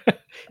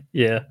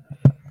yeah.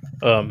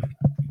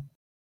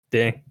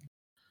 Dang.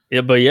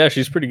 Yeah, but yeah,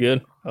 she's pretty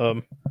good.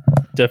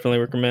 Definitely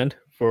recommend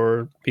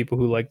for people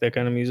who like that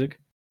kind of music.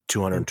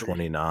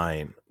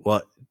 229.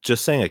 Well,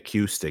 just saying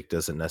acoustic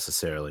doesn't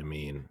necessarily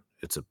mean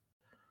it's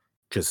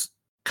because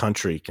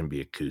country can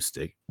be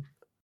acoustic.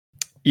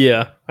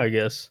 Yeah, I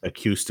guess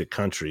acoustic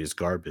country is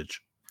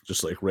garbage,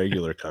 just like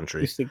regular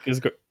country. Acoustic is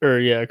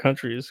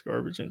country is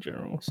garbage in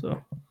general. So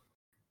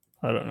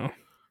I don't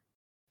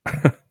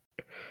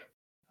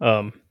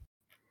know.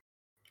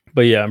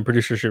 But yeah, I'm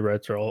pretty sure she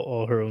writes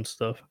all her own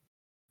stuff.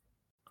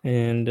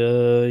 And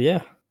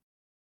yeah,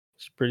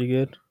 it's pretty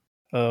good.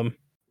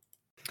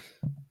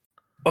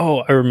 Oh,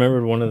 I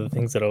remembered one of the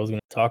things that I was going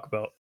to talk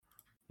about.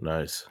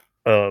 Nice.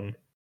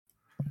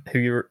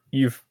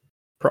 You've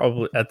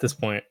probably at this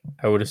point,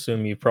 I would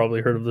assume you've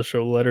probably heard of the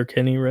show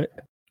Letterkenny, right?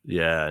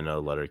 Yeah, I know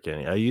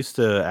Letterkenny. I used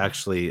to I've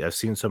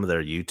seen some of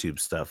their YouTube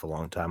stuff a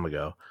long time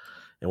ago,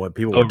 and what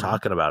people were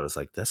talking about is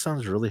like that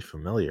sounds really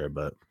familiar,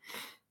 but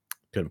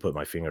couldn't put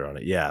my finger on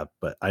it. Yeah,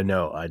 but I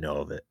know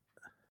of it.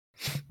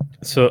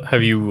 So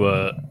have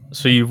you?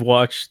 So you've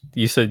watched?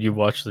 You said you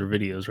watched their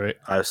videos, right?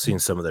 I've seen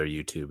some of their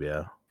YouTube.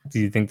 Yeah. Do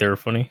you think they were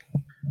funny?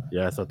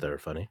 Yeah, I thought they were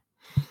funny.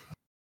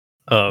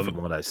 From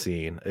what I've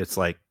seen, it's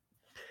like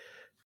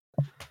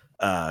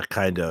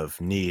kind of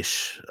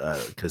niche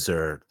because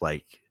they're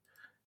like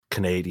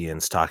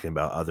Canadians talking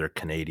about other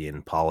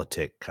Canadian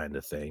politic kind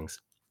of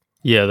things.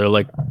 Yeah, they're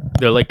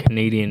like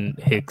Canadian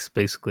Hicks,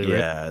 basically, right?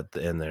 Yeah,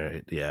 and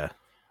they're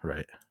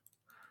right.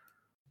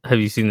 Have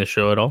you seen the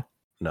show at all?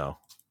 No.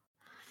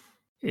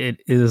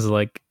 It is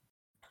like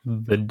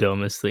the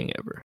dumbest thing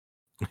ever.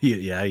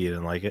 Yeah, you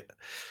didn't like it?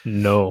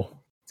 No,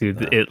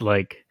 dude.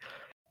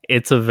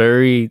 It's a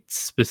very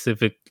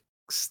specific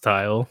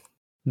style.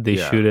 They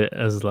shoot it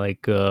as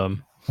like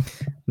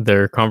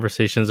their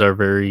conversations are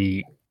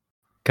very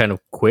kind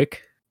of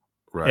quick,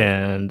 right?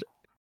 And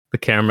the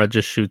camera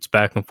just shoots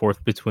back and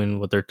forth between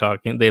what they're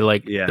talking. They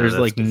there's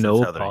like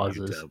no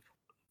pauses.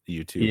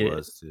 YouTube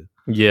was too.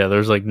 Yeah,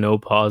 there's like no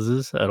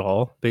pauses at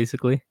all,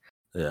 basically.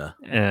 Yeah,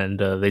 and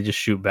they just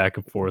shoot back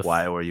and forth.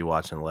 Why were you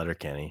watching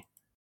Letterkenny?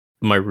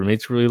 My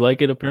roommates really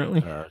like it,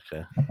 apparently.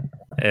 Okay.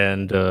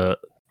 And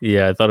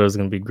yeah, I thought it was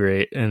gonna be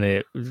great, and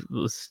it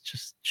was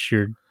just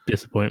sheer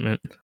disappointment.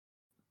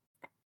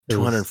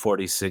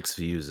 246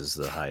 views is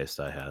the highest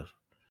I have.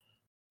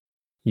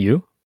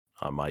 You?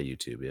 On my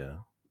YouTube, yeah.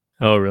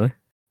 Oh, really?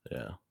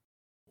 Yeah.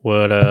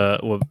 What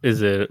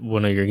is it?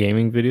 One of your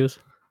gaming videos?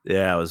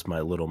 Yeah, it was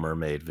my Little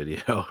Mermaid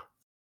video.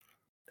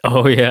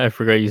 Oh yeah, I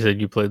forgot you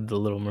said you played the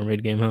Little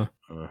Mermaid game, huh?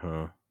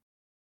 Uh-huh.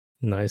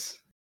 Nice.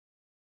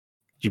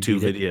 Did you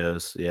 2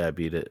 videos. Yeah, I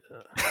beat it.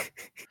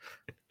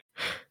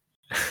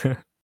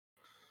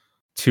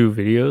 2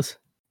 videos?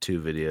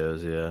 2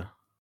 videos, yeah.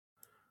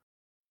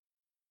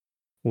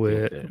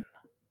 What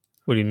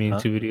do you mean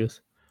 2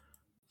 videos?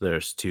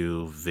 There's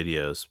 2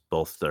 videos,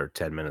 both are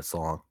 10 minutes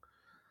long.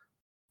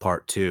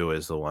 part 2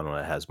 is the one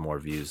that has more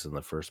views than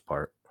the first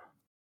part.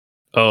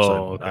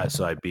 Oh,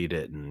 so I beat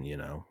it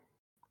in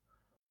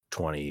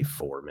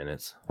 24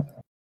 minutes.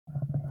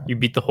 You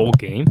beat the whole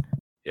game?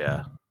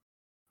 Yeah.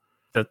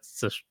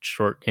 That's a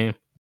short game.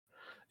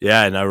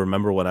 Yeah, and I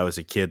remember when I was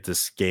a kid,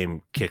 this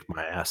game kicked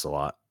my ass a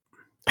lot.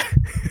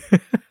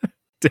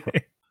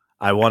 Dang.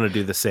 I want to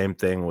do the same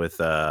thing with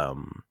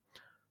Tailspin,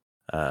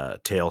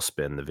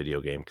 the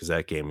video game, because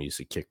that game used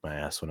to kick my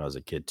ass when I was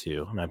a kid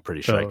too, and I'm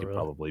pretty sure I could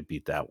probably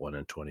beat that one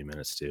in 20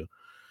 minutes too.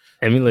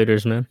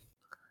 Emulators, man.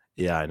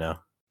 Yeah, I know.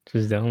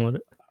 Just download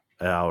it.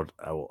 I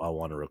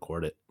want to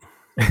record it.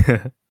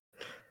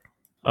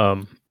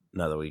 Now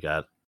that we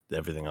got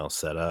everything else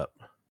set up.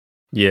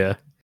 Yeah.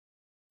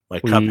 My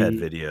Cuphead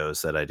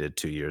videos that I did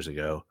 2 years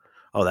ago.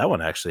 Oh, that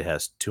one actually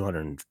has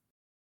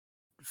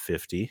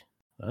 250.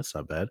 That's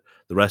not bad.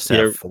 The rest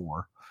have 5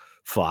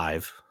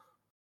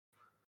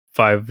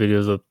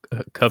 videos of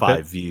Cuphead?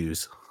 5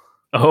 views.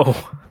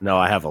 Oh. No,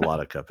 I have a lot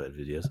of Cuphead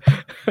videos.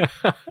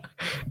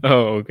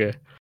 Oh, okay.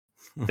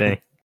 Dang.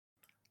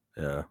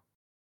 Yeah.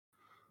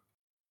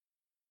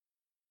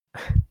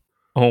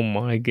 Oh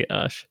my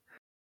gosh.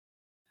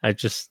 I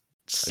just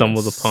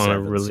stumbled upon a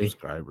really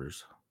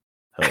subscribers.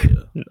 Hell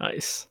yeah.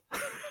 Nice.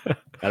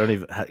 I don't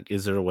even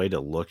is there a way to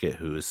look at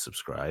who is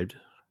subscribed?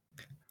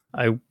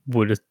 I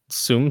would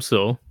assume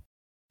so.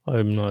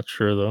 I'm not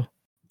sure though.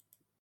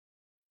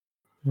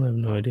 I have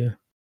no idea.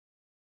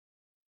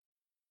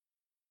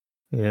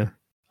 Yeah.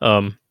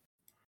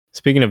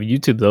 Speaking of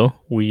YouTube though,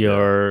 we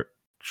are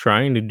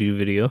trying to do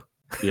video.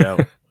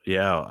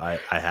 Yeah,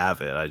 I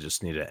have it. I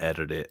just need to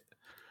edit it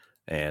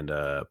and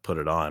put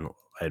it on.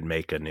 I'd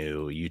make a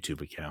new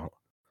YouTube account.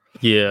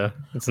 Yeah,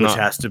 which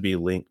has to be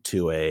linked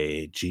to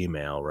a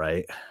Gmail,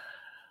 right?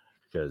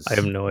 Because I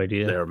have no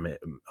idea. They're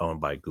owned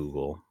by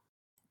Google.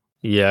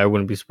 Yeah, I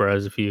wouldn't be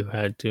surprised if you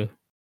had to.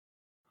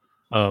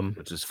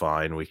 Which is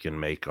fine. We can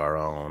make our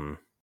own,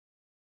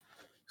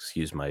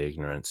 excuse my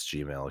ignorance,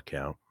 Gmail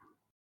account.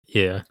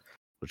 Yeah.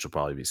 Which will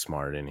probably be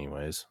smart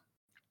anyways.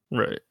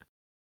 Right.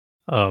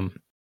 But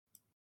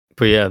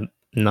yeah,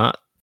 not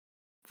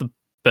the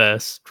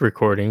best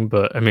recording,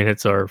 but I mean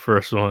it's our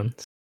first one.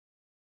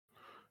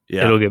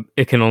 Yeah.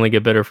 It can only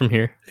get better from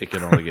here. It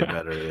can only get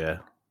better, yeah.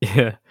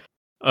 Yeah.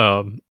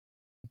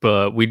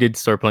 But we did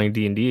start playing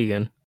D&D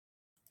again.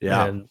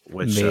 Yeah,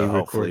 which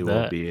hopefully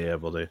we'll be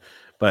able to.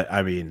 But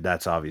I mean,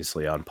 that's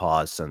obviously on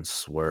pause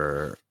since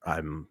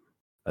I'm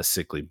a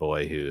sickly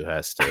boy who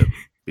has to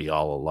be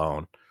all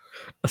alone.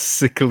 A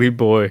sickly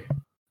boy.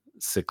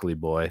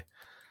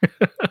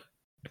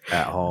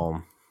 At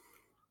home.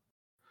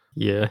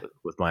 Yeah.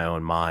 With my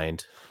own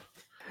mind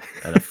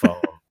and a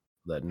phone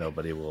that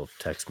nobody will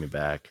text me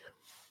back.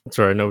 That's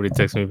right. Nobody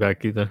texts me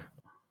back either.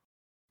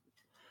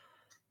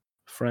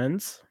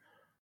 Friends?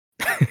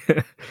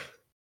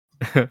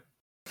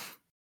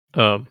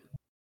 But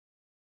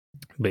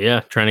yeah,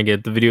 trying to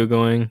get the video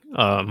going.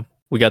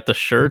 We got the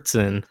shirts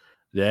and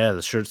yeah,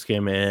 the shirts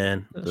came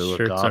in. They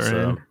look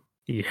awesome.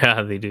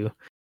 Yeah, they do.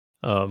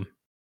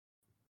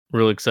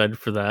 Really excited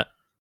for that.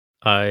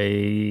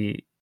 I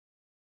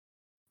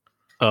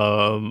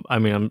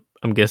mean,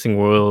 I'm guessing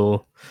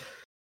we'll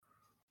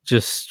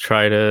just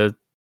try to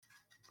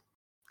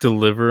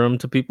deliver them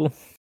to people.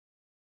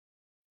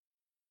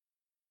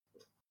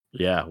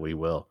 Yeah, we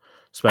will,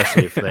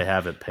 especially if they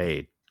haven't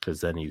paid, because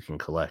then you can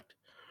collect.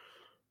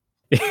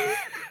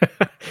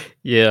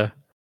 Yeah,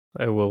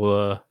 I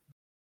will.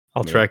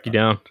 I'll track you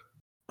down.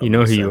 You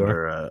know who you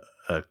are.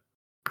 A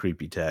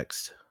creepy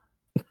text.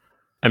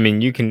 I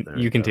mean, you can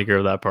take care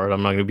of that part.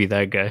 I'm not gonna be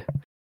that guy.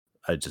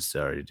 I just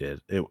already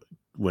did. It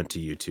went to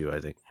you too, I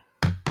think,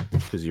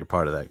 because you're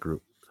part of that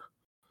group.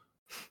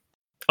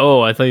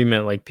 Oh, I thought you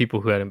meant like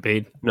people who hadn't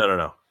paid.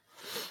 No.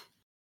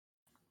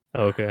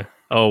 Okay.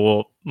 Oh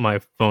well, my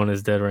phone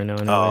is dead right now.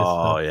 Anyways,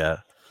 oh yeah.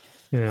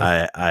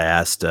 I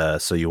asked.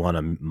 So you want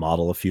to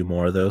model a few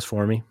more of those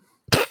for me?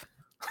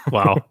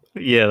 Wow.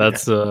 Yeah,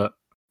 that's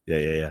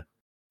Yeah.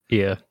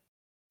 Yeah.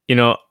 You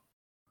know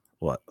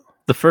what?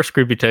 The first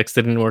creepy text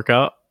didn't work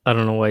out. I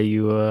don't know why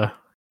you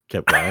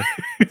kept going.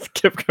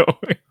 Kept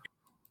going.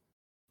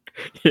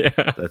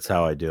 Yeah. That's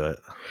how I do it.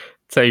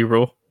 That's how you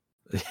roll.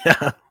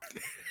 Yeah.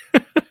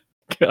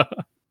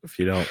 God. If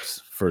you don't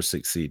first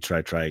succeed,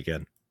 try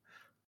again.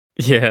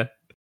 Yeah.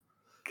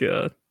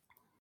 God.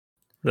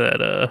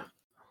 That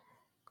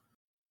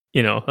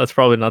that's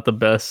probably not the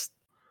best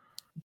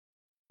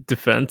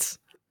defense.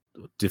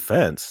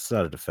 Defense? It's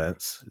not a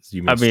defense.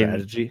 You mean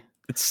strategy?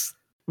 It's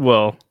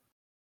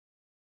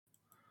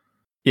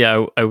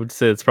yeah, I would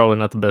say it's probably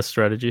not the best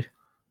strategy.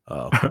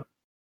 Oh.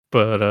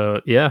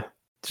 But yeah,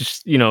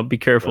 just be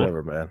careful.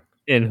 Whatever, man.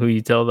 And who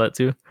you tell that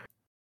to.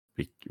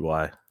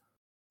 Why?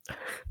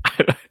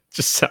 It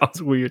just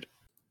sounds weird.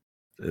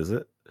 Is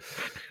it?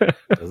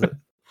 Does it?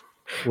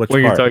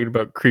 When you're talking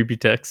about creepy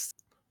text.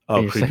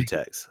 Oh, creepy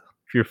text.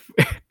 If you're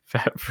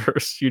fat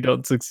first, you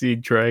don't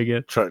succeed, try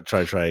again.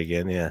 Try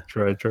again, yeah.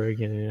 Try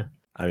again, yeah.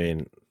 I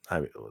mean,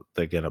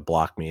 they're gonna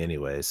block me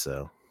anyway,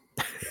 so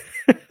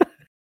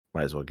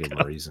might as well give them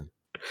a reason.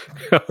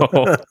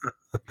 Oh,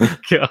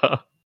 God.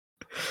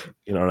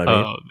 You know what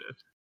I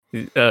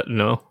mean?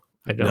 No,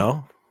 I don't.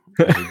 No?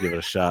 I should give it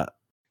a shot.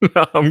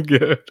 No, I'm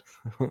good.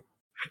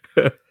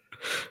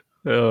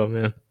 Oh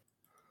man.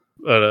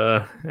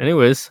 But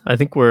anyways, I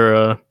think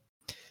we're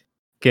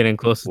getting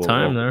close to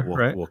time there,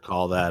 right? We'll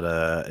call that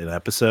an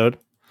episode.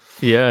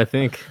 Yeah, I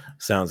think.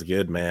 Sounds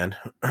good, man.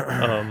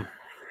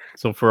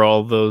 So for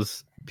all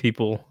those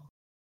people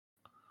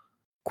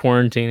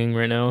quarantining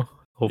right now,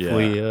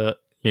 hopefully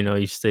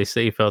you stay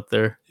safe out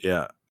there.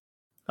 Yeah.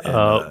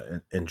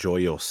 And enjoy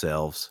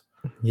yourselves.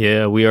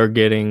 Yeah, we are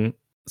getting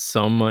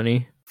some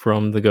money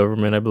from the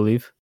government, I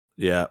believe.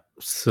 Yeah.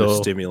 So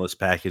the stimulus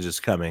package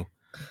is coming.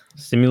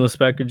 Stimulus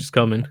package is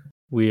coming.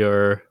 We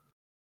are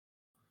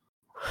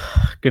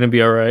gonna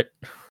be all right.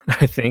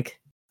 I think.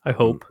 I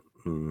hope.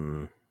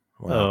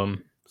 Well,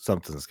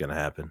 something's gonna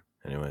happen,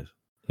 anyways.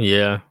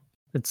 Yeah,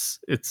 it's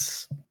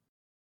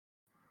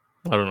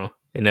I don't know,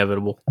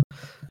 inevitable.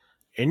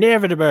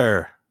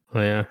 Inevitable.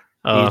 Yeah,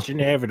 it's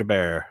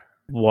inevitable.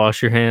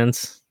 Wash your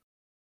hands.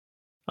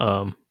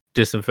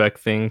 Disinfect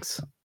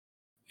things.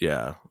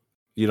 Yeah,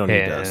 you don't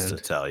need us to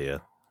tell you.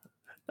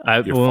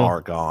 You're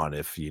far gone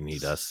if you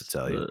need us to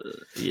tell you.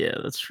 Yeah,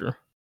 that's true.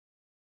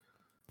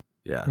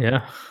 Yeah.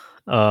 Yeah.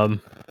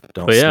 Don't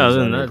sneeze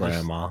on your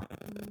grandma.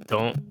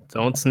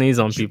 Don't sneeze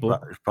on people.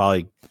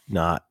 Probably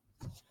not.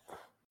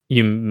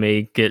 You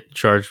may get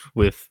charged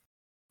with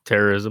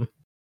terrorism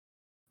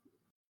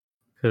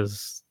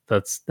because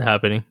that's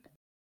happening.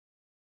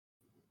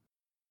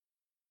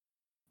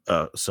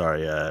 Oh,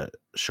 sorry.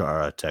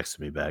 Shara texted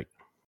me back.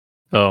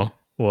 Oh,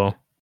 well.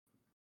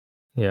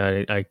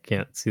 Yeah, I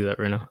can't see that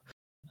right now.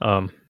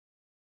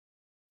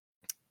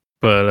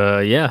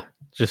 But yeah,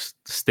 just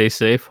stay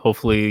safe.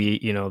 Hopefully,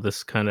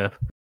 this kind of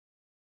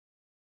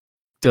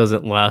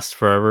doesn't last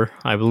forever.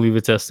 I believe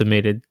it's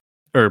estimated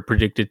or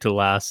predicted to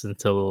last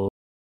until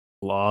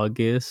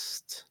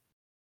August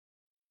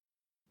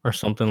or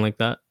something like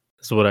that.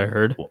 Is what I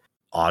heard.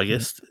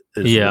 August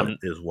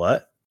is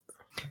what?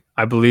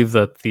 I believe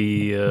that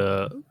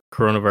the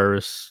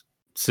coronavirus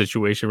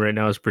situation right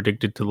now is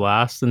predicted to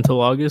last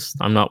until August.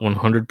 I'm not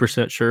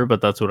 100% sure,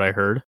 but that's what I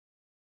heard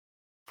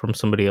from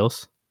somebody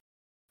else.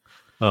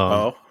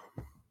 So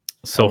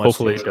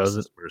hopefully it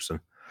doesn't. Person?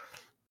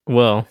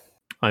 Well,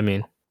 I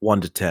mean,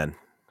 1 to 10.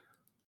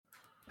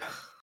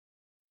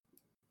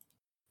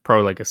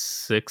 Probably like a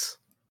 6.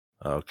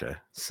 Okay.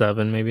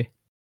 7 maybe.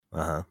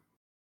 So,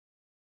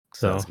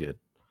 sounds good.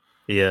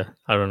 Yeah,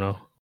 I don't know.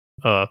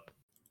 I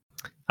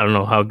don't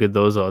know how good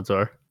those odds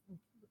are.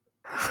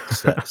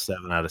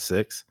 7 out of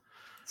 6.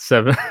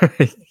 7.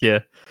 Yeah.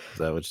 Is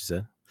that what you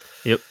said?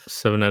 Yep.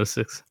 7 out of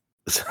 6.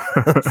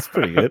 That's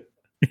pretty good.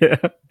 Yeah.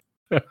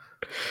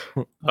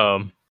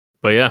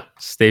 But yeah,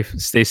 stay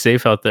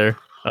safe out there.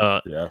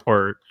 Yeah.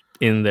 Or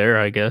in there,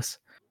 I guess,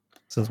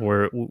 since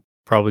we're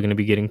probably going to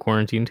be getting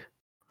quarantined,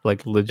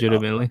 like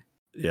legitimately.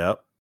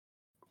 Yep.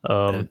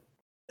 And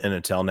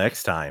until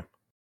next time.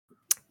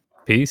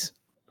 Peace.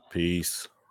 Peace.